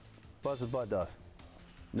best? Buzz's Bud does.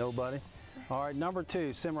 Nobody? All right, number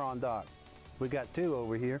 2, Cimarron Doc. We got 2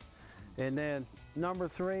 over here. And then number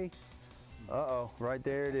 3, right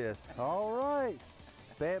there it is. All right,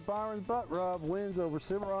 Bad Byron's Butt Rub wins over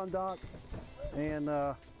Cimarron Doc. And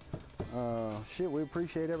we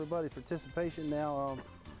appreciate everybody's participation. Now,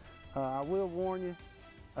 I will warn you,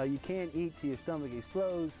 you can't eat till your stomach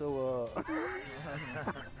explodes, so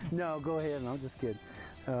no, go ahead, I'm just kidding.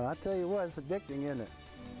 I tell you what, it's addicting, isn't it?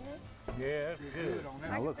 Yeah, it's good.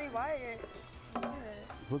 I can look. see why you're good.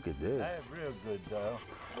 Look at this. That's real good, though.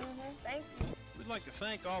 Thank you. We'd like to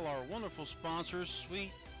thank all our wonderful sponsors,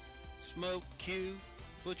 Sweet Smoke Q,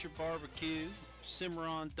 Butcher Barbecue,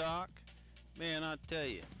 Cimarron Doc. Man, I tell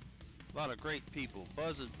you, a lot of great people.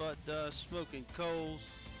 Buzz's Butt Dust, Smoking Coals,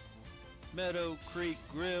 Meadow Creek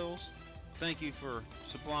Grills. Thank you for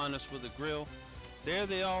supplying us with a grill. There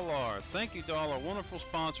they all are. Thank you to all our wonderful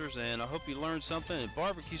sponsors, and I hope you learned something, and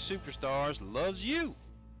BBQSuperStars loves you.